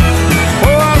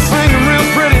 Oh, I sing them real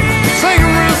pretty, sing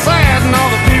them real sad, and all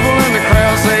the people in the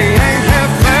crowd say ain't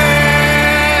half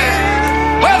bad.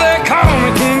 Well, they call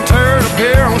me King Turd up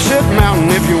here on Ship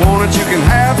Mountain. If you want it, you can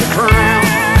have the crown.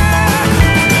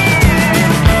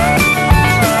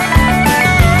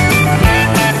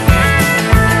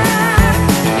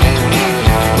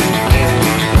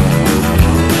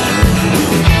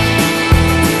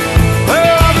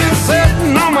 Well, I've been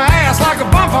sitting on my ass like a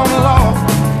bump on the log,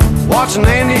 watching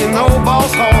Andy and old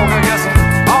Boss Hog. I guess I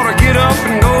ought to get up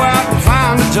and go out and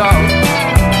find a job.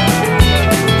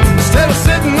 Instead of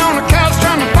sitting on the couch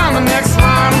trying to find the next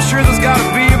line, I'm sure there's gotta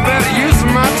be a better use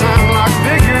of my time, like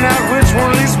figuring out which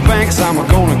one of these banks I'm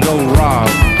gonna go rob.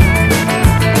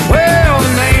 Well,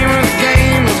 the name of the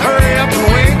game is hurry up and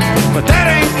wait, but that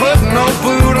ain't putting no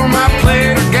food on my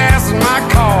plate or gas in my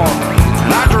car,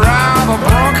 and I drive a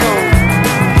Bronco.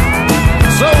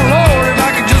 So Lord, if I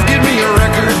could just get me a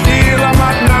record deal, I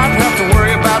might not have to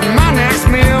worry about my next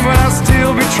meal, but I'd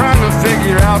still be trying to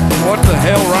figure out what the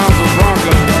hell rhymes with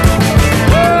Bronco.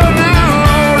 Well, now,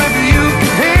 Lord, if you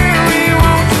can hear me,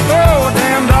 won't you throw a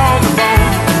damn dog a bone?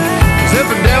 'Cause if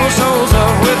the devil shows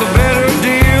up with a better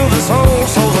deal, this whole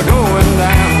souls are going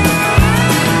down.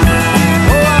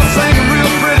 Oh, I sing them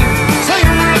real pretty, sing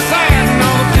them real sad, and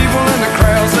all the people in the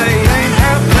crowd say ain't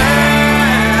half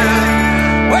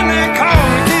bad. When they call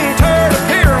me King Turd up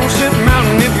here on Ship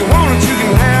Mountain, if you want it, you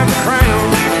can have the crown.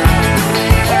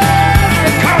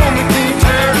 They call me King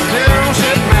Turd up here on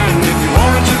Ship Mountain, if you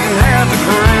want it, you can have the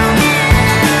crown.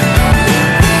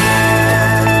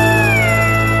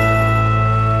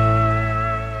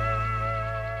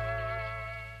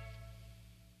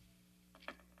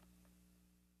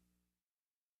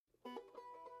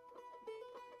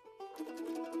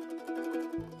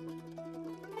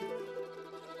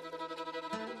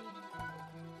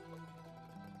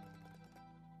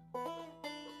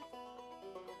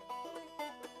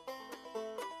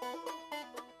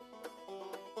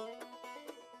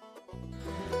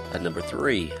 At number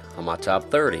 3 on my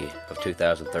top 30 of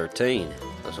 2013,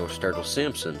 that's old Sturgill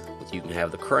Simpson with You Can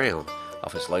Have the Crown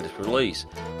off his latest release,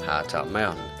 High Top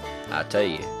Mountain. I tell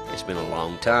you, it's been a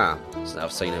long time since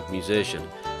I've seen a musician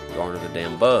garner the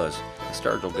damn buzz that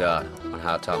Sturgill got when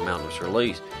High Top Mountain was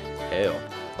released. Hell,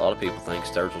 a lot of people think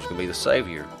Sturgill's gonna be the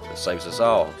savior that saves us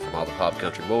all from all the pop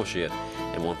country bullshit.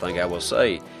 And one thing I will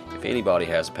say, if anybody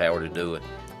has the power to do it,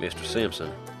 Mr. Simpson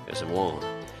is the one.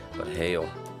 But hell,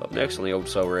 up next on the Old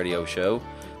Soul Radio Show,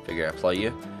 figure I'd play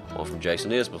you one from Jason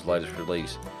Isbell's latest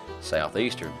release,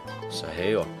 Southeastern. So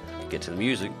hell, get to the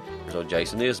music. There's old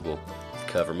Jason Isbell with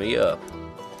Cover Me Up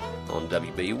on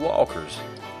WB Walker's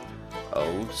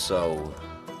Old Soul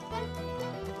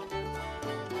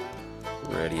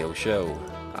Radio Show.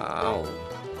 Ow.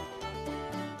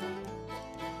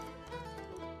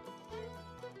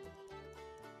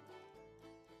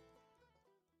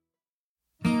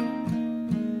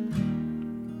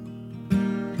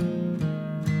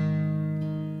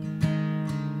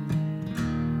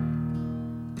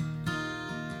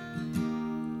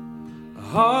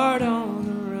 Heart on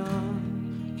the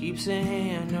run, keeps a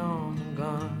hand on the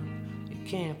gun. You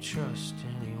can't trust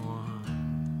anyone.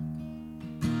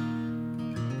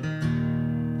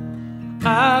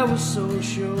 I was so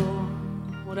sure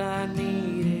what I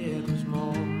needed was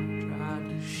more. Tried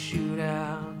to shoot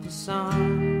out the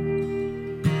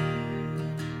sun.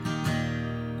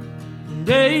 The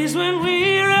days when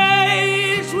we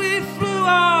raced, we flew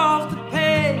off the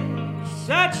page.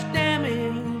 Such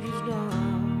damage was done.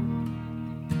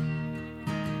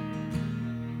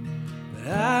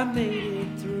 I made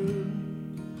it through,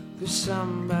 'cause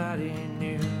somebody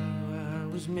knew I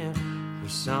was meant for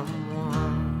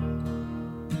someone.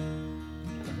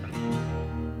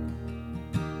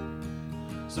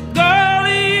 So girl,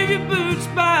 leave your boots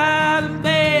by the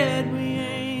bed. We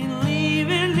ain't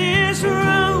leaving this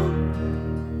room.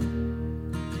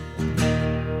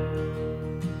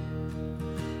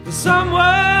 'Cause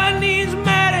someone needs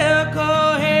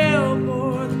medical help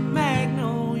or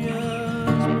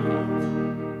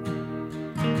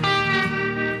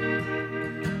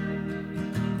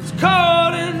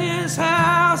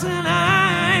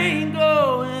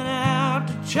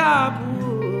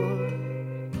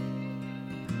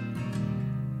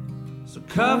So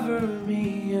cover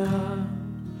me up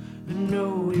and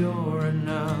know you're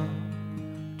enough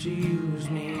to use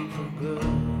me for good.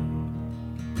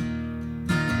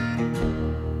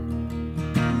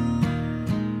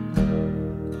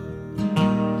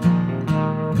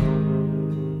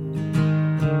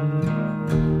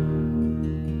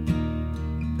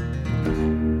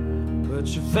 Put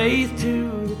your faith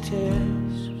to the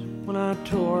test when I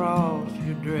tore off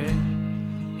your dress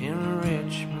in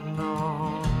Richmond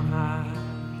on high.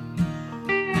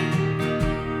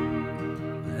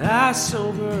 I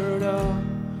sobered up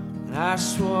and I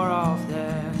swore off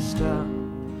that stuff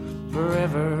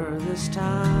forever this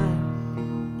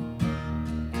time.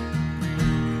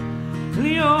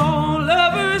 The old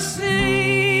lovers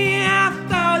say I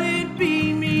thought it'd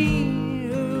be me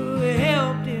who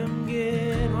helped him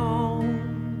get home.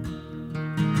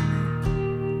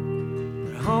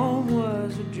 But home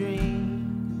was a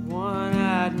dream, one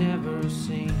I'd never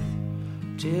seen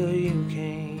till you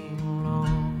came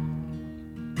along.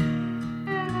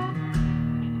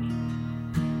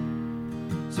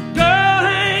 So girl,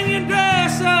 hang your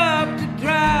dress up to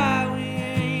dry, we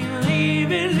ain't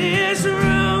leaving this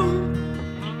room.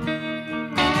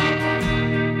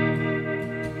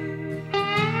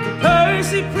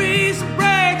 Percy priest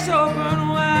breaks open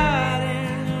wide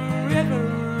and the river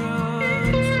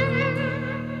runs.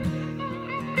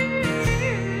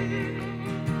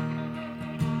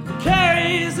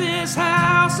 Carries this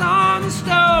house on the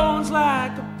stones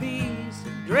like a piece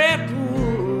of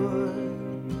driftwood.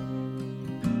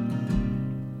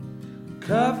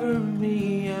 Cover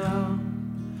me up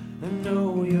and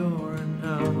know you're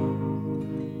enough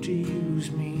to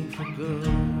use me for good.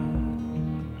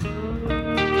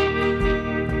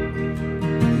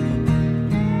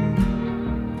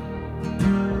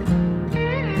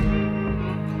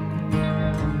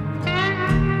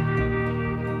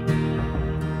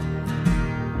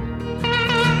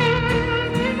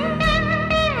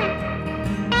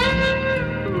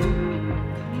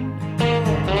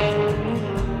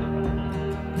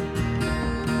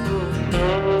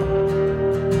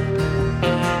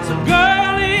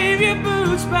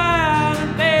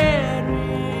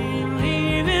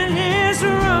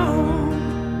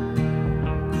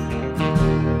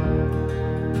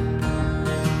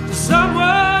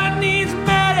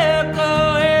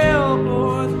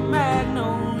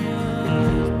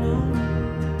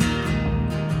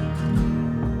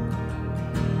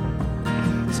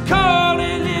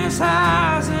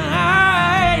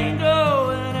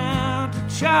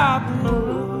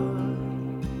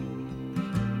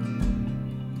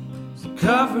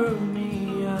 Cover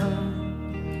me up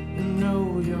and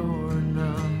know you're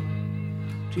enough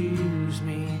to use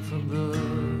me for good.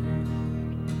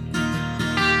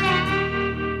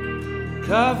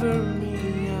 Cover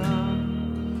me up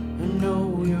and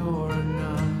know you're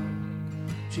enough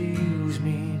to use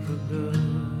me for good.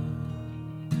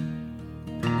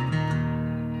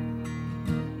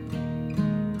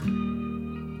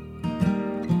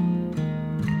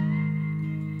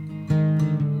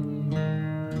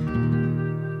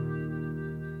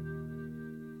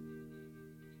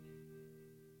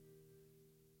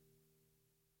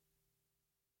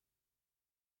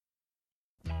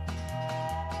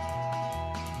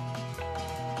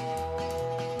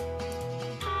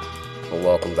 Well,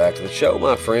 welcome back to the show,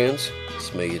 my friends.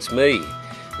 It's me.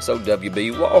 It's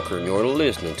OWB Walker, and you're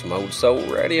listening to my Old Soul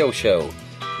Radio Show,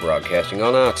 broadcasting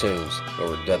on iTunes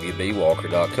over at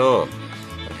WBWalker.com.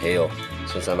 And hell,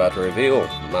 since I'm about to reveal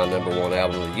my number one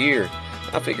album of the year,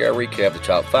 I figure I'll recap the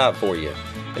top 5 for you.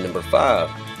 And number 5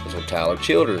 is with Tyler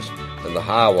Childers and The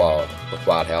High Wall with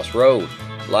White House Road,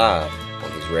 live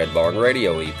on his Red Barn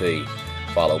Radio EP,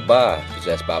 followed by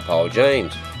Possessed by Paul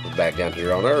James with Back Down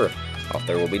Here on Earth off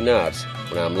There Will Be Nights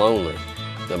When I'm Lonely.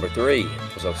 Number 3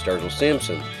 was of Sturgill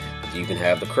Simpson with You Can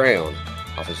Have the Crown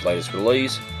off his latest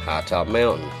release, High Top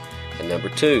Mountain. And number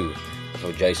 2 was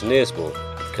of Jason Isbell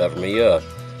with Cover Me Up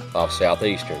off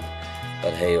Southeastern.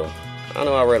 But hell, I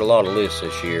know I read a lot of lists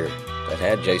this year that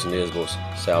had Jason Isbell's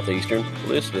Southeastern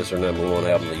listed as their number 1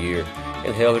 album of the year.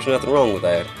 And hell, there's nothing wrong with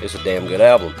that. It's a damn good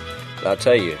album. But I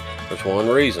tell you, there's one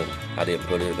reason I didn't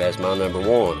put it as my number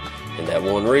 1. And that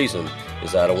one reason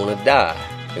is I Don't Want to Die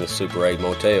in a Super 8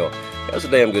 Motel. That was a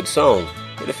damn good song.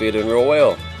 It'd fit in real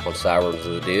well on Sirens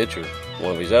of the Ditch or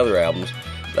one of his other albums.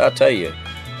 But I tell you,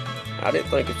 I didn't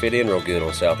think it fit in real good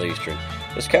on Southeastern.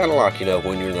 It's kind of like,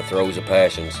 when you're in the throes of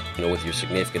passions, with your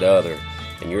significant other,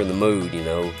 and you're in the mood, and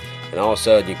all of a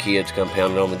sudden your kids come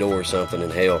pounding on the door or something,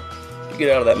 and hell, you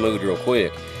get out of that mood real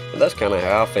quick. And that's kind of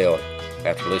how I felt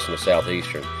after listening to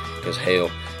Southeastern. Because hell,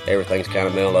 everything's kind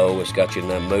of mellow. It's got you in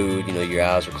that mood. You know, your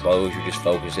eyes are closed. You're just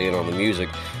focused in on the music.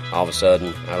 All of a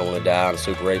sudden, I Don't Want to Die and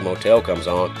Super 8 Motel comes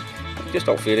on. You just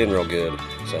don't fit in real good.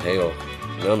 So hell,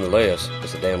 nonetheless,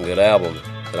 it's a damn good album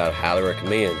that I'd highly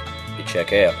recommend you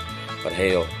check out. But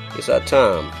hell, it's that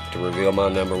time to reveal my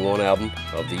number one album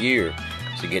of the year.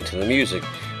 So get into the music.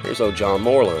 Here's old John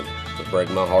Moreland with Break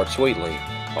My Heart Sweetly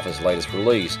off his latest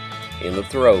release, In the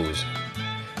Throes,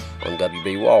 on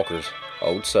W.B. Walker's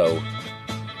Old Soul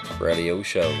Radio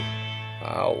Show.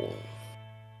 Ow.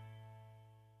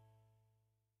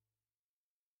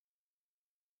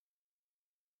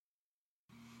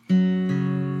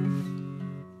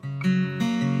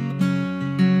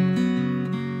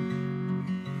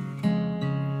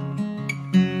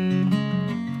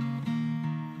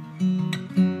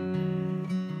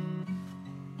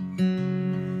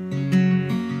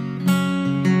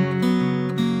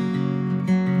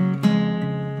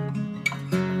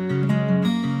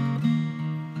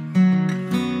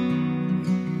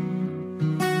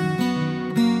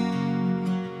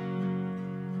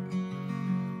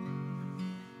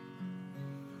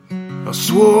 I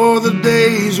swore the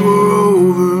days were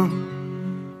over,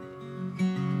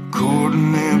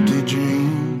 courting empty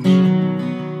dreams.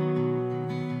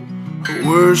 I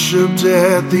worshipped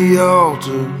at the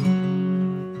altar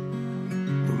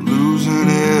of losing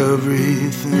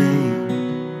everything,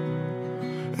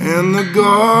 and the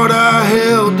guard I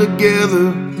held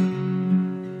together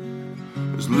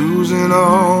was losing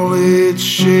all its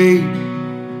shape.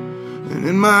 And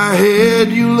in my head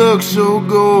you look so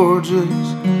gorgeous,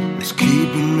 it's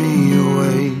keeping me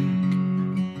awake.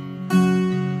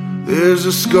 There's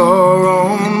a scar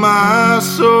on my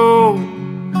soul,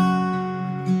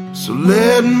 so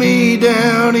let me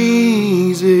down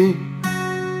easy.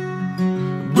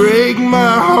 Break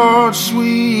my heart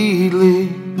sweetly,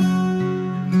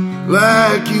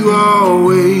 like you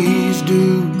always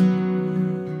do.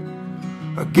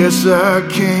 I guess I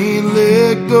can't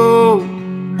let go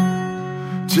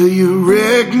till you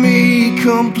wreck me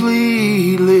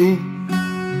completely.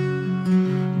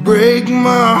 Break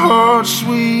my heart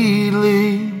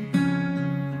sweetly,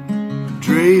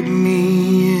 drape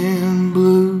me in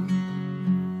blue.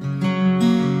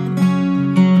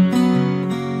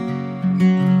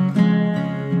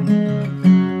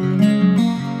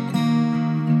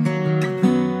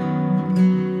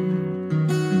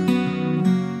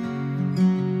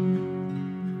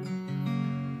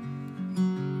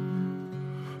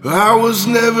 I was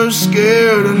never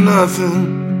scared of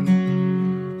nothing.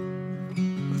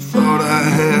 I thought I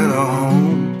had a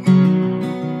home.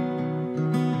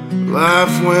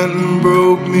 Life went and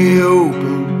broke me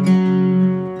open,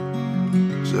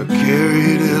 so I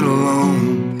carried it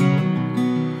alone.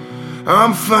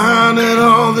 I'm finding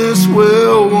all this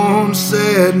well-worn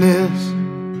sadness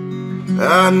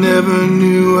I never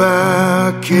knew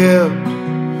I kept,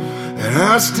 and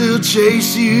I still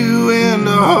chase you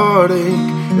into heartache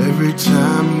every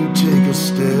time you take a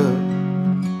step.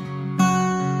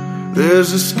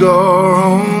 There's a scar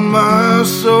on my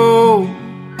soul,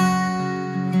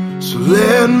 so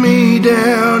let me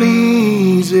down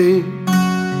easy.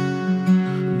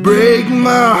 Break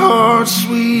my heart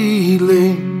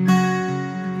sweetly,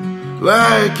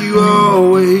 like you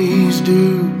always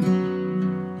do.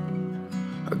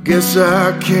 I guess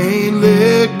I can't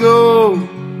let go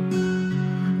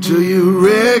till you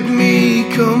wreck me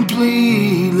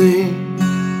completely.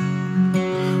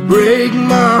 Break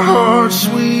my heart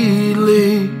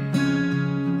sweetly,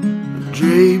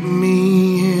 drape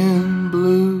me in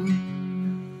blue.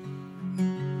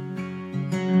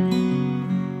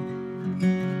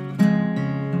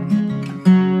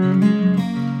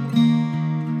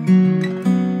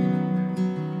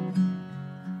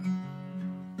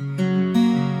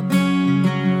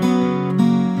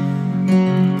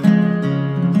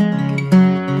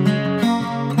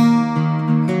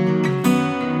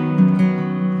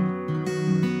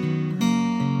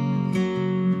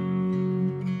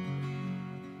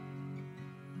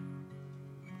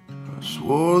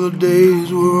 Swore the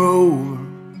days were over,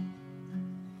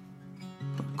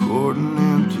 courting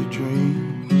empty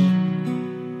dreams.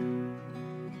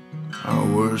 I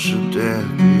worshipped at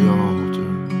the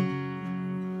altar,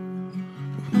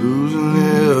 losing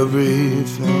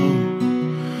everything.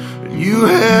 And you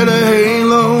had a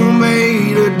halo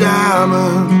made of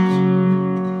diamonds,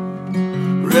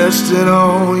 resting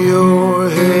on your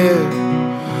head.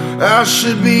 I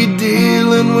should be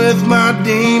dealing with my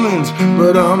demons,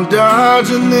 but I'm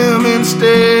dodging them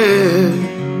instead.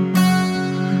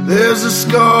 There's a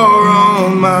scar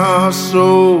on my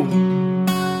soul,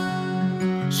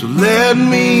 so let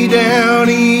me down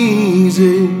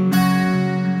easy.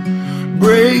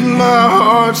 break my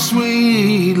heart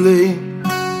sweetly,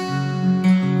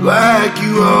 like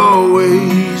you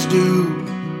always do.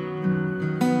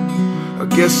 I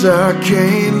guess I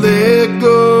can't let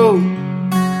go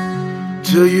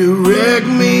till you wreck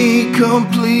me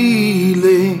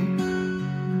completely,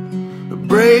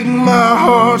 break my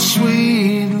heart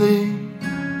sweetly,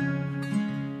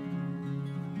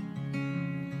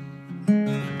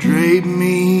 drape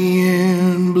me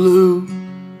in blue.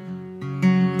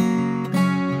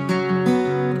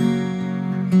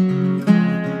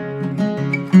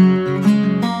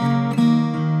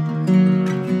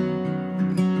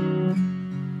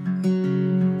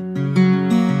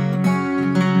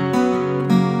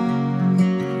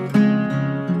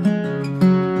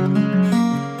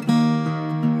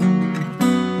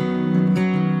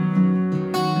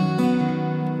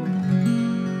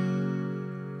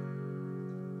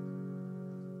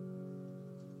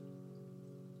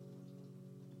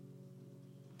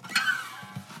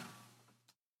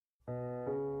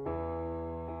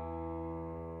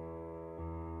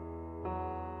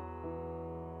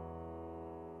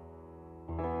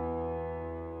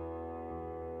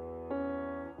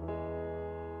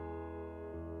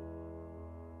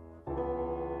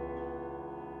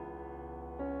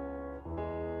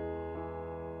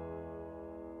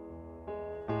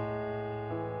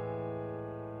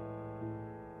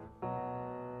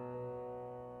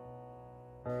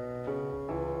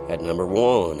 At number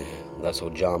 1, that's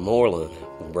old John Moreland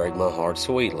with Break My Heart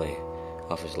Sweetly,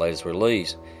 off his latest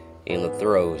release, In the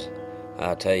Throes.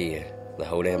 I tell you, the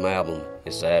whole damn album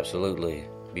is absolutely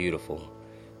beautiful.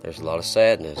 There's a lot of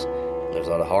sadness, and there's a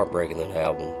lot of heartbreak in that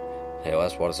album. Hell,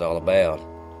 that's what it's all about,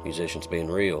 musicians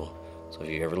being real. So if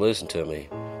you ever listen to me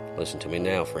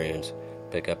now, friends.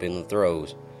 Pick up In the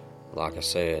Throes. Like I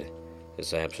said,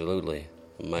 it's absolutely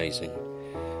amazing.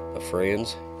 But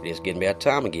friends, it is getting about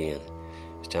time again.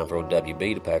 It's time for old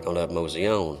WB to pack on up and mosey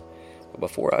on. But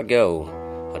before I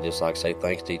go, I'd just like to say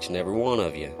thanks to each and every one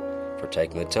of you for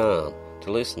taking the time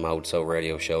to listen to my Old Soul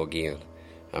Radio show again.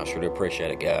 I sure do appreciate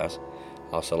it, guys.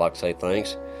 I also like to say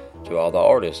thanks to all the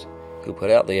artists who put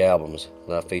out the albums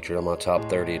that I featured on my top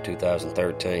 30 of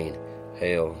 2013.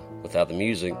 Hell, without the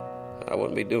music, I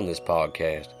wouldn't be doing this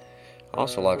podcast. I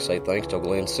also like to say thanks to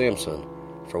Glenn Simpson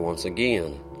for once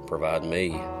again providing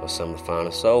me with some of the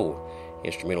finest soul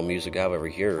instrumental music I've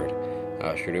ever heard.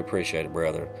 I sure do appreciate it,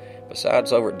 brother.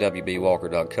 Besides, over at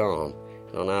WBWalker.com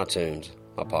and on iTunes,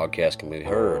 my podcast can be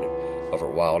heard over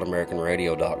at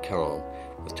WildAmericanRadio.com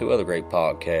with 2 other great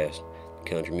podcasts, the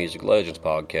Country Music Legends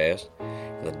podcast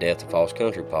and the Death of False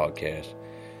Country podcast.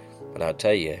 But I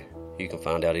tell you, you can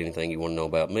find out anything you want to know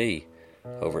about me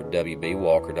over at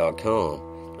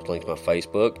WBWalker.com. There's links to my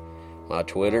Facebook, my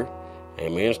Twitter,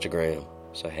 and my Instagram.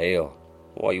 So hell,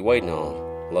 what are you waiting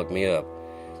on? Look me up.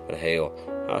 But hell,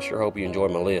 I sure hope you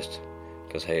enjoyed my list,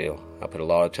 because hell, I put a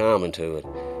lot of time into it.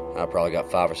 I probably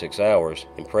got 5 or 6 hours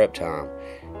in prep time,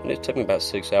 and it took me about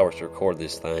 6 hours to record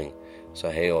this thing. So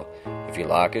hell, if you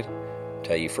like it,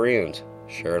 tell your friends,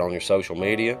 share it on your social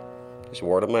media. Just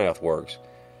word of mouth works.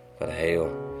 But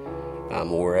hell,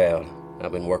 I'm wore out.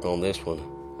 I've been working on this one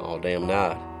all damn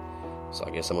night, so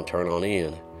I guess I'm gonna turn on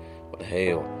in. But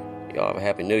hell, y'all have a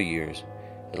happy New Year's,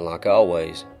 and like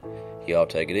always, y'all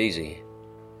take it easy.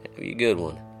 Have a good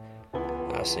one.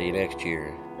 I'll see you next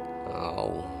year.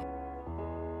 Oh.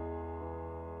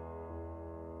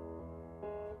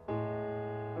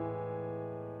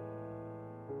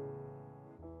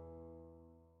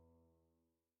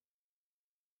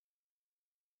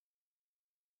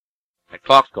 That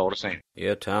clock's called us in.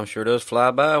 Yeah, time sure does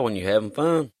fly by when you're having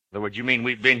fun. So what you mean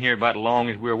we've been here about as long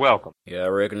as we're welcome? Yeah, I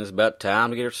reckon it's about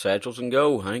time to get our satchels and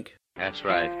go, Hank. That's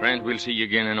right. Friends, we'll see you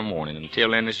again in the morning.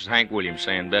 Until then, this is Hank Williams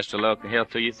saying best of luck and health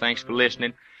to you. Thanks for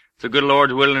listening. If the good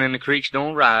Lord's willing and the creeks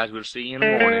don't rise, we'll see you in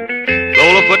the morning.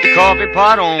 Lola, put the coffee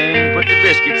pot on, put the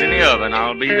biscuits in the oven.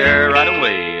 I'll be there right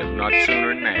away, if not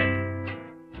sooner than that.